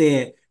 So he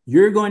said,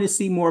 you're going to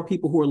see more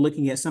people who are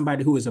looking at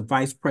somebody who is a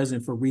vice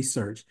president for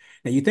research.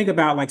 Now, you think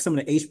about like some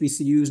of the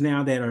HBCUs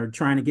now that are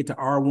trying to get to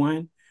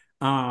R1.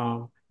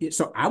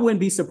 So I wouldn't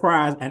be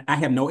surprised, and I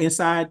have no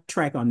inside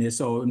track on this,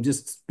 so I'm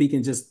just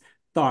speaking just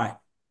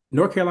thought.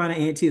 North Carolina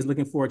A&T is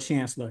looking for a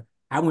chancellor.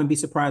 I wouldn't be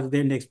surprised if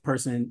their next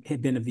person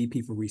had been a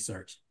VP for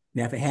research.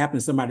 Now, if it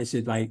happens, somebody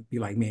should like be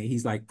like, man,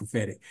 he's like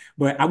prophetic.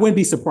 But I wouldn't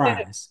be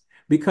surprised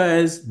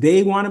because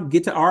they want to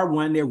get to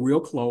R1. They're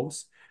real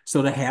close.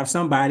 So to have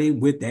somebody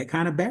with that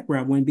kind of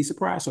background wouldn't be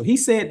surprised. So he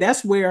said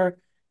that's where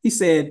he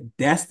said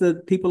that's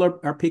the people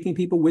are picking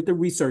people with the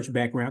research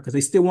background because they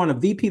still want a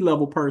VP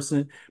level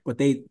person, but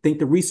they think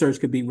the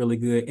research could be really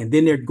good. And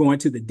then they're going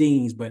to the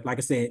deans. But like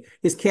I said,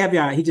 his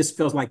caveat, he just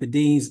feels like the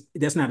deans,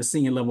 that's not a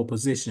senior level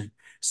position.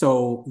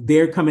 So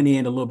they're coming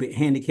in a little bit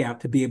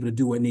handicapped to be able to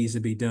do what needs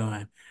to be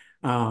done.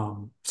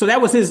 So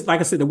that was his, like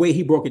I said, the way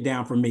he broke it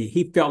down for me.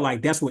 He felt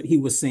like that's what he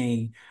was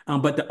saying.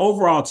 But the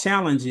overall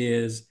challenge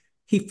is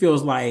he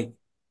feels like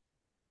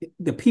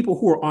the people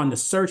who are on the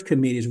search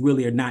committees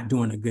really are not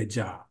doing a good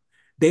job.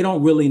 They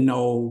don't really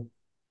know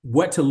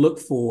what to look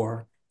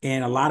for.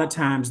 And a lot of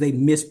times they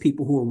miss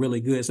people who are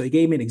really good. So he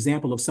gave me an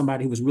example of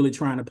somebody who was really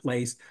trying to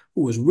place,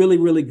 who was really,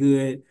 really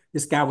good.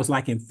 This guy was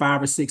like in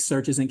 5 or 6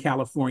 searches in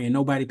California.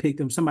 Nobody picked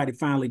him. Somebody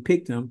finally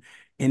picked him.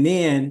 And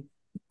then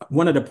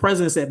one of the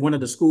presidents at one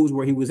of the schools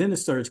where he was in the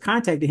search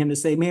contacted him to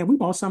say, man, we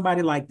want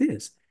somebody like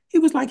this. He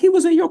was like, he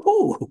was in your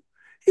pool.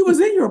 He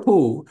was in your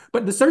pool.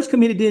 But the search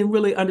committee didn't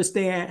really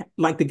understand,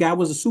 like the guy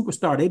was a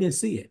superstar. They didn't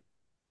see it.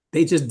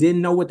 They just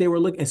didn't know what they were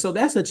looking. And so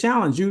that's a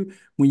challenge.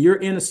 When you're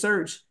in a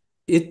search,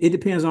 it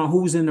depends on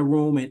who's in the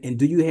room and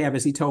do you have,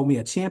 as he told me,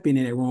 a champion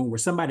in that room where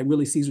somebody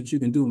really sees what you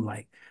can do and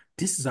like,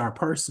 this is our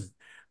person.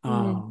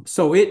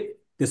 So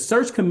the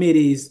search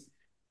committees,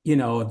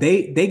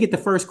 they get the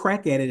first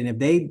crack at it. And if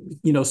they,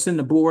 send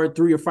the board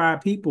 3 or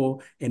 5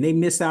 people and they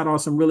miss out on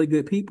some really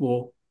good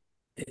people,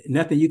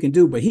 nothing you can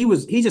do. But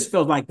he just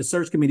felt like the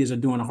search committees are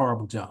doing a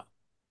horrible job,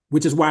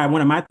 which is why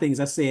one of my things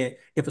I said,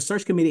 if a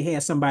search committee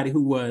had somebody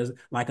who was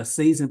like a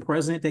seasoned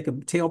president, they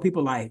could tell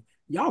people like,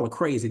 y'all are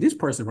crazy. This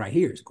person right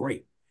here is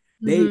great.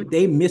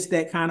 They miss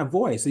that kind of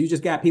voice. So you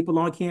just got people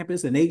on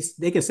campus and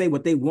they can say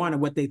what they want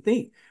and what they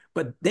think,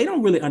 but they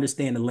don't really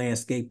understand the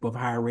landscape of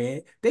higher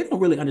ed. They don't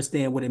really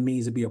understand what it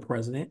means to be a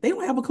president. They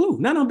don't have a clue.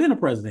 None of them been a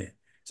president.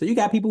 So you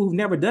got people who've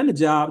never done the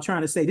job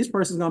trying to say this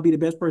person's going to be the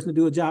best person to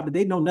do a job that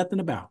they know nothing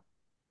about.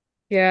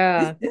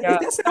 Yeah.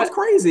 That sounds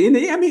crazy. And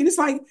I mean, it's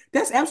like,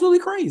 that's absolutely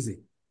crazy.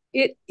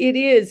 It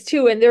is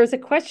too. And there's a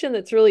question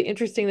that's really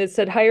interesting that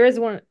said higher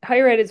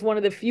ed is one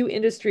of the few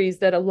industries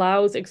that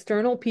allows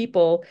external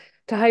people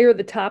to hire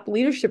the top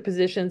leadership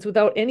positions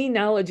without any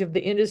knowledge of the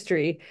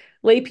industry.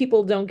 Lay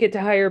people don't get to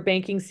hire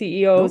banking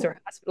CEOs or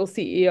hospital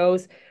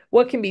CEOs.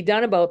 What can be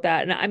done about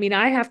that? And I mean,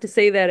 I have to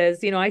say that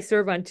as, I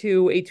serve on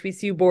 2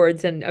 HBCU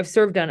boards and I've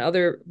served on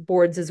other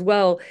boards as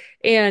well.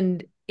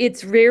 And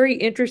it's very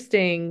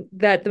interesting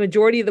that the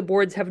majority of the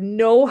boards have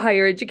no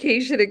higher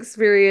education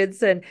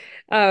experience, and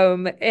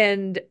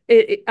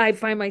I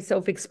find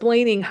myself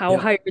explaining how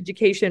higher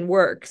education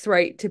works,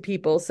 right, to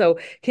people. So,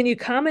 can you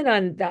comment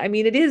on that? I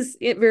mean, it is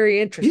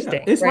very interesting.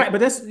 Yeah, it's right,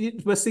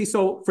 but see,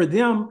 so for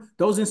them,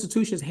 those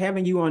institutions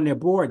having you on their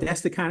board,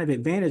 that's the kind of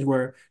advantage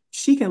where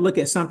she can look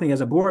at something as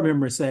a board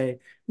member and say,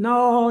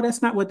 no,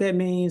 that's not what that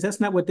means. That's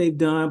not what they've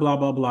done, blah,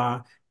 blah,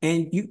 blah.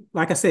 And you,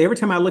 like I said, every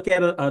time I look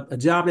at a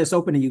job that's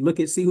open and you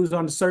look at, see who's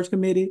on the search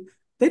committee,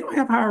 they don't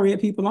have higher ed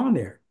people on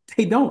there.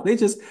 They don't.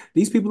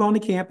 These people on the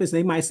campus,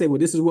 they might say, well,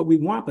 this is what we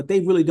want, but they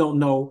really don't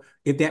know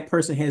if that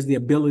person has the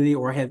ability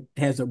or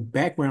has a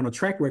background or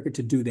track record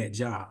to do that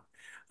job.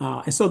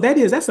 And so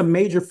that's a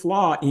major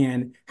flaw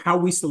in how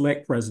we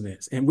select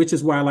presidents. And which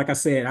is why, like I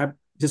said, I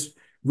just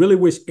really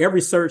wish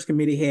every search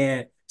committee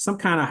had some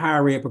kind of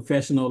higher ed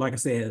professional, like I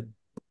said,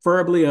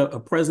 preferably a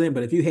president,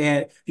 but if you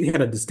had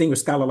a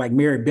distinguished scholar like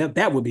Mary Beth,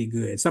 that would be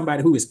good.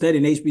 Somebody who is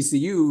studying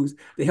HBCUs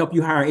to help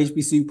you hire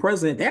HBCU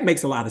president, that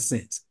makes a lot of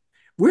sense.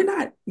 We're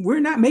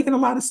not making a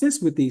lot of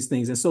sense with these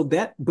things. And so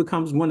that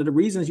becomes one of the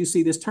reasons you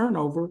see this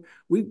turnover.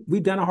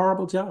 We've done a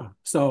horrible job.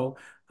 So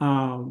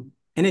and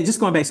then just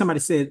going back, somebody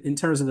said in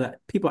terms of the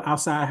people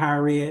outside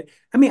higher ed,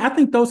 I mean, I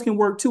think those can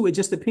work too. It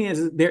just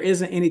depends. There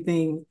isn't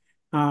anything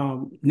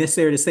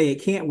necessary to say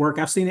it can't work.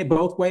 I've seen it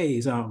both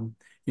ways.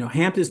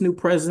 Hampton's new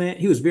president,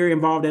 he was very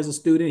involved as a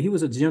student. He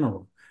was a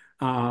general,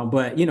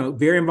 but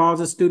very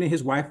involved as a student.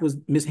 His wife was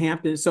Miss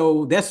Hampton.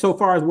 So that so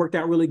far has worked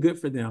out really good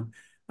for them.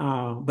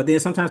 But then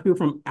sometimes people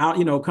from out,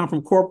 come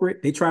from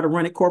corporate, they try to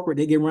run it corporate,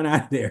 they get run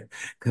out of there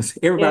because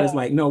everybody's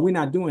like, no, we're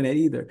not doing that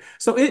either.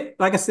 So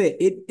like I said,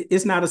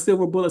 it's not a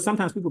silver bullet.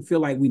 Sometimes people feel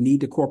like we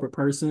need the corporate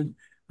person,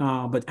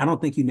 but I don't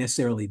think you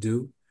necessarily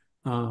do.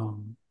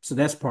 So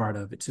that's part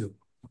of it too.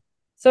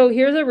 So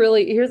here's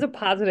a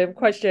positive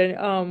question.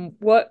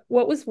 What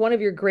was one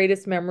of your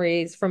greatest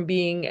memories from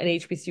being an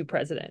HBCU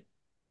president?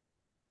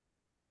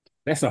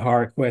 That's a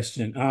hard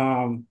question.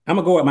 I'm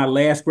gonna go with my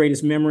last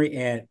greatest memory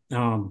at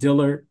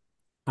Dillard.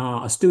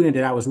 A student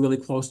that I was really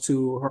close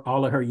to her,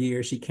 all of her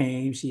years. She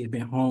came. She had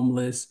been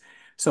homeless.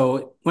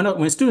 So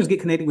when students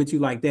get connected with you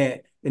like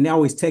that, and they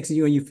always text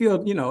you, and you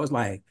feel, it's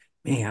like,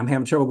 man, I'm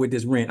having trouble with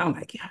this rent. I'm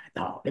like, yeah,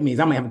 no, that means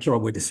I'm having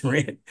trouble with this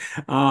rent.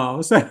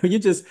 So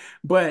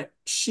but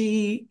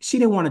she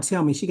didn't want to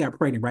tell me she got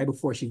pregnant right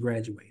before she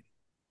graduated,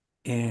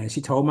 and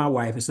she told my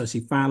wife, and so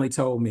she finally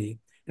told me,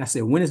 and I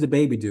said, when is the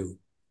baby due?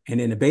 And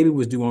then the baby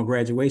was due on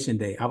graduation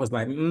day. I was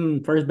like,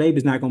 first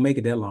baby's not gonna make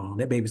it that long.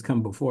 That baby's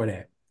coming before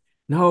that.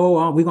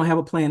 No, we're gonna have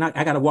a plan.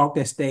 I got to walk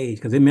that stage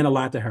because it meant a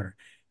lot to her.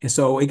 And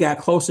so it got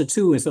closer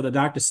to, and so the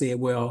doctor said,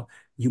 well,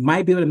 you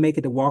might be able to make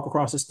it to walk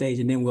across the stage,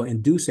 and then we'll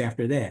induce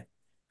after that.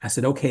 I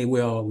said, okay,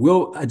 well,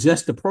 we'll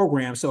adjust the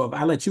program. So if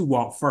I let you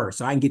walk first,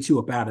 so I can get you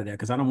up out of there,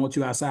 because I don't want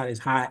you outside. It's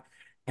hot.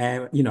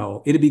 And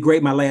it'd be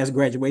great my last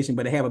graduation,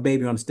 but to have a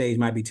baby on the stage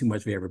might be too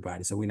much for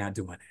everybody. So we're not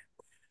doing that.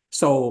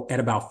 So at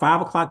about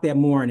 5 o'clock that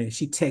morning,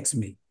 she texted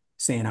me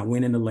saying I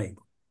went into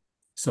labor.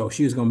 So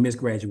she was going to miss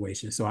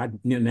graduation. So I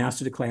announced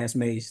to the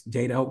classmates,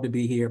 Jada hoped to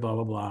be here, blah,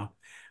 blah,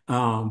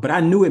 blah. But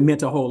I knew it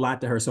meant a whole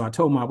lot to her. So I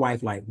told my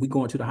wife, like, we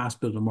going to the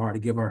hospital tomorrow to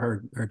give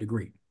her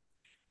degree.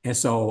 And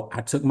so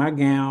I took my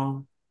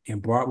gown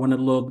and brought one of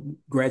the little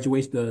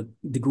the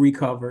degree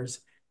covers.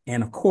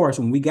 And of course,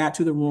 when we got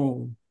to the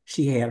room,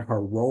 she had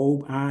her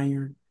robe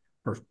iron,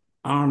 her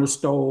honor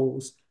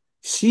stoles.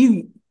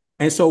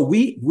 And so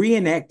we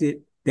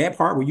reenacted that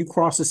part where you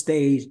cross the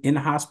stage in the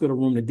hospital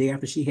room the day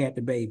after she had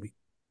the baby.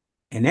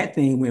 And that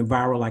thing went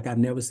viral like I've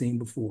never seen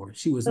before.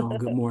 She was on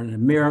Good Morning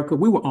America.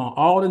 We were on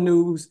all the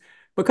news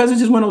because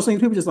it's just one of those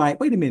things. People just like,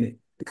 wait a minute,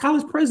 the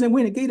college president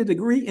went and gave a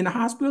degree in the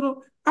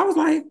hospital. I was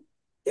like,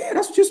 yeah,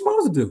 that's what you're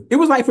supposed to do. It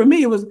was like, for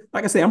me, it was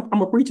like I said,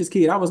 I'm a preacher's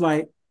kid. I was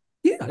like,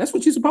 yeah, that's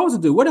what you're supposed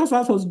to do. What else was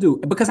I supposed to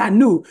do? Because I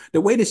knew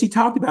the way that she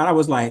talked about it, I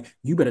was like,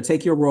 you better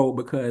take your role,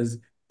 because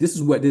this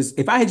is what this,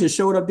 if I had just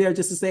showed up there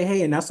just to say,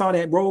 hey, and I saw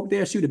that robe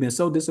there, she would have been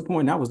so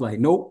disappointed. I was like,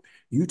 nope,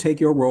 you take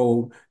your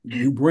robe,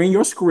 you bring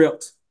your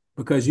script,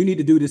 because you need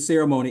to do this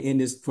ceremony in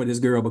this for this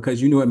girl,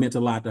 because you knew it meant a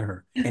lot to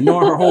her. And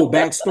knowing her whole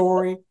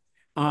backstory,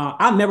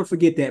 I'll never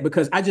forget that,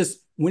 because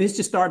when it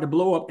just started to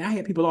blow up, I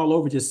had people all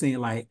over just saying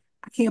like,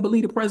 I can't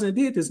believe the president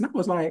did this. And I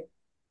was like,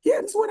 yeah,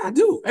 that's what I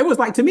do. It was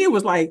like, to me, it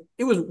was like,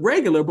 it was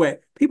regular,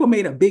 but people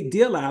made a big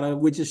deal out of it,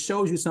 which just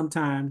shows you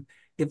sometimes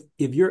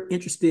if you're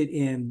interested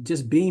in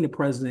just being the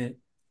president,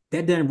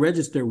 that doesn't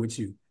register with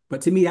you.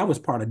 But to me, that was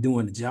part of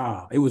doing the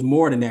job. It was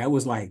more than that. It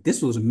was like,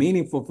 this was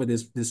meaningful for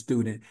this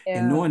student. And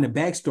Yeah. knowing the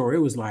backstory, it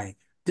was like,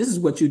 this is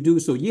what you do.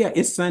 So yeah,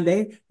 it's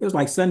Sunday. It was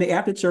like Sunday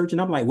after church.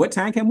 And I'm like, what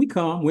time can we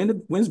come?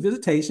 When's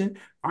visitation?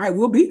 All right,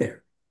 we'll be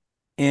there.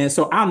 And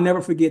so I'll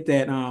never forget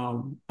that.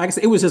 Like I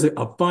said, it was just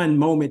a fun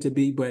moment to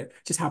be, but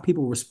just how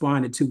people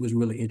responded to was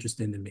really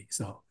interesting to me.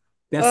 So Oh,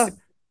 that's,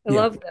 I yeah.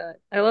 love that.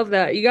 I love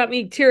that. You got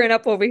me tearing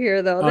up over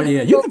here, though. Oh This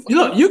is yeah,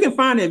 so fun. you can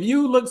find it. If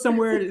you look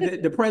somewhere,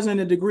 the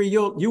president of the degree,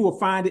 you will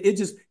find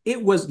it.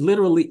 It was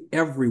literally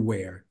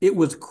everywhere. It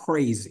was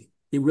crazy.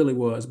 It really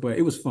was, but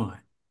it was fun.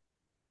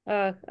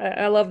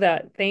 I love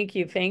that. Thank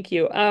you. Thank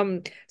you.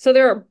 So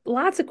there are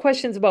lots of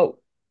questions about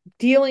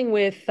dealing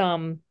with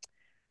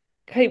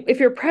okay, if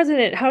you're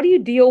president, how do you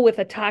deal with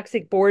a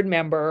toxic board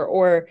member?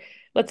 Or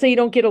let's say you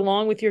don't get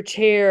along with your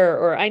chair,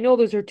 or I know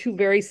those are two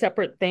very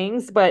separate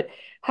things, but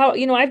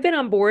I've been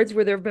on boards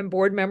where there have been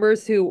board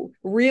members who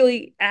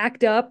really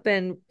act up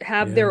and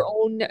have Yeah. their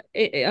own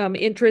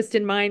interest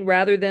in mind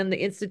rather than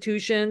the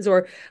institutions,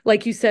 or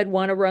like you said,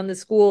 want to run the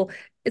school.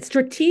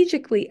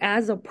 Strategically,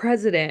 as a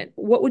president,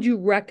 what would you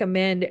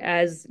recommend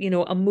as,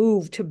 a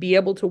move to be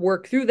able to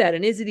work through that?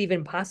 And is it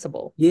even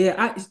possible?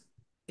 Yeah,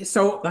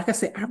 so like I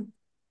said,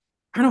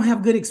 I don't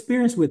have good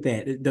experience with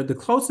that. The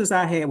closest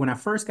I had when I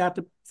first got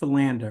to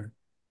Philander,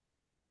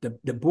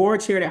 the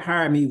board chair that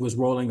hired me was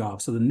rolling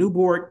off. So the new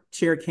board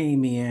chair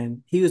came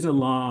in. He was an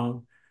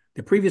alum.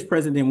 The previous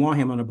president didn't want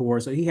him on the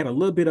board, so he had a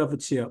little bit of a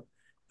chip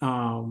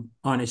on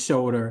his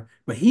shoulder,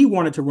 but he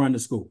wanted to run the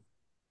school.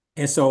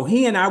 And so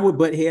he and I would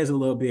butt heads a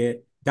little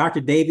bit.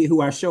 Dr. Davy, who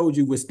I showed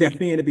you, would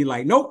step in and be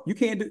like, nope, you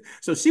can't do.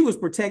 So she was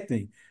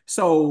protecting.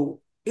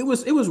 So it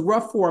was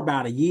rough for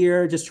about a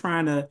year, just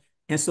trying to.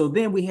 And so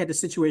then we had the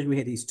situation, we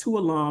had these two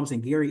alums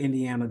in Gary,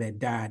 Indiana that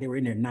died. They were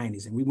in their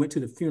 90s. And we went to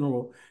the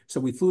funeral.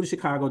 So we flew to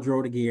Chicago,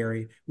 drove to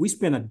Gary. We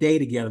spent a day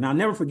together. And I'll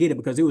never forget it,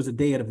 because it was the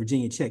day of the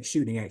Virginia Tech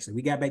shooting, actually.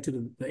 We got back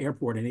to the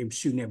airport and they were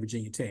shooting at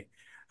Virginia Tech.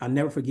 I'll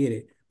never forget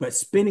it. But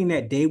spending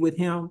that day with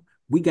him,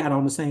 we got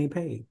on the same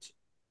page.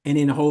 And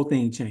then the whole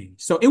thing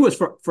changed. So it was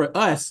for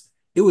us,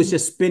 it was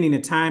just spending the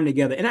time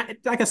together. And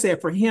like I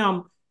said, for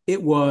him,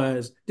 it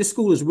was, this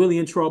school is really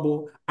in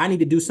trouble. I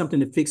need to do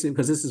something to fix it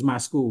because this is my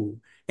school.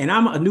 And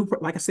I'm a new,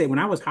 like I said, when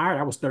I was hired,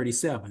 I was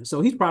 37.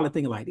 So he's probably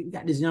thinking like, you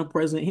got this young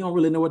president, he don't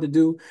really know what to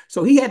do.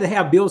 So he had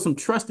to build some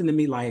trust into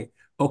me, like,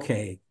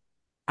 okay,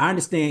 I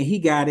understand he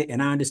got it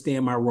and I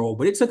understand my role.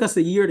 But it took us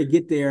a year to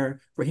get there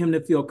for him to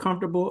feel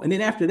comfortable. And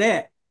then after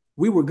that,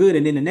 we were good.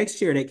 And then the next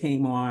chair that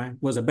came on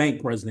was a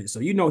bank president. So,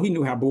 he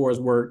knew how boards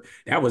work.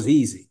 That was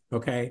easy.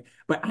 Okay.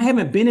 But I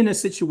haven't been in a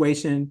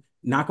situation,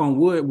 knock on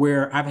wood,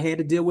 where I've had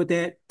to deal with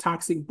that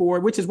toxic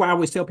board, which is why I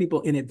always tell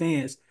people in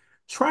advance,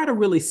 try to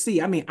really see.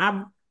 I mean,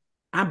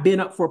 I've been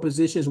up for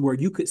positions where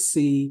you could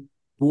see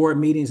board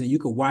meetings and you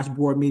could watch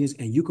board meetings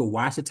and you could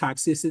watch the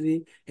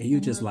toxicity and you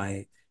just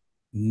like,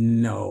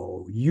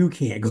 no, you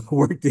can't go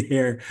work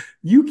there.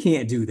 You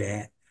can't do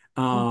that.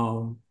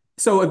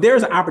 So if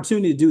there's an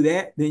opportunity to do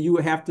that, then you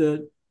would have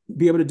to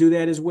be able to do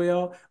that as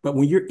well. But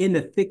when you're in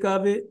the thick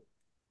of it,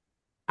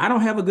 I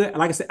don't have a good,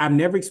 like I said, I've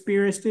never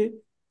experienced it,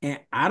 and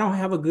I don't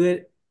have a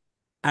good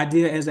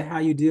idea as to how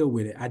you deal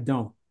with it. I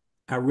don't.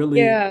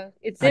 Yeah,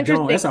 it's I don't.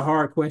 interesting. That's a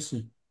hard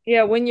question.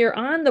 Yeah, when you're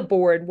on the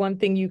board, one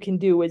thing you can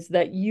do is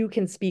that you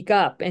can speak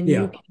up and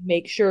you Yeah. can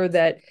make sure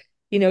that,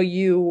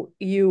 you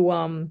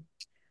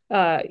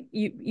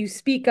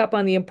speak up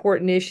on the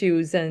important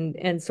issues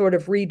and sort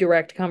of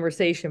redirect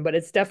conversation, but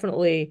it's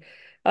definitely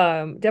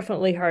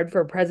hard for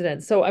a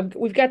president. So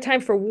we've got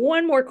time for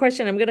one more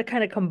question. I'm going to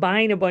kind of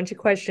combine a bunch of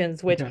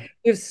questions, which Okay.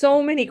 we have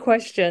so many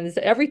questions.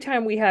 Every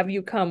time we have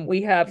you come,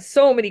 we have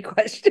so many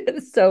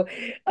questions. So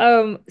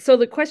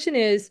the question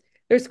is,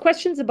 there's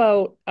questions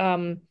about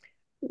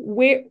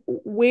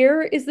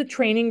where is the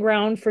training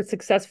ground for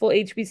successful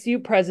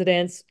HBCU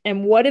presidents,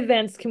 and what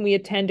events can we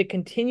attend to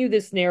continue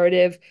this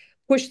narrative,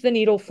 push the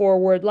needle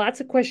forward? Lots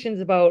of questions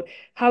about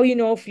how you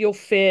know if you'll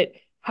fit,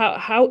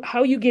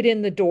 how you get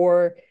in the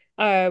door.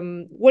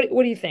 What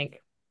do you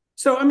think?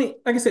 So, I mean,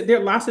 like I said, there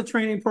are lots of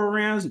training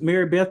programs.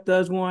 Mary Beth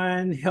does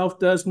one, Health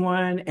does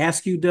one,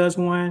 Ask You does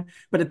one.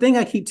 But the thing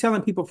I keep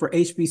telling people for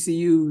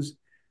HBCUs,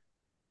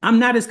 I'm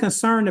not as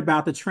concerned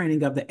about the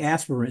training of the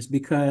aspirants,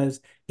 because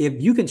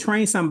if you can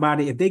train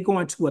somebody, if they go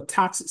into a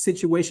toxic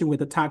situation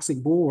with a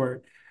toxic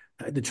board,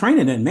 the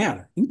training doesn't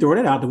matter. You can throw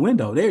that out the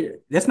window.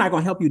 That's not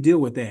going to help you deal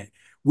with that.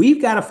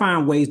 We've got to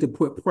find ways to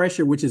put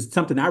pressure, which is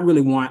something I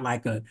really want. I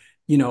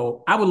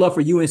would love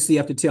for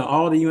UNCF to tell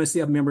all the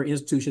UNCF member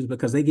institutions,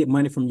 because they get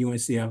money from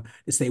UNCF,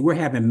 to say we're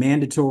having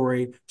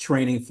mandatory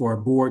training for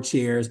board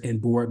chairs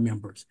and board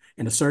members,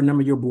 and a certain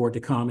number of your board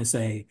to come and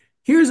say,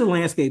 here's the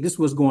landscape. This is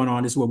what's going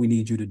on. This is what we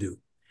need you to do.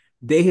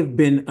 They have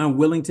been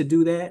unwilling to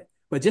do that.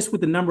 But just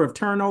with the number of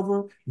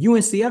turnover,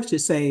 UNCF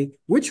should say,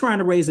 we're trying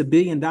to raise $1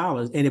 billion.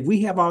 And if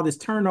we have all this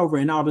turnover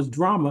and all this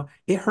drama,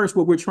 it hurts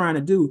what we're trying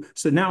to do.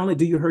 So not only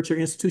do you hurt your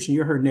institution,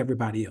 you're hurting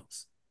everybody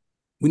else.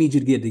 We need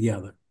you to get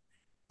together.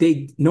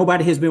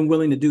 Nobody has been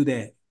willing to do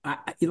that.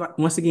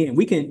 Once again,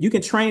 you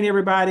can train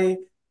everybody,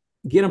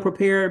 get them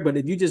prepared, but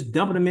if you just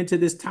dump them into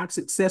this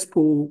toxic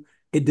cesspool,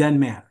 it doesn't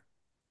matter.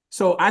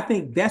 So I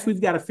think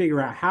we've got to figure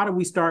out, how do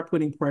we start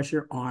putting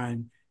pressure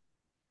on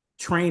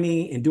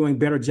training and doing a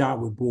better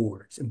job with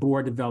boards and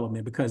board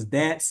development, because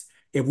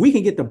if we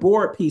can get the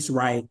board piece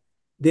right,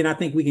 then I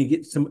think we can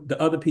get the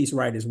other piece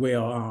right as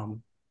well.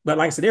 But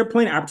like I said, there are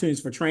plenty of opportunities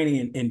for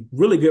training and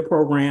really good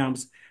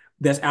programs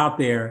that's out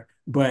there,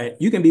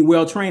 but you can be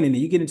well trained and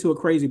then you get into a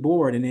crazy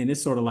board and then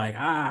it's sort of like,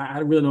 I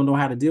really don't know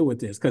how to deal with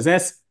this. Because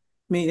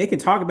they can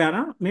talk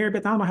about, Mary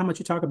Beth, I don't know how much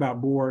you talk about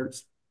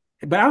boards,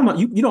 but I don't know,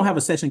 you don't have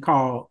a session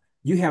called,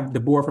 you have the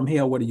board from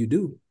hell, what do you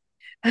do?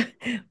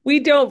 We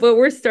don't, but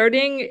we're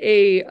starting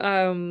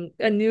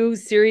a new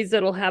series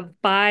that'll have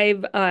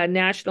 5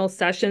 national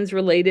sessions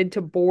related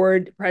to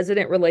board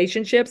president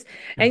relationships.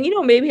 And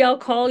maybe I'll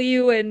call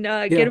you and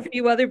get Yeah. a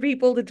few other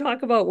people to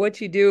talk about what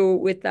you do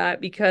with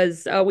that,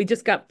 because we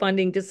just got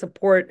funding to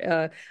support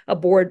a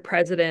board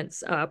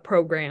president's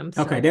program.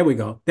 So Okay, there we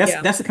go.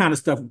 yeah, That's the kind of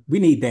stuff we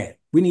need.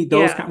 We need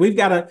those yeah. we've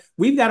got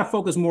to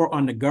focus more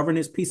on the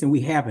governance piece, and we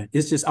haven't.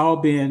 It's just all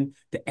been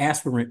the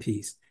aspirant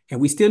piece,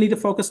 and we still need to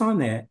focus on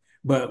that.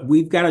 But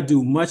we've got to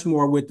do much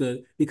more with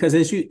because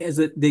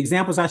the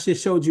examples I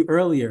just showed you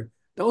earlier,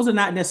 those are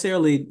not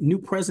necessarily new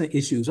president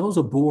issues. Those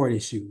are board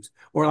issues.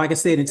 Or like I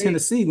said, in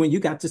Tennessee, when you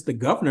got just the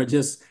governor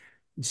just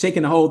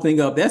shaking the whole thing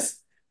up, that's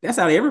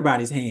out of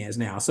everybody's hands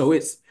now. So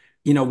it's,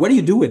 what do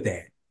you do with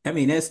that? I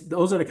mean,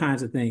 those are the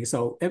kinds of things.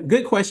 So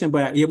good question,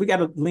 but yeah, we got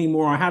to lean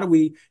more on how do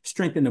we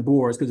strengthen the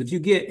boards? Because if you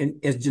get, and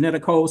as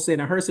Janetta Cole said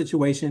in her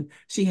situation,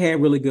 she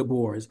had really good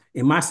boards.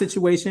 In my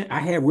situation,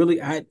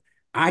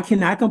 I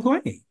cannot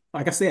complain.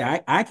 Like I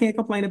said, I can't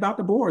complain about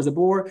the boards. The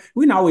board,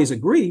 we didn't always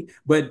agree,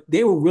 but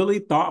they were really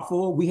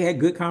thoughtful. We had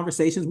good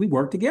conversations. We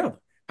worked together.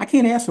 I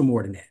can't ask for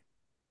more than that.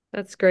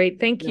 That's great.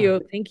 Thank Yeah.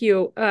 you. Thank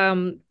you.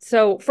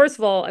 So first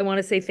of all, I want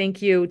to say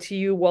thank you to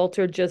you,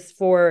 Walter, just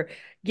for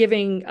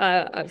giving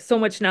so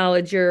much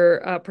knowledge,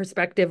 your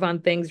perspective on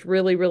things.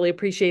 Really, really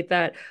appreciate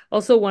that.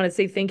 Also want to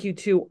say thank you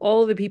to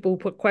all of the people who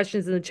put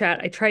questions in the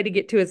chat. I try to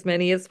get to as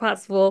many as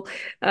possible,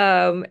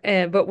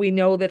 but we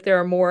know that there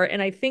are more.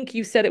 And I think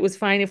you said it was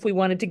fine if we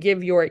wanted to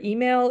give your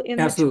email in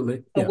the chat. Absolutely.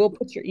 So Yeah. we'll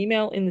put your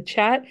email in the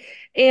chat.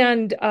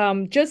 And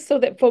just so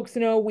that folks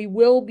know, we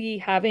will be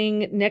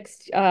having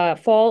next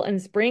fall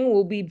and spring,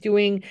 we'll be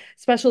doing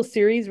special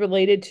series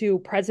related to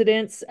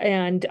presidents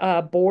and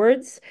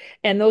boards.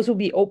 And those will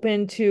be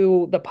open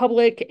to the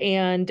public.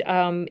 And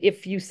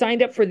if you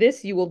signed up for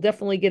this, you will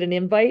definitely get an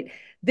invite.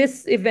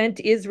 This event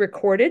is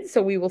recorded,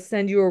 so we will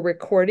send you a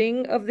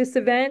recording of this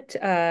event.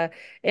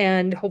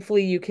 And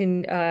hopefully you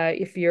can,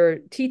 if you're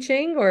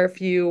teaching or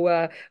if you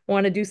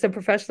want to do some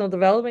professional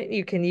development,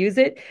 you can use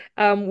it.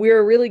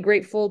 We're really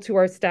grateful to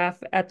our staff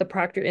at the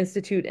Proctor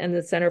Institute and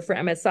the Center for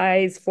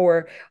MSIs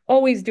for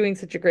always doing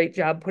such a great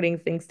job putting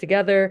things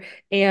together.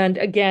 And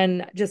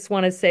again, just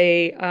want to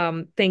say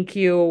thank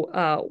you,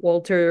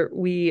 Walter.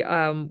 We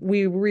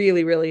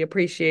really, really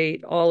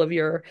appreciate all of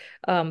your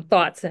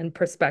thoughts and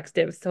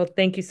perspectives. So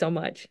thank you so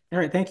much. All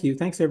right, thank you.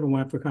 Thanks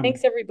everyone for coming.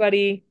 Thanks,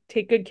 everybody.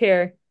 Take good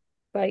care.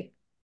 Bye.